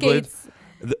roller skates.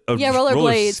 Yeah,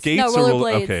 rollerblades. Skates No, or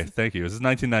rollerblades. Okay, thank you. This is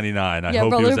 1999. I Yeah,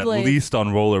 hope he was at rollerblades. least on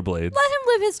rollerblades. Let him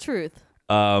live his truth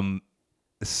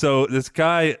So this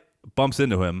guy bumps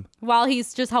into him. while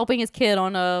he's just helping his kid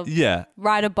on a Yeah.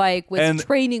 ride a bike with And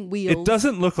training wheels. It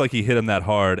doesn't look like he hit him that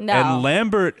hard. No. And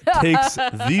Lambert takes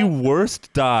the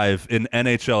worst dive in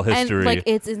NHL and history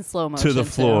it's in slow motion to the too.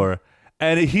 floor.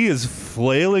 And he is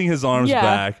flailing his arms Yeah.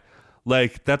 back.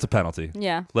 Like, that's a penalty.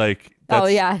 Yeah. Like, Oh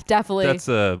that's, yeah, definitely. That's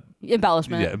a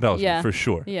embellishment. embellishment Yeah. for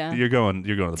sure. Yeah. You're going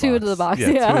to the box. Two to the box, Yeah,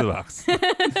 two yeah. to the box.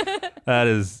 That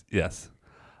is, yes.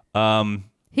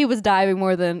 He was diving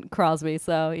more than Crosby,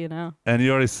 so And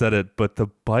you already said it, but the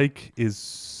bike is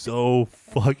so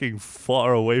fucking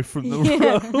far away from the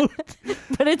road.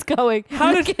 But it's going.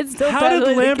 How The did kid's still Lambert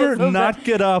pedaling, the kid's still not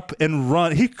get up and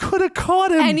run? He could have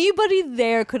caught him. Anybody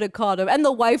there could have caught him, and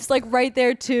the wife's right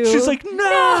there too. She's like,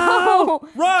 no,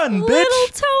 run, bitch. Little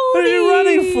Tony. What are you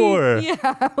running for?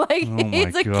 Yeah,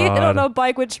 he's a kid God. on a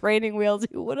bike with training wheels.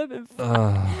 He would have been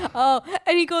fine. Oh,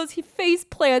 and he face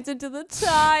plants into the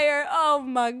tire. Oh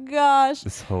my gosh.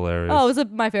 It's hilarious. Oh, it was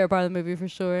my favorite part of the movie for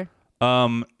sure.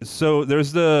 So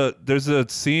there's a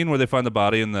scene where they find the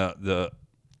body in the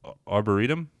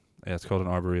arboretum. Yeah, it's called an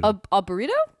arboretum. A burrito?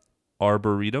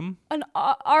 Arboretum.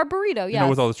 Our burrito, yes. You know,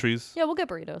 with all the trees. Yeah, we'll get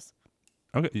burritos.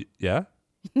 Okay. Yeah.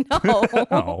 No.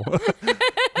 Oh,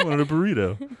 I wanted a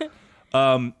burrito.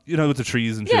 You know, with the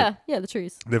trees and shit. Yeah, the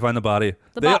trees. They find the body.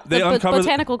 The they uncover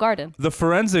botanical garden. the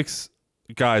forensics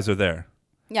guys are there.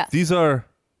 Yes. These are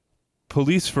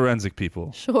police forensic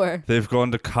people. Sure. They've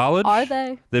gone to college. Are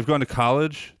they? They've gone to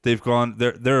college.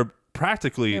 They're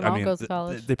practically. Your I mom mean, goes to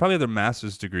college. they probably have their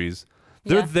master's degrees.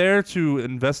 They're Yeah. there to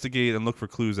investigate and look for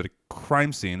clues at a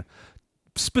crime scene,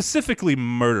 specifically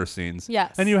murder scenes.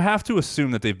 Yes. And you have to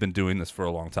assume that they've been doing this for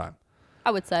a long time.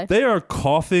 I would say. They are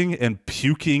coughing and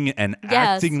puking and Yes,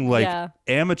 acting like yeah.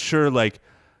 amateur, like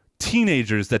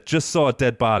teenagers that just saw a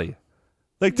dead body.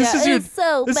 Like this Yeah, is your it's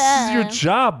so this is your bad.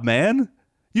 job, man.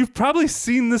 You've probably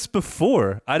seen this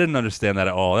before. I didn't understand that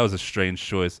at all. That was a strange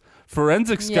choice.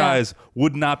 Forensics Yeah. guys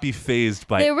would not be phased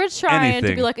by They were trying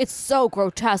anything. to be like, it's so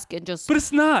grotesque and just. but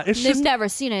it's not. It's they've just never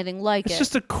seen anything like it's it.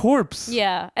 just a corpse.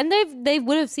 Yeah, and they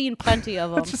would have seen plenty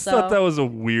of them. I just so. thought that was a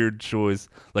weird choice.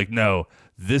 Like, no,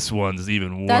 this one's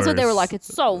even worse. That's what they were like. It's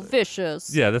so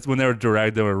vicious. Yeah, that's when they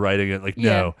were writing it. Like, Yeah.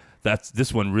 no,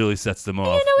 this one really sets them off.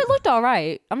 You know, it looked all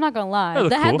right. I'm not gonna lie. It looked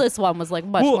The cool. headless one was like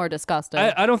much Well, more disgusting.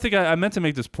 I don't think I meant to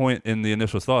make this point in the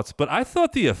initial thoughts, but I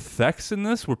thought the effects in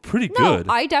this were pretty no, good.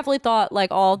 I definitely thought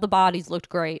like all the bodies looked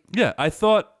great. Yeah, I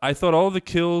thought all the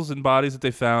kills and bodies that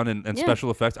they found and Yeah. special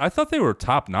effects, I thought they were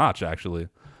top notch. Actually,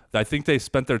 I think they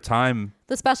spent their time.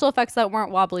 The special effects that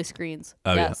weren't wobbly screens.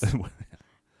 Oh yes, yeah,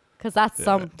 because that's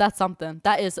something.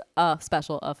 That is a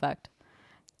special effect.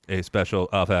 a special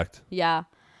effect. Yeah.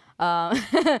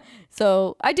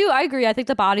 So I agree. I think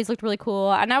the bodies looked really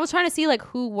cool, and I was trying to see like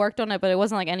who worked on it, but it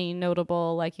wasn't like any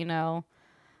notable like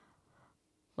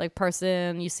like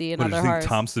person you see in What, do other you hearts. think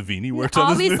Tom Savini worked on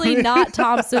this Obviously movie? not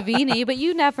Tom Savini, but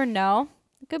you never know.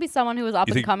 It could be someone who was up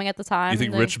You and think- coming at the time. You think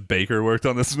and they- Rich Baker worked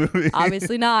on this movie?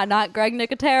 Obviously not Greg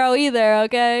Nicotero either.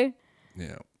 Okay.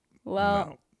 Yeah.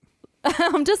 Well, No.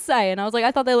 I'm just saying. I was like,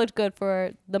 I thought they looked good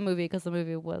for the movie because the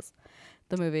movie was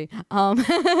the movie.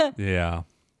 Yeah.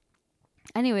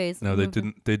 Anyways. No, they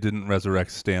didn't. They didn't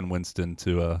resurrect Stan Winston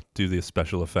to do the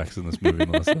special effects in this movie,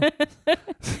 Melissa.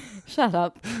 Shut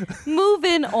up.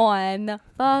 Moving on.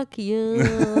 Fuck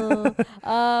you.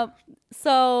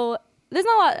 So there's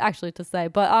not a lot actually to say,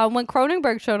 but when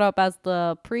Cronenberg showed up as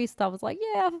the priest, I was like,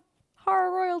 yeah,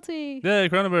 horror royalty. Yeah,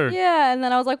 Cronenberg. Yeah, and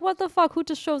then I was like, what the fuck? Who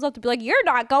just shows up to be like, you're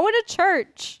not going to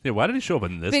church? Yeah, why did he show up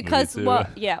in this Because, movie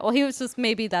too? well, he was just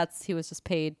he was just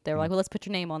paid. They were like, well, let's put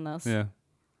your name on this. Yeah.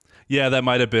 Yeah, that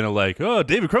might have been a like, oh,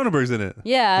 David Cronenberg's in it.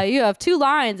 Yeah, you have 2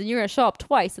 lines and you're going to show up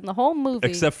twice in the whole movie.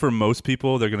 Except for most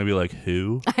people, they're going to be like,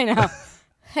 who? I know.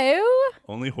 Who?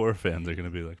 Only horror fans are going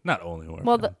to be like, not only horror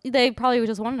Well, fans. they probably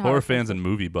just wanted Horror fans and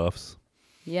movie buffs.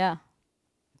 Yeah.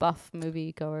 Buff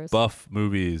movie goers. Buff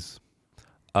movies.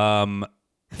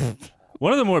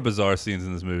 One of the more bizarre scenes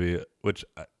in this movie, which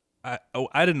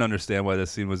I didn't understand why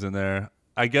this scene was in there.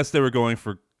 I guess they were going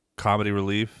for comedy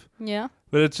relief. Yeah.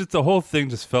 But it's just the whole thing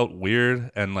just felt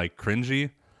weird and like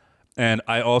cringy. And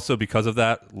I also, because of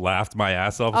that, laughed my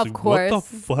ass off. I was Of like, what the course.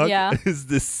 fuck Yeah. is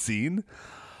this scene?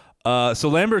 So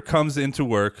Lambert comes into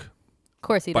work Of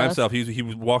course he by does. himself. He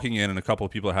was walking in and a couple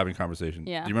of people are having a conversation.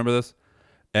 Yeah. Do you remember this?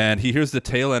 And he hears the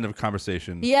tail end of a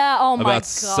conversation. Yeah, oh my god. About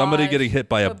somebody getting hit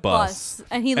by a bus.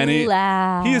 And he And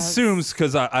laughs. he assumes,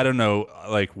 because I don't know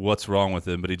like what's wrong with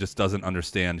him, but he just doesn't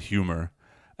understand humor.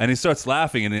 And he starts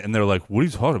laughing, and they're like, what are you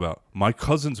talking about? My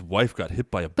cousin's wife got hit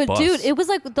by a But bus. dude, it was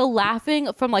like the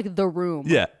laughing from like The Room.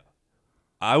 Yeah.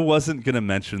 I wasn't going to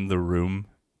mention The Room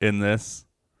in this,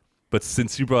 but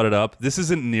since you brought it up, this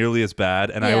isn't nearly as bad.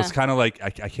 And I Yeah. was kind of like,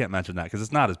 I can't mention that because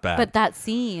it's not as bad. But that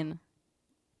scene,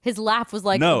 his laugh was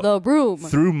like No. The Room.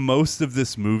 Through most of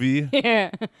this movie, Yeah.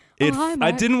 Hi, I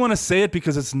Mark. didn't want to say it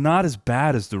because it's not as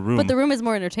bad as The Room. But The Room is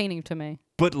more entertaining to me.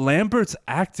 But Lambert's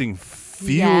acting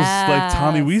feels like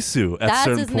Tommy Yes. Wiseau at That's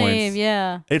certain his points. name,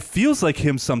 yeah. It feels like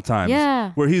him sometimes.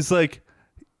 Yeah. Where he's like,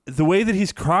 the way that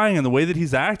he's crying and the way that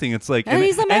he's acting, it's like, And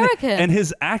he's American. and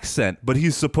his accent, but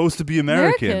he's supposed to be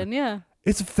American. Yeah.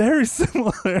 It's very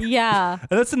similar. Yeah.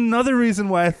 And that's another reason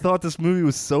why I thought this movie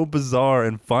was so bizarre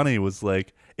and funny, was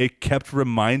like, it kept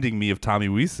reminding me of Tommy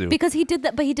Wiseau. Because he did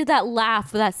that, but he did that laugh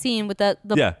for that scene with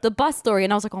Yeah. the bus story,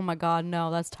 and I was like, oh my god,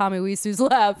 no, that's Tommy Wiseau's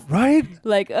laugh. Right?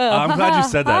 Like, I'm glad you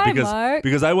said that hi, because Mark.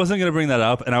 because I wasn't gonna bring that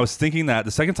up, and I was thinking that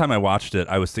the second time I watched it,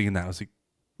 I was thinking that I was like,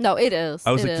 No, it is.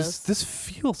 I was It like, is. this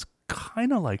feels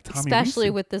kind of like Tommy Especially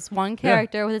Wiseau. with this one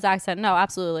character with his accent. No,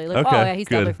 absolutely. Like, Okay, oh yeah, he's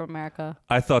good. definitely from America.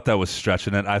 I thought that was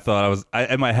stretching it. I thought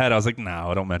in my head, I was like,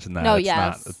 no, don't mention that. No, It's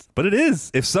yes. not. But it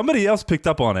is. If somebody else picked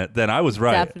up on it, then I was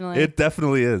right. Definitely. It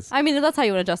definitely is. I mean, that's how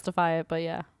you want to justify it, but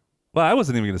yeah. Well, I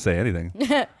wasn't even going to say anything.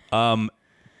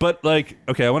 But like,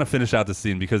 okay, I want to finish out this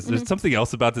scene because there's something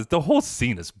else about this. The whole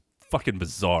scene is fucking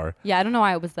bizarre. Yeah, I don't know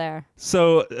why I was there.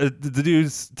 So the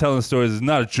dude's telling the story. It's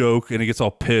not a joke, and he gets all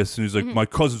pissed, and he's like, "My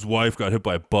cousin's wife got hit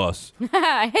by a bus,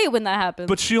 I hate when that happens.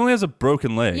 but she only has a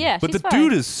broken leg." Yeah, but she's the fine.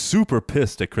 dude is super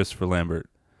pissed at Christopher Lambert,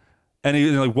 and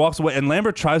he like walks away. And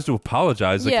Lambert tries to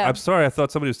apologize, like, Yeah. "I'm sorry, I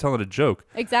thought somebody was telling a joke."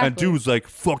 Exactly. And dude's like,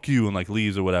 "Fuck you," and like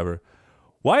leaves or whatever.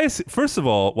 First of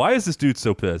all, why is this dude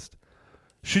so pissed?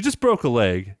 She just broke a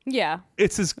leg. yeah.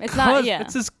 It's his It's not- yeah.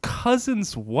 It's his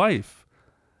cousin's wife.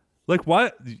 Like,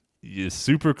 why? You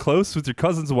super close with your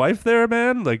cousin's wife there,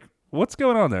 man? Like, what's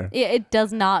going on there? It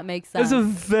does not make sense. It's a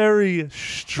very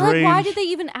strange. Like, why did they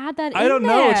even add that in I don't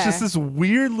know. there? It's just this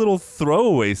weird little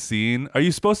throwaway scene. Are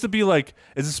you supposed to be like?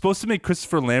 Is it supposed to make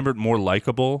Christopher Lambert more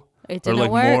likable? It or didn't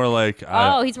like work. more like?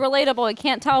 Oh, he's relatable. He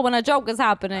can't tell when a joke is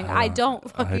happening. I don't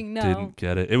I fucking know. didn't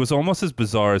get it. It was almost as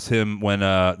bizarre as him when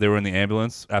they were in the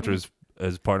ambulance after his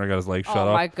partner got his leg shot off.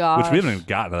 Oh my Which we haven't gosh. even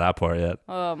gotten to that part yet.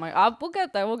 Oh my! We'll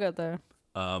get there. We'll get there.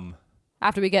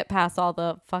 After we get past all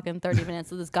the fucking 30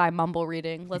 minutes of this guy mumble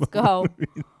reading, let's go.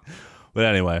 But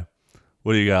anyway,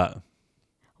 what do you got?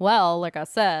 Well, like I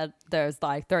said, there's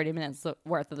like 30 minutes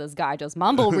worth of this guy just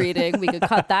mumble reading. We could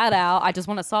cut that out. I just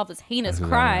want to solve this heinous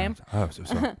crime.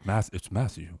 It's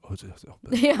Matthew. Oh, it's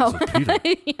Yo, Peter.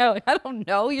 yo, I don't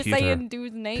know. You're Peter. saying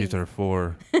dude's names. Peter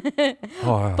 4.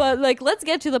 Oh, But like, let's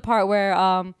get to the part where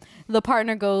the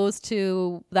partner goes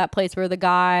to that place where the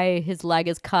guy, his leg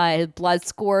is cut, his blood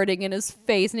squirting in his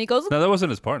face, and he goes, no, that wasn't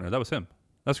his partner. That was him.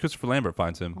 That's Christopher Lambert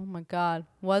finds him. "Oh my god,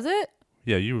 was it?"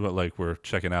 Yeah, you were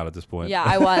checking out at this point. Yeah,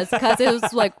 I was, because it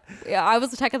was like, yeah, I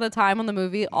was checking the time on the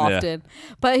movie often.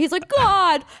 But he's like,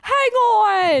 God, hang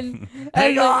on.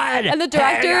 Hang on, And the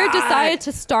director hang on. decided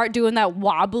to start doing that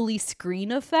wobbly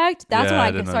screen effect. That's Yeah, when I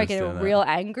I didn't started getting understand that. real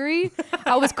angry.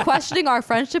 I was questioning our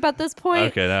friendship at this point.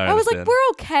 Okay, now I was like, understand.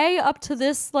 we're okay up to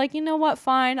this. Like, you know what?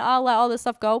 Fine. I'll let all this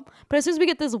stuff go. But as soon as we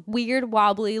get this weird,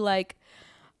 wobbly, like,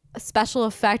 special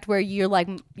effect where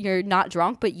you're not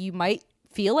drunk, but you might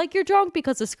feel like you're drunk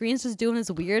because the screen's just doing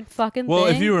this weird fucking Well,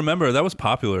 thing. if you remember, that was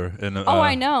popular in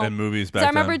I know. in movies back So I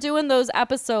remember then. doing those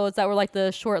episodes that were like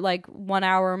the short, like 1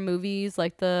 hour movies,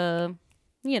 like the,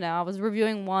 I was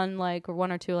reviewing one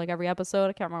or two like every episode.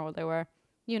 I can't remember what they were.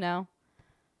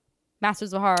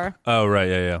 Masters of Horror. Oh right,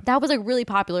 yeah. That was like really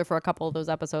popular for a couple of those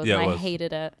episodes, Yeah, and it I was.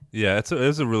 hated it. Yeah, it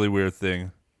was a really weird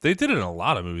thing. They did it in a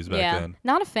lot of movies back yeah, then.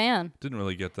 not a fan. Didn't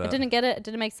really get that. I didn't get it. It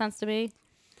didn't make sense to me.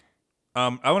 I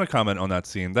want to comment on that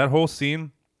scene. That whole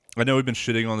scene. I know we've been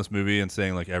shitting on this movie and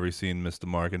saying like every scene missed the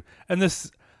mark, and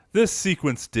this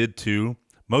sequence did too.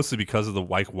 Mostly because of the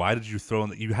why did you throw in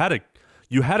that?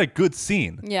 You had a good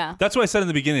scene. Yeah. That's what I said in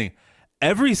the beginning.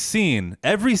 Every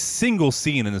single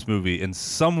scene in this movie, in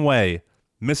some way,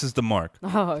 misses the mark.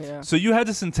 Oh yeah. So you had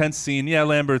this intense scene. Yeah,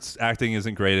 Lambert's acting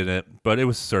isn't great in it, but it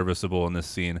was serviceable in this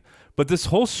scene. But this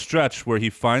whole stretch where he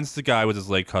finds the guy with his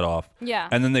leg cut off, Yeah.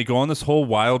 and then they go on this whole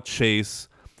wild chase,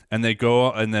 and they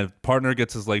go, and the partner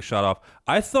gets his leg shot off.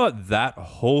 I thought that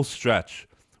whole stretch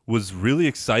was really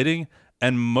exciting,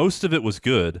 and most of it was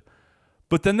good.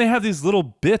 But then they have these little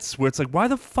bits where it's like, why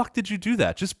the fuck did you do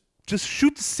that? Just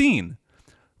shoot the scene.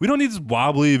 We don't need this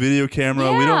wobbly video camera.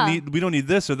 Yeah. We don't need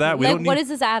this or that. We Like, don't need what is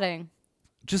this adding?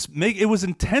 just make it was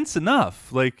intense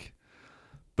enough. Like,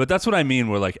 but that's what I mean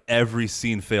where like every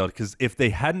scene failed, because if they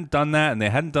hadn't done that and they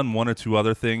hadn't done one or two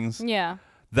other things, Yeah.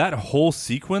 that whole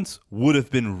sequence would have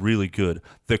been really good.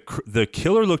 The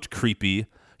killer looked creepy.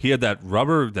 He had that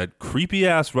creepy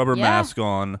ass rubber Yeah. mask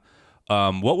on.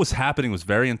 What was happening was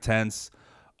very intense.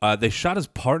 They shot his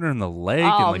partner in the leg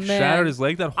Oh, and man. shattered his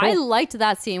leg. That whole I liked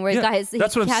that scene where he's got his.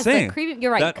 that's he what I'm has saying. The creepy,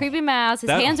 you're right. That- creepy mask. His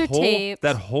that hands are whole- taped.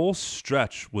 That whole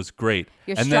stretch was great.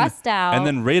 You're and stressed out. And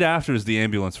then right after is the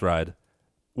ambulance ride,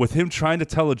 with him trying to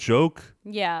tell a joke.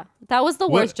 Yeah, that was the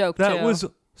worst joke That too. was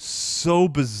so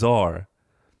bizarre.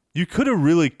 You could have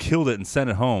really killed it and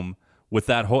sent it home with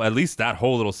at least that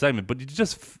whole little segment, but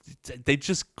they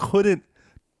just couldn't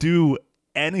do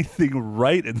anything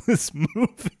right in this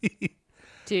movie.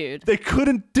 dude. They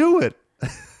couldn't do it.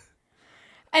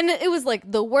 And it was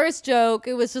like the worst joke.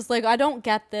 It was just like, I don't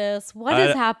get this. What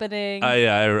is happening?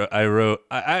 I wrote.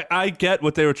 I get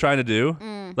what they were trying to do.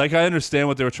 Mm. Like, I understand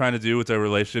what they were trying to do with their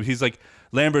relationship. He's like,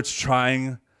 Lambert's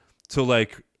trying to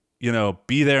like,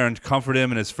 be there and comfort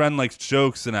him, and his friend likes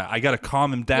jokes, and I got to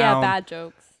calm him down. yeah, bad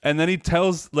jokes. And then he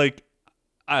tells like,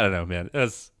 I don't know, man.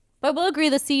 But we'll agree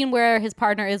the scene where his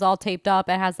partner is all taped up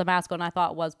and has the mask on, I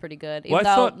thought was pretty good. Even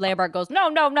though Lambert goes,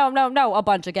 no, a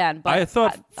bunch again. But I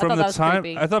thought from that was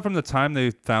creepy. the time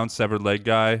they found severed leg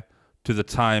guy to the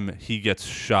time he gets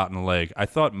shot in the leg, I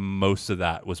thought most of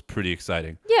that was pretty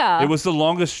exciting. Yeah. It was the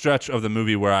longest stretch of the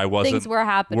movie where I wasn't Things were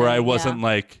happening. where I wasn't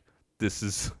like, this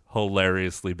is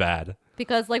hilariously bad.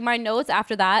 Because like my notes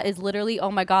after that is literally, oh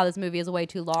my God, this movie is way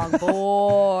too long.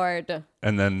 Bored.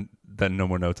 And then no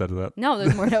more notes after that. No,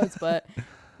 there's more notes, but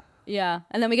yeah.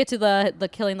 And then we get to the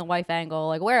killing the wife angle.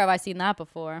 Like, where have I seen that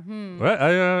before? What?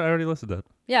 I already listed that.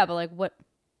 Yeah, but like, what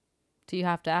do you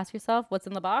have to ask yourself? What's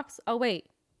in the box? Oh wait,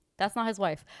 that's not his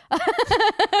wife.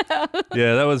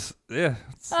 Yeah, that was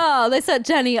Oh, they set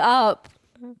Jenny up.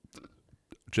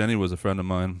 Jenny was a friend of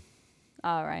mine.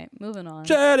 All right, moving on.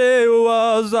 Jenny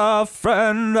was a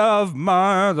friend of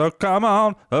mine. Oh, come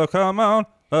on. Oh, come on.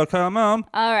 Oh, come on.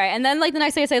 All right, and then like the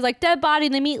next thing I say is like dead body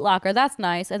in the meat locker. That's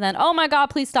nice. And then oh my God,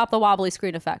 please stop the wobbly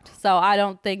screen effect. So I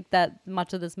don't think that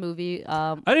much of this movie.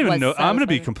 I didn't even know. I'm gonna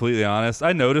be completely honest.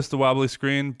 I noticed the wobbly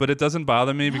screen, but it doesn't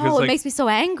bother me because it like makes me so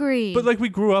angry. But like we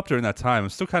grew up during that time. I'm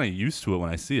still kind of used to it when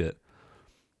I see it.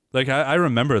 Like I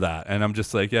remember that, and I'm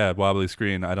just like, yeah, wobbly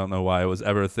screen. I don't know why it was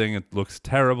ever a thing. It looks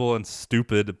terrible and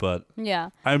stupid, but yeah,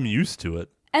 I'm used to it.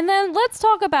 And then let's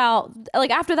talk about, like,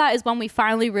 after that is when we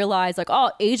finally realize, like,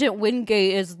 oh, Agent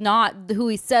Wingate is not who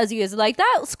he says he is. Like,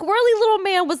 that squirrely little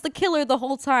man was the killer the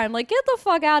whole time. Like, get the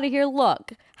fuck out of here.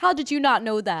 Look, how did you not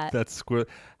know that? That's squirrely.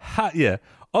 Yeah.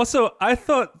 Also, I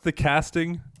thought the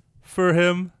casting for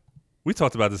him, we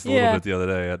talked about this a little bit the other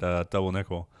day at Double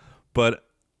Nickel, but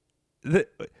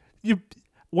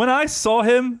when I saw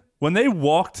him, when they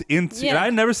walked into, and I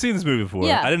had never seen this movie before.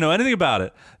 I didn't know anything about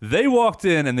it. They walked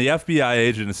in, and the FBI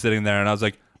agent is sitting there, and I was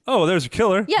like, oh, there's a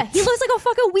killer. Yeah, he looks like a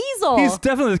fucking weasel. He's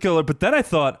definitely the killer. But then I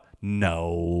thought,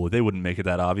 no, they wouldn't make it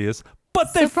that obvious.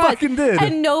 But they fucking did.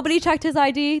 And nobody checked his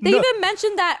ID. They even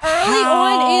mentioned that early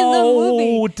on in the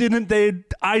movie. Oh, didn't they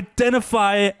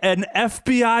identify an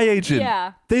FBI agent?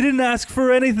 Yeah. They didn't ask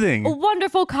for anything.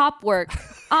 Wonderful cop work,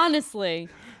 honestly.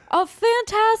 Oh,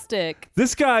 fantastic.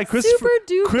 This guy,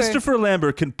 Christopher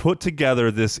Lambert, can put together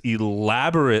this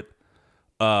elaborate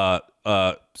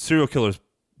serial killer's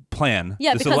plan.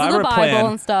 Yeah, this because of the Bible plan.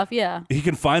 and stuff, yeah. He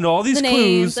can find all these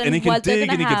clues, and he can dig,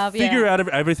 and he can figure out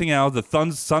everything out, the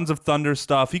Sons of Thunder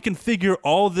stuff. He can figure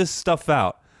all this stuff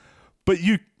out. But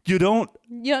you don't...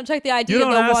 You don't check the ID of the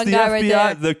one guy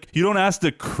right there. You don't ask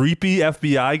the creepy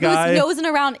FBI guy. Who's nosing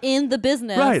around in the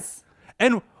business. Right.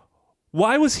 And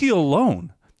why was he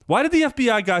alone? Why did the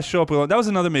FBI guy show up alone? That was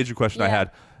another major question I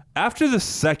had. After the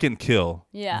second kill,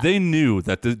 they knew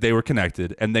that they were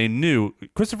connected, and they knew,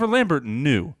 Christopher Lambert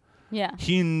knew. Yeah.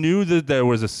 He knew that there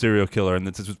was a serial killer and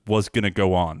that this was going to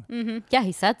go on. Mm-hmm. Yeah,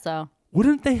 he said so.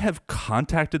 Wouldn't they have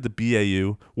contacted the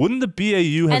BAU? Wouldn't the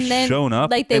BAU have shown up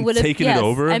like, they and taken it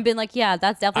over? And been like, yeah,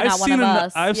 that's definitely not one of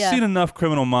us. I've seen enough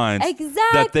Criminal Minds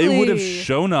that they would have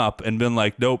shown up and been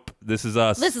like, nope, this is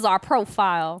us. This is our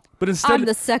profile. But instead, I'm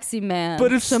the sexy man.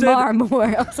 But instead, Shamar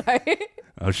Moore. I'm sorry.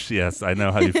 Oh, yes, I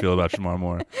know how you feel about Shamar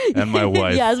Moore and my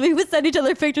wife. Yes, we would send each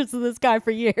other pictures of this guy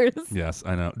for years. Yes,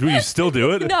 I know. Do you still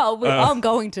do it? No, I'm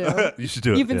going to. You should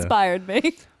do it. You've inspired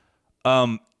me.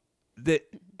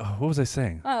 What was I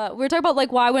saying? We were talking about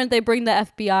like why wouldn't they bring the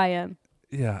FBI in?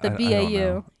 Yeah, the BAU. I don't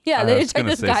know. Yeah, they checked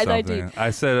this guy's ID.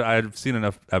 I said I've seen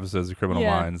enough episodes of Criminal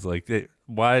Minds. Like,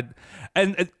 why?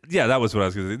 And that was what I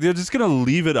was going to say. They're just going to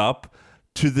leave it up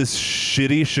to this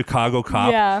shitty Chicago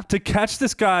cop to catch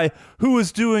this guy who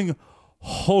is doing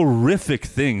horrific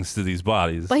things to these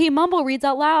bodies. But he mumble reads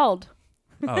out loud.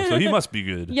 Oh, so he must be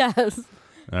good. Yes.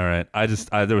 All right.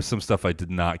 There was some stuff I did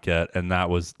not get, and that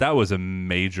was a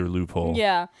major loophole.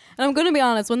 Yeah. And I'm gonna be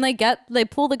honest, when they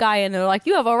pull the guy in, they're like,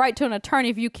 you have a right to an attorney.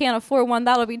 If you can't afford one,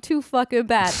 that'll be too fucking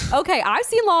bad. Okay, I've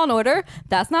seen Law and Order.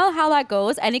 That's not how that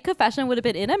goes. Any confession would have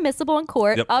been inadmissible in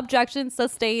court. Yep. Objection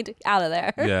sustained, out of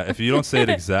there. Yeah, if you don't say it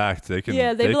exact, they can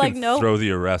they'd be like, nope. Throw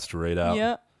the arrest right out.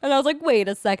 Yeah. And I was like, wait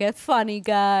a second, funny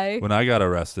guy. When I got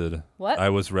arrested, what? I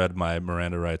was read my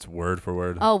Miranda rights word for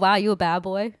word. Oh, wow, you a bad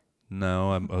boy?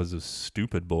 No, I was a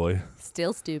stupid boy.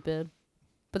 Still stupid.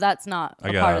 But that's not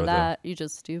a part of that. You're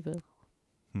just stupid.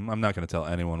 I'm not going to tell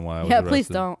anyone why I was arrested. Yeah, please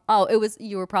don't. Oh,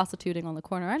 you were prostituting on the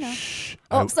corner. I know. Shh.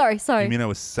 Oh, sorry. You mean I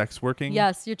was sex working?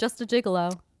 Yes, you're just a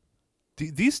gigolo.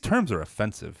 These terms are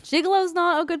offensive. Gigolo's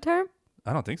not a good term?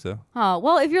 I don't think so. Oh,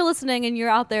 well, if you're listening and you're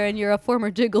out there and you're a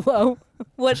former gigolo,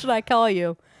 what should I call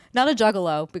you? Not a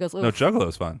juggalo, because... No,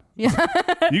 juggalo's fine. Yeah.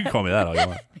 You can call me that all you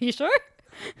want. You sure?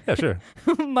 Yeah, sure.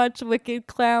 Much wicked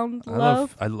clown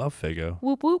love. I love Fago.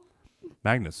 Whoop whoop.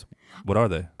 Magnets. What are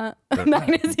they?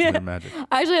 Magnets, yeah. They're magic.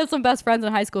 I actually had some best friends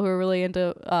in high school who were really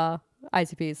into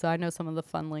ICPs, so I know some of the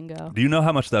fun lingo. Do you know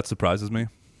how much that surprises me?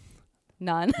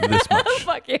 None. This much.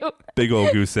 Fuck you. Big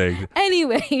old goose egg.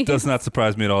 Anyway, Does not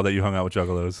surprise me at all that you hung out with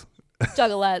juggalos.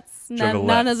 juggalettes.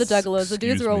 None of the Juggalettes. juggalos. The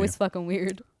dudes Excuse were always me. fucking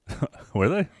weird. Were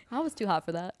they? I was too hot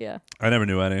for that. Yeah. I never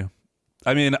knew any.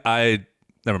 I mean,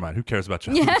 never mind. Who cares about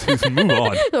juggalos? Move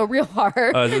on. So real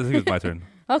hard. I think it's my turn.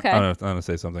 Okay. I'm gonna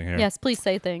say something here. Yes, please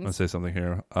say I'm gonna things. say something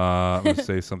here. I'm gonna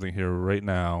say something here right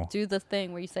now. Do the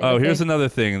thing where you say. Oh, the here's thing. another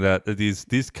thing that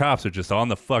these cops are just on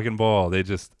the fucking ball.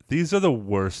 These are the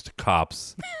worst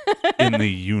cops in the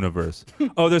universe.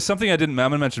 Oh, there's something I'm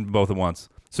gonna mention both at once.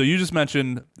 So you just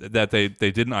mentioned that they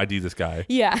didn't ID this guy.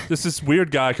 Yeah. This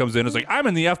weird guy comes in. It's like, I'm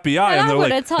in the FBI, And and I'm they're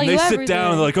gonna like, tell and you they sit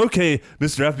down and they're like, okay,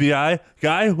 Mr. FBI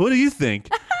guy, what do you think?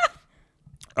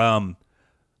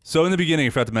 So in the beginning, I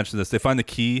forgot to mention this. They find the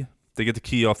key. They get the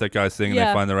key off that guy's thing, and they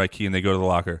Yeah. find the right key, and they go to the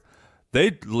locker.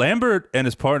 Lambert and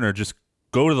his partner just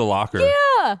go to the locker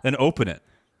Yeah. and open it.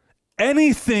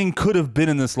 Anything could have been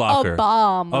in this locker. A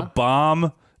bomb.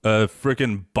 A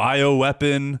freaking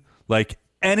bioweapon. Like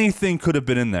anything could have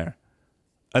been in there.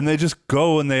 And they just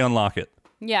go and they unlock it.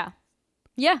 Yeah.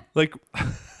 Yeah. Like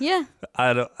Yeah.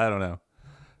 I don't know.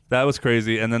 That was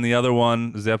crazy. And then the other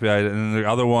one was the FBI, and then the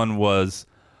other one was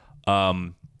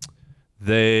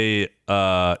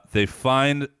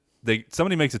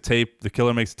somebody makes a tape, the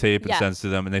killer makes a tape and Yeah. sends to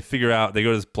them, and they figure out, they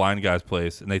go to this blind guy's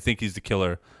place and they think he's the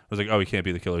killer. I was like, oh, he can't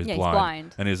be the killer, he's Yeah, he's blind.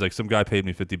 blind. And he's like, some guy paid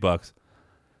me $50.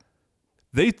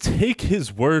 They take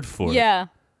his word for it. Yeah.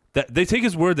 That they take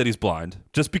his word that he's blind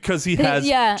just because he has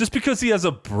Yeah. just because he has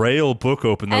a braille book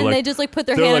open. They're And like, they just like put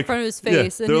their they're hand in like- front of his yeah,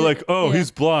 face. and they're he's- like, oh, yeah.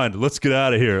 he's blind. Let's get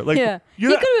out of here. Like, Yeah. He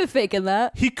you're could not- have been faking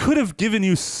that. he could have given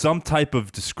you some type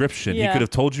of description. He Yeah. could have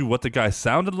told you what the guy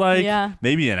sounded like. Yeah.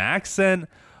 Maybe an accent.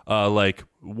 Like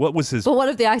what was his But what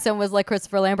if the accent was like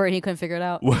Christopher Lambert and he couldn't figure it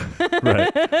out?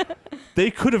 right? They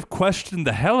could have questioned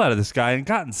the hell out of this guy and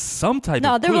gotten some type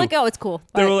No, of they were clue. like, oh, it's cool.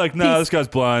 They All were right, like, no, peace. this guy's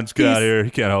blind. Just get out of Peace. here. He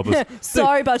can't help us.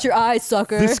 Sorry about your eyes,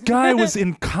 sucker. This guy was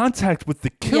in contact with the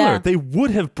killer. Yeah. They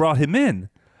would have brought him in.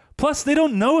 Plus, they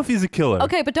don't know if he's a killer.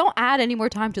 Okay, but don't add any more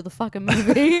time to the fucking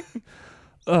movie.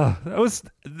 That was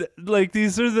like,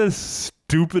 these are the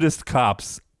stupidest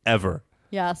cops ever.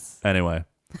 Yes. Anyway,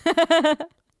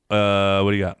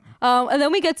 what do you got? And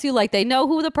then we get to like they know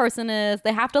who the person is.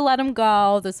 They have to let him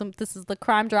go. This is the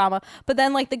crime drama. But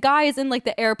then like the guy is in like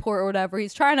the airport or whatever.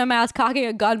 He's trying to mask cocking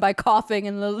a gun by coughing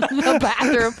in the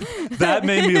bathroom. That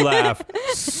made me laugh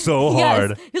so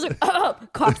hard. Yes. He's like,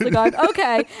 coughs the gun.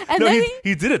 Okay. And No, then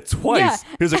he did it twice. Yeah.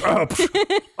 He was like, up.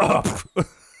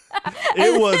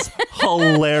 It was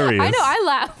hilarious. I know, I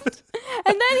laughed.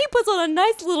 And then he puts on a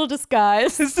nice little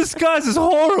disguise. His disguise is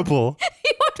horrible.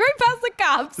 He walked right past the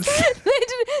cops. They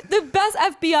did the best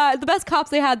FBI, the best cops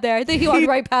they had there. I think he walked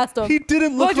right past them. He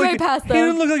didn't look Walked like right past he them.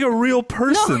 didn't look like a real No,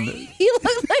 person. he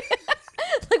looked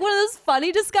like one of those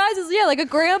funny disguises. Yeah, like a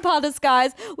grandpa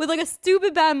disguise with like a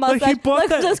stupid bad mustache. Like he bought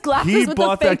that. those glasses He with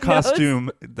bought the that fake nose.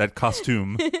 costume. That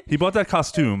costume. He bought that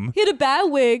costume He had a bad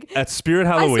wig. at Spirit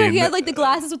I Halloween. swear he had like the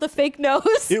glasses with the fake nose.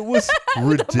 It was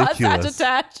With the mustache ridiculous.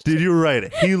 attached. Dude, you're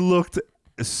right. He looked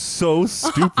so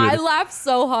stupid. I laughed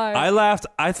so hard. I laughed.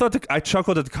 I thought I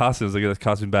chuckled at the costume. I was like, that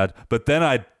costume bad. But then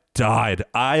I died.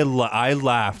 I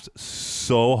laughed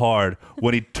so hard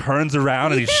when he turns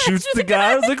around and he shoots the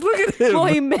guy. I was like, look at him. well,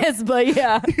 he missed, but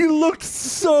yeah. He looked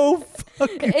so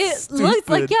fucking It stupid. looks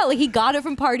like, yeah, like he got it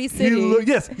from Party City.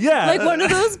 Yes, yeah. Like one of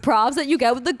those props that you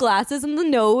get with the glasses and the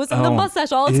nose and the Oh,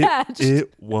 mustache all attached.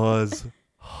 It was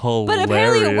hilarious. But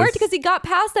apparently it worked because he got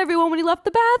past everyone when he left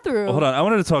the bathroom. Hold on, I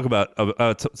wanted to talk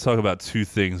about two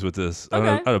things with this. I'm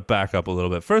Okay. gonna back up a little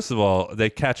bit. First of all, they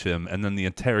catch him, and then the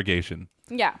interrogation,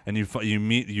 Yeah. and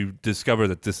you discover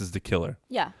that this is the killer.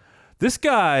 Yeah. This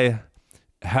guy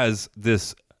has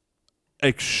this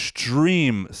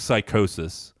extreme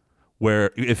psychosis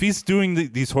where if he's doing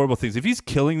these horrible things, if he's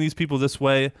killing these people this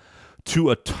way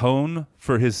to atone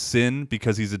for his sin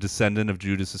because he's a descendant of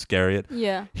Judas Iscariot,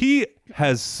 Yeah. he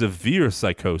has severe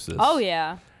psychosis. Oh,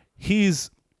 yeah.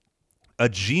 He's a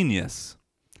genius.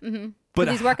 Mm-hmm. But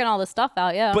He's working all this stuff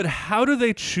out, yeah. But how do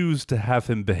they choose to have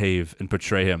him behave and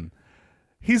portray him?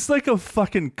 He's like a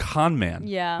fucking con man.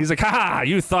 Yeah. He's like, ha,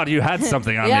 you thought you had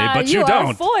something on Yeah, me, but you you are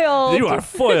don't. foiled. You are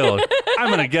foiled. I'm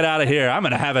going to get out of here. I'm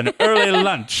going to have an early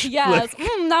lunch. Yes. Like,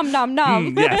 Nom, nom,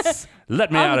 nom. yes.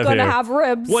 Let me out I'm of going to here. have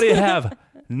ribs. What do you have?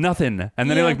 Nothing. And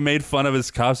then he Yeah. like made fun of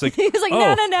his cops. Like, He's like, oh,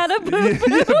 nana, nana,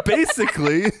 boop. yeah,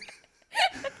 basically.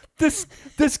 This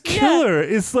killer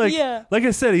is like, Yeah. like I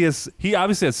said, he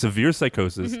obviously has severe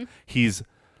psychosis. Mm-hmm.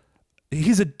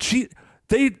 He's a cheat.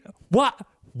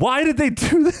 Why did they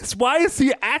do this? Why is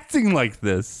he acting like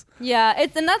this? Yeah,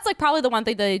 and that's like probably the one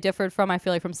thing that they differed from. I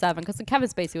feel like from 7, because Kevin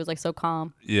Spacey was like so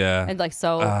calm Yeah. and like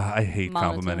so. I hate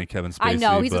monotone. complimenting Kevin Spacey. I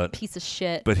know he's a piece of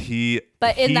shit. But in he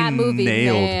that movie,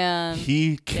 nailed. man.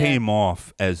 He came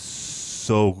off as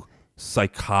so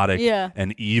psychotic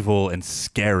and evil and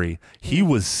scary. He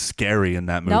was scary in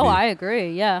that movie. No, I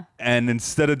agree. Yeah. And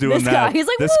instead of doing This that, guy, he's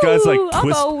like, this guy's like "Woo,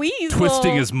 I'm a weasel."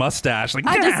 twisting his mustache. Like,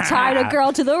 I just tied a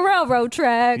girl to the railroad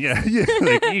track. Yeah,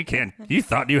 like, you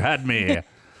thought you had me.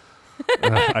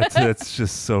 It's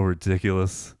just so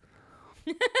ridiculous.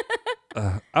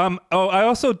 I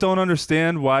also don't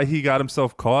understand why he got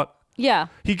himself caught. Yeah.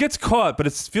 He gets caught, but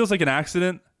it feels like an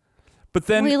accident. But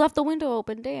then Well, he left the window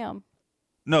open. Damn.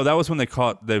 no, that was when they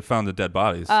found the dead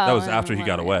bodies. That was after he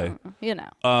got away. You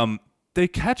know. They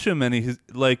catch him and he's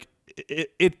like,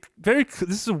 this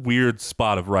is a weird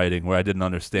spot of writing where I didn't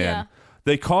understand. Yeah.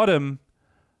 They caught him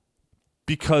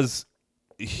because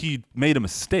he made a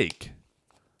mistake.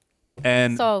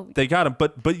 And So, they got him,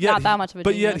 but yet not that much of a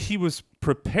but yet genius. he was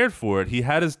prepared for it. He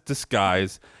had his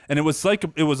disguise, and it was like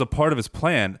it was a part of his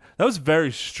plan. That was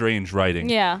very strange writing.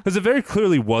 Yeah. Because it very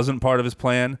clearly wasn't part of his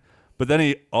plan. But then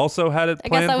he also had it I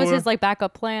planned guess that was for. his like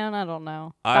backup plan. I don't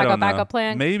know. I don't know. Backup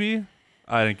plan. Maybe.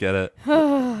 I didn't get it.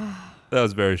 That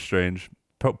was very strange.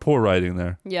 Poor writing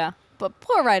there. Yeah, but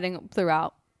poor writing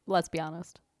throughout. Let's be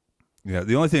honest. Yeah,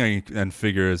 the only thing I can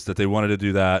figure is that they wanted to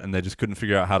do that and they just couldn't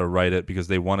figure out how to write it because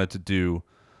they wanted to do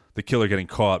the killer getting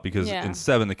caught because in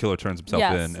 7 the killer turns himself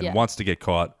in and wants to get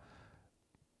caught.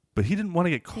 But he didn't want to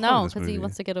get caught No, in this because movie. he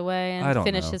wants to get away I and don't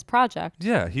finish know. his project.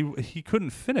 Yeah, he couldn't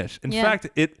finish. In Yeah. fact,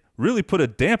 it really put a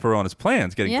damper on his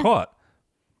plans getting caught.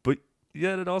 But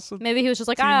yet it also Maybe he was just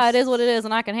like, seems- it is what it is,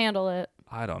 and I can handle it.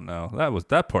 I don't know.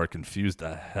 That part confused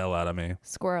the hell out of me.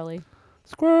 Squirrely.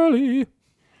 Squirrely.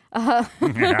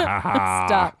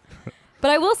 Stop. But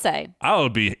I will say, I'll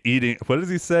be eating. What does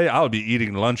he say? I'll be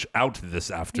eating lunch out this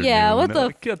afternoon. Yeah, what the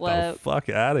Get the flip? fuck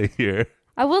out of here.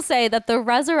 I will say that the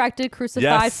resurrected, crucified,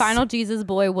 Yes. final Jesus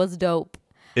boy was dope.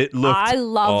 It looked I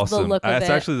loved the awesome. look of It's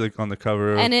it. actually like on the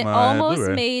cover And of it my almost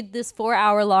Blu-ray. made this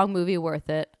 4-hour-long movie worth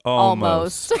it.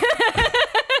 Almost.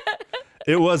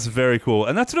 It was very cool.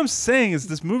 And that's what I'm saying is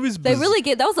this movie's They really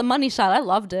that was a money shot. I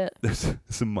loved it. There's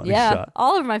a money Yeah, shot.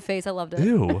 all over my face. I loved it.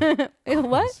 Ew. Ew,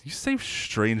 what? You say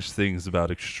strange things about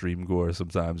extreme gore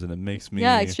sometimes and it makes me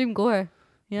Yeah, extreme gore.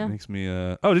 Yeah. makes me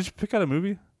oh, did you pick out a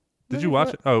movie? Did you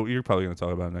watch it? Oh, you're probably going to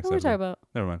talk about it next What are we episode. talking about?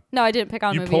 Never mind. No, I didn't pick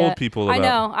out a You movie polled yet. people I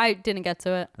about- know. I didn't get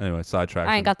to it. Anyway, sidetracked.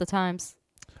 I ain't got the times.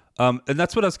 And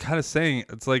that's what I was kind of saying.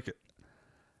 It's like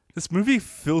this movie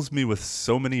fills me with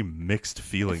so many mixed It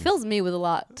feelings. fills me with a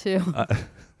lot too.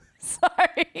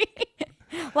 Sorry.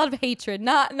 A lot of hatred.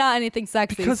 Not anything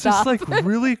sexy. because Stop. there's like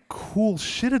really cool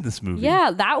shit in this movie.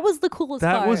 Yeah, that was the coolest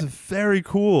That part. was very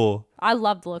cool. I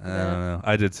loved the look of I don't it. know.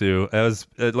 I did too. It was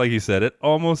like you said. It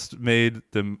almost made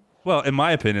them. Well, in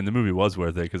my opinion, the movie was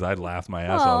worth it because I laughed my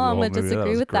ass Well, off. I'm The whole gonna movie. disagree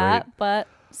was with great. that, but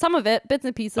some of it, bits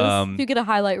and pieces. If you get a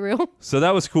highlight reel. So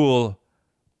that was cool,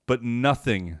 but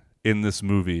nothing in this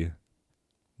movie,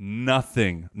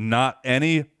 nothing, not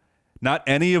any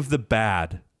of the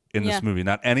bad in Yeah. this movie,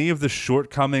 not any of the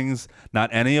shortcomings, not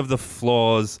any of the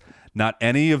flaws, not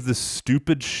any of the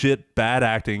stupid shit, bad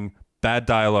acting, bad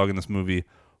dialogue in this movie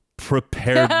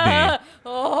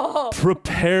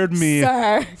prepared me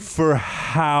Sir. for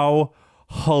how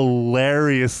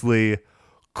hilariously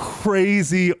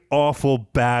crazy awful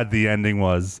bad the ending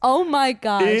was. Oh my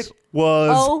gosh. It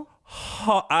was. Oh.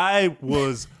 I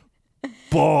was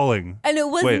bawling. And it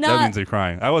was Wait, that not- means they're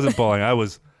crying. I wasn't bawling. I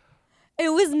was. It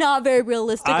was not very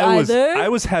realistic I was. either. I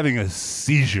was having a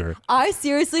seizure. I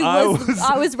seriously I was.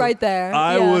 I was right there.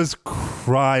 I Yeah. was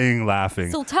crying laughing.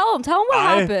 So tell him what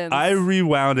happens. I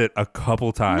rewound it a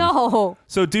couple times. No.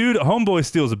 So, dude, homeboy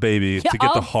steals a baby to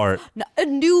get the heart. No, a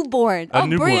newborn. A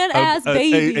newborn, brand ass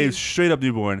baby. a straight up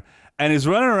newborn, and he's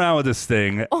running around with this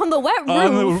thing on the wet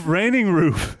on the roof. raining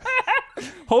roof,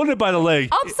 holding it by the leg.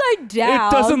 Upside down.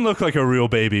 It doesn't look like a real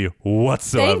baby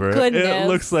whatsoever. Thank It goodness.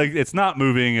 looks like it's not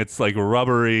moving. It's like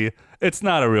rubbery. It's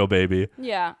not a real baby.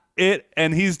 Yeah.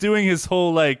 And he's doing his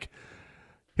whole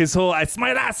it's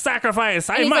my last sacrifice.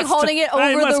 I he's, must like, holding it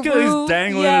I over must the kill-" He's roof.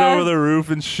 dangling Yeah. it over the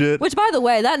roof and shit. Which, by the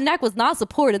way, that neck was not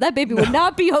supported. That baby would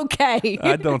not be okay.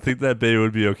 I don't think that baby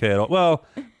would be okay at all. Well,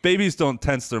 babies don't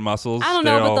tense their muscles. I don't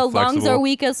They're know, but the all lungs flexible. are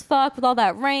weak as fuck with all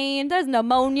that rain. There's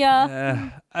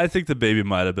pneumonia. I think the baby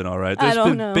might have been all right. I There's don't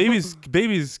been know.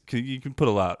 babies. You can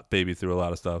put baby through a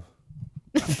lot of stuff.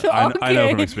 I know from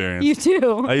Okay. experience. You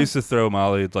do. I used to throw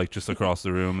Molly like just across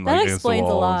the room and That like against the explains a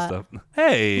wall lot. and stuff.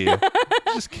 Hey,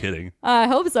 Just kidding. I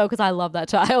hope so, because I love that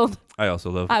child. I also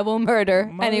love. I will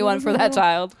murder anyone for that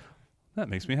child. That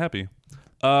makes me happy.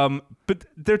 But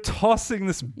they're tossing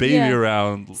this baby Yeah.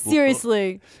 around.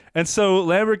 Seriously. And so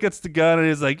Lambert gets the gun and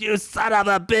he's like, "You son of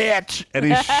a bitch!" And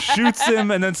he shoots him,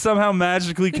 and then somehow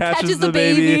magically catches the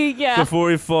baby yeah.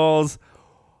 before he falls.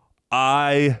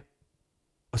 I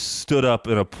stood up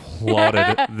and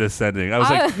applauded this ending. I was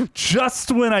like, just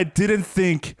when I didn't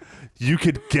think you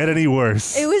could get any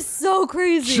worse. It was so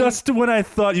crazy. Just when I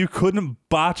thought you couldn't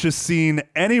botch a scene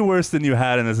any worse than you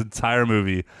had in this entire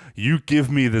movie, you give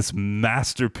me this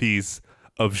masterpiece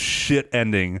of shit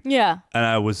ending. Yeah. And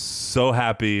I was so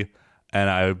happy,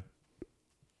 and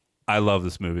I love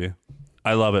this movie.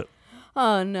 I love it.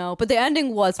 Oh, no. But the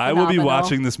ending was I phenomenal. will be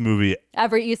watching this movie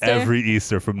every Easter. every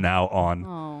Easter from now on.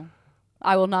 Oh.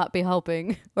 I will not be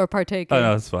helping or partaking. Oh,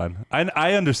 no, it's fine.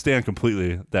 I understand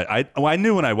completely that. I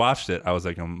knew when I watched it, I was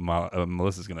like,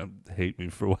 Melissa's going to hate me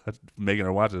for making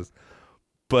her watch this.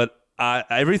 But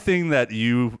everything that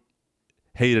you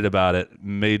hated about it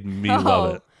made me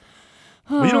love it.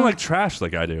 Well, you don't like trash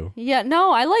like I do. Yeah,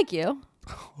 no, I like you.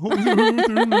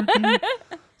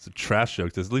 It's a trash joke.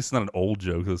 At least it's not an old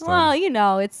joke this time. Well, you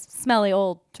know, it's smelly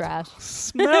old trash.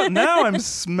 Now I'm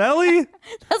smelly?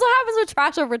 That's what happens with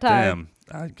trash over time.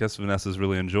 Damn. I guess Vanessa's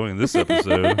really enjoying this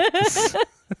episode.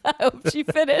 I hope she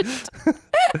finished.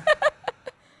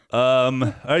 All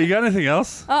right, you got anything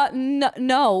else?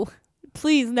 No.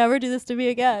 Please never do this to me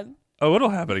again. Oh, it'll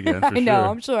happen again for I know,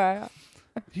 sure. I'm sure.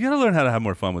 You gotta learn how to have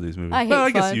more fun with these movies. I hate well,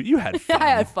 I guess fun. you had fun. I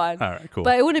had fun. All right, cool.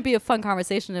 But it wouldn't be a fun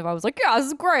conversation if I was like, yeah, this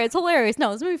is great. It's hilarious.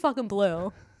 No, this movie fucking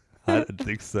blew. I didn't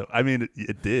think so. I mean,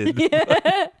 it did.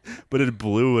 But it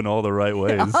blew in all the right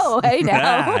ways. Oh, hey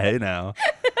now. Hey now.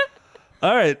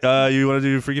 All right, you want to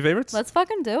do freaky favorites? Let's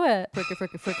fucking do it. Hell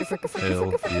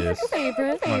yes.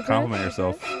 Favorite. Come on, compliment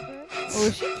yourself.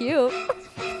 Oh, she cute.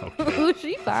 Okay. Oh,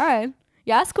 she fine.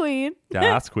 Yes, queen.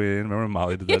 Yes, queen. Remember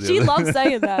Molly did Yeah, that? the she other- loves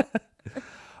saying that.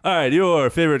 All right, your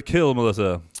favorite kill,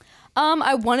 Melissa.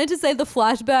 I wanted to say the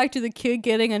flashback to the kid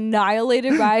getting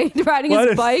annihilated riding What?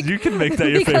 his bike. You can make that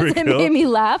your because favorite it kill. made me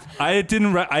laugh. I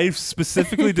didn't. I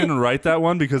specifically didn't write that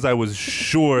one because I was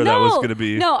sure that was gonna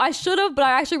be. No, I should have, but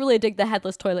I actually really dig the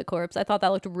headless toilet corpse. I thought that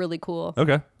looked really cool.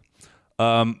 Okay.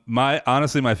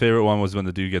 My favorite one was when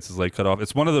the dude gets his leg cut off.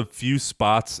 It's one of the few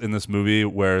spots in this movie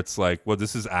where it's like, well,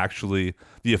 this is actually,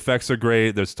 the effects are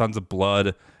great. There's tons of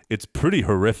blood. It's pretty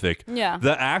horrific. Yeah.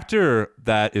 The actor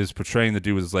that is portraying the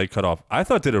dude with his leg cut off, I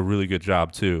thought did a really good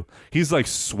job too. He's like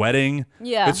sweating.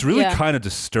 Yeah, It's really yeah. kind of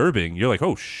disturbing. You're like,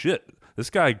 oh shit, this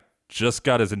guy just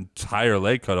got his entire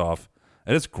leg cut off,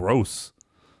 and it's gross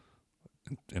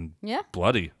and Yeah.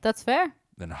 bloody That's fair.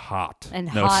 and hot. And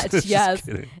No, hot, just yes.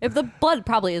 kidding. If the blood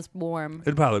probably is warm.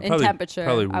 It probably in temperature,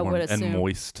 probably I warm would assume. and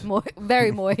moist.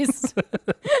 Very moist.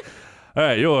 All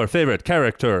right, your favorite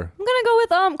character. I'm gonna go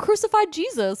with crucified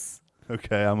Jesus.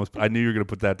 Okay, I knew you were gonna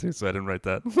put that too, so I didn't write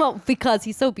that. Well, because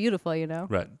he's so beautiful, you know.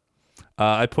 Right.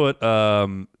 I put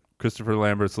Christopher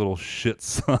Lambert's little shit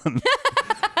son.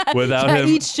 Without Yeah, him,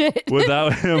 eat shit.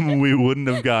 without him, we wouldn't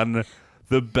have gotten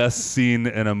the best scene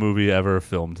in a movie ever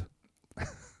filmed.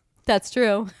 That's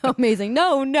true. Amazing.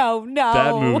 No.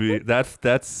 That movie,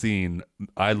 that scene,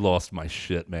 I lost my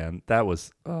shit, man. That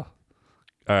was.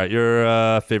 All right,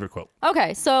 your favorite quote.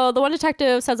 Okay, so the one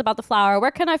detective says about the flower,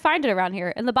 where can I find it around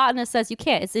here? And the botanist says, you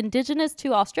can't. It's indigenous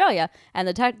to Australia. And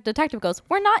the detective goes,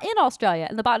 we're not in Australia.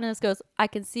 And the botanist goes, I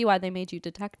can see why they made you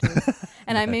detective.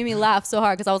 And it made me laugh so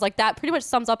hard because I was like, that pretty much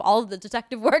sums up all of the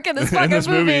detective work in this fucking In this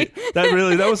movie, that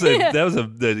was a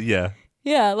Yeah. yeah.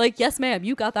 Yeah, like, yes, ma'am,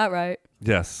 you got that right.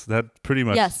 Yes, that pretty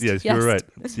much. Yes, Yes, you were yes. right.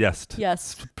 It's yes.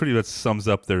 Yes. Pretty much sums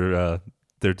up their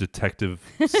detective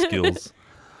skills.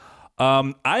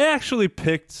 I actually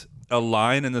picked a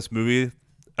line in this movie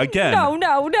again. No.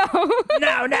 No,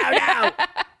 no,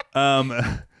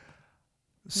 no.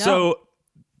 So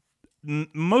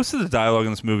most of the dialogue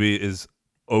in this movie is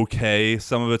okay.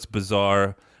 Some of it's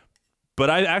bizarre. But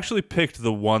I actually picked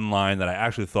the one line that I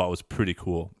actually thought was pretty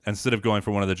cool. Instead of going for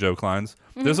one of the joke lines,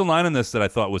 there's a line in this that I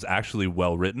thought was actually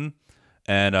well written.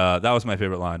 And that was my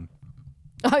favorite line.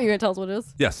 Oh, you're going to tell us what it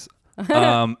is? Yes.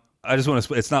 I just want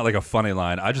to. It's not like a funny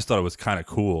line. I just thought it was kind of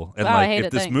cool. And Oh, I like, hate if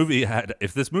it, this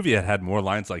thanks. movie had more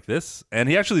lines like this, and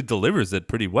he actually delivers it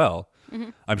pretty well.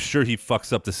 I'm sure he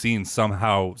fucks up the scene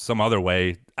somehow, some other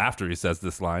way after he says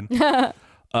this line.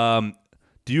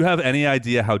 Do you have any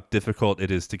idea how difficult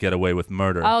it is to get away with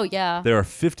murder? Oh, yeah. There are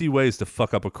 50 ways to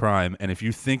fuck up a crime, and if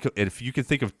you can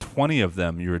think of 20 of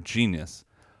them, you're a genius.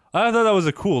 I thought that was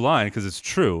a cool line because it's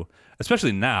true,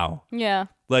 especially now. Yeah.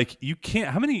 Like, you can't.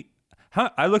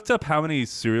 I looked up how many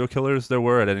serial killers there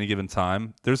were at any given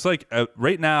time. There's like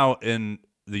right now in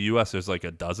the U.S. there's like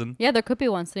a dozen. Yeah, there could be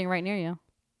one sitting right near you.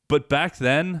 But back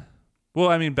then, well,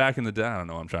 I mean, back in the day, I don't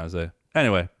know what I'm trying to say.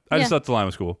 Anyway, I just Yeah. thought the line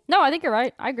was cool. No, I think you're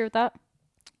right. I agree with that.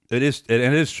 It is, and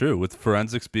it is true with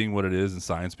forensics being what it is and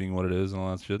science being what it is and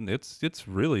all that shit. It's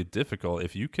really difficult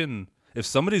if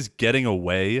somebody's getting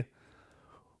away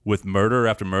with murder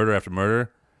after murder after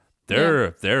murder,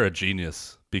 they're a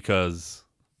genius because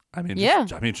I mean,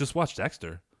 just watch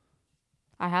Dexter.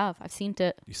 I have. I've seen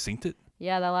it. You synced it?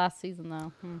 Yeah, that last season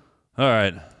though. All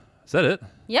right, is that it?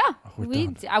 Yeah, we're we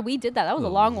done. we did that. That was a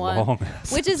long one,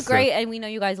 long-ass which is episode. great, and we know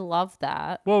you guys love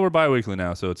that. Well, we're bi-weekly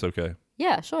now, so it's okay.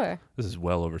 Yeah, sure. This is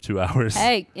well over 2 hours.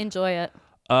 Hey, enjoy it.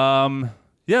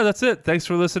 Yeah, that's it. Thanks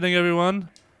for listening, everyone.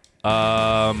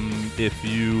 If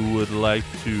you would like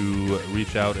to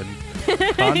reach out and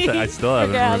contact, I still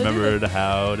haven't Forgot how to do remembered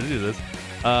how to do this.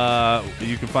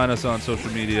 You can find us on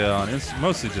social media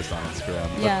mostly just on Instagram.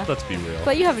 Yeah. Let's be real.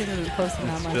 But you haven't even been posting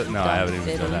that much. No, I haven't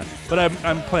even done that. But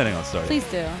I'm planning on starting. Please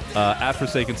do. At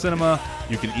Forsaken Cinema.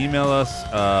 You can email us,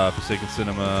 Forsaken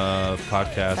Cinema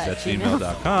podcast at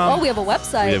gmail.com. Oh, we have a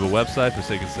website. We have a website,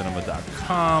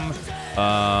 forsakencinema.com.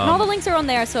 And all the links are on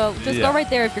there, so just yeah. go right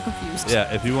there if you're confused.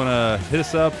 Yeah, if you want to hit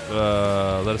us up,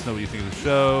 let us know what you think of the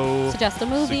show. Suggest a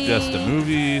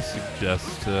movie.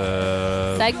 Suggest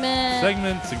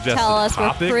Segment. Suggest Tell a us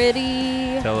topic. we're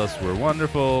pretty. Tell us we're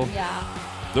wonderful. Yeah.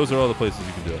 Those are all the places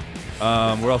you can do it.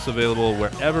 We're also available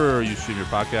wherever you stream your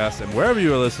podcast. And wherever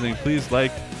you are listening, please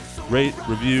like, rate,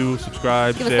 review,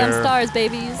 subscribe, Give share. us them stars,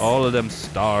 babies. All of them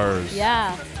stars.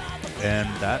 Yeah. And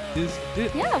that is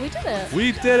it. Yeah, we did it.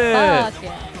 We did it. Fuck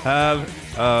yeah.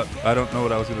 I don't know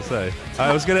what I was going to say.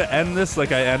 I was going to end this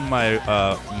like I end my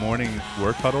morning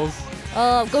work huddles.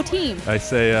 Go team. I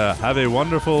say, have a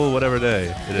wonderful whatever day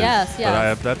it is. Yes,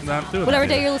 yes. But I'm not doing Whatever that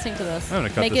day yet. you're listening to this. I'm going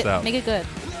to cut this out. Make it good.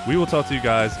 We will talk to you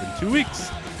guys in 2 weeks.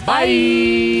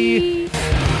 Bye.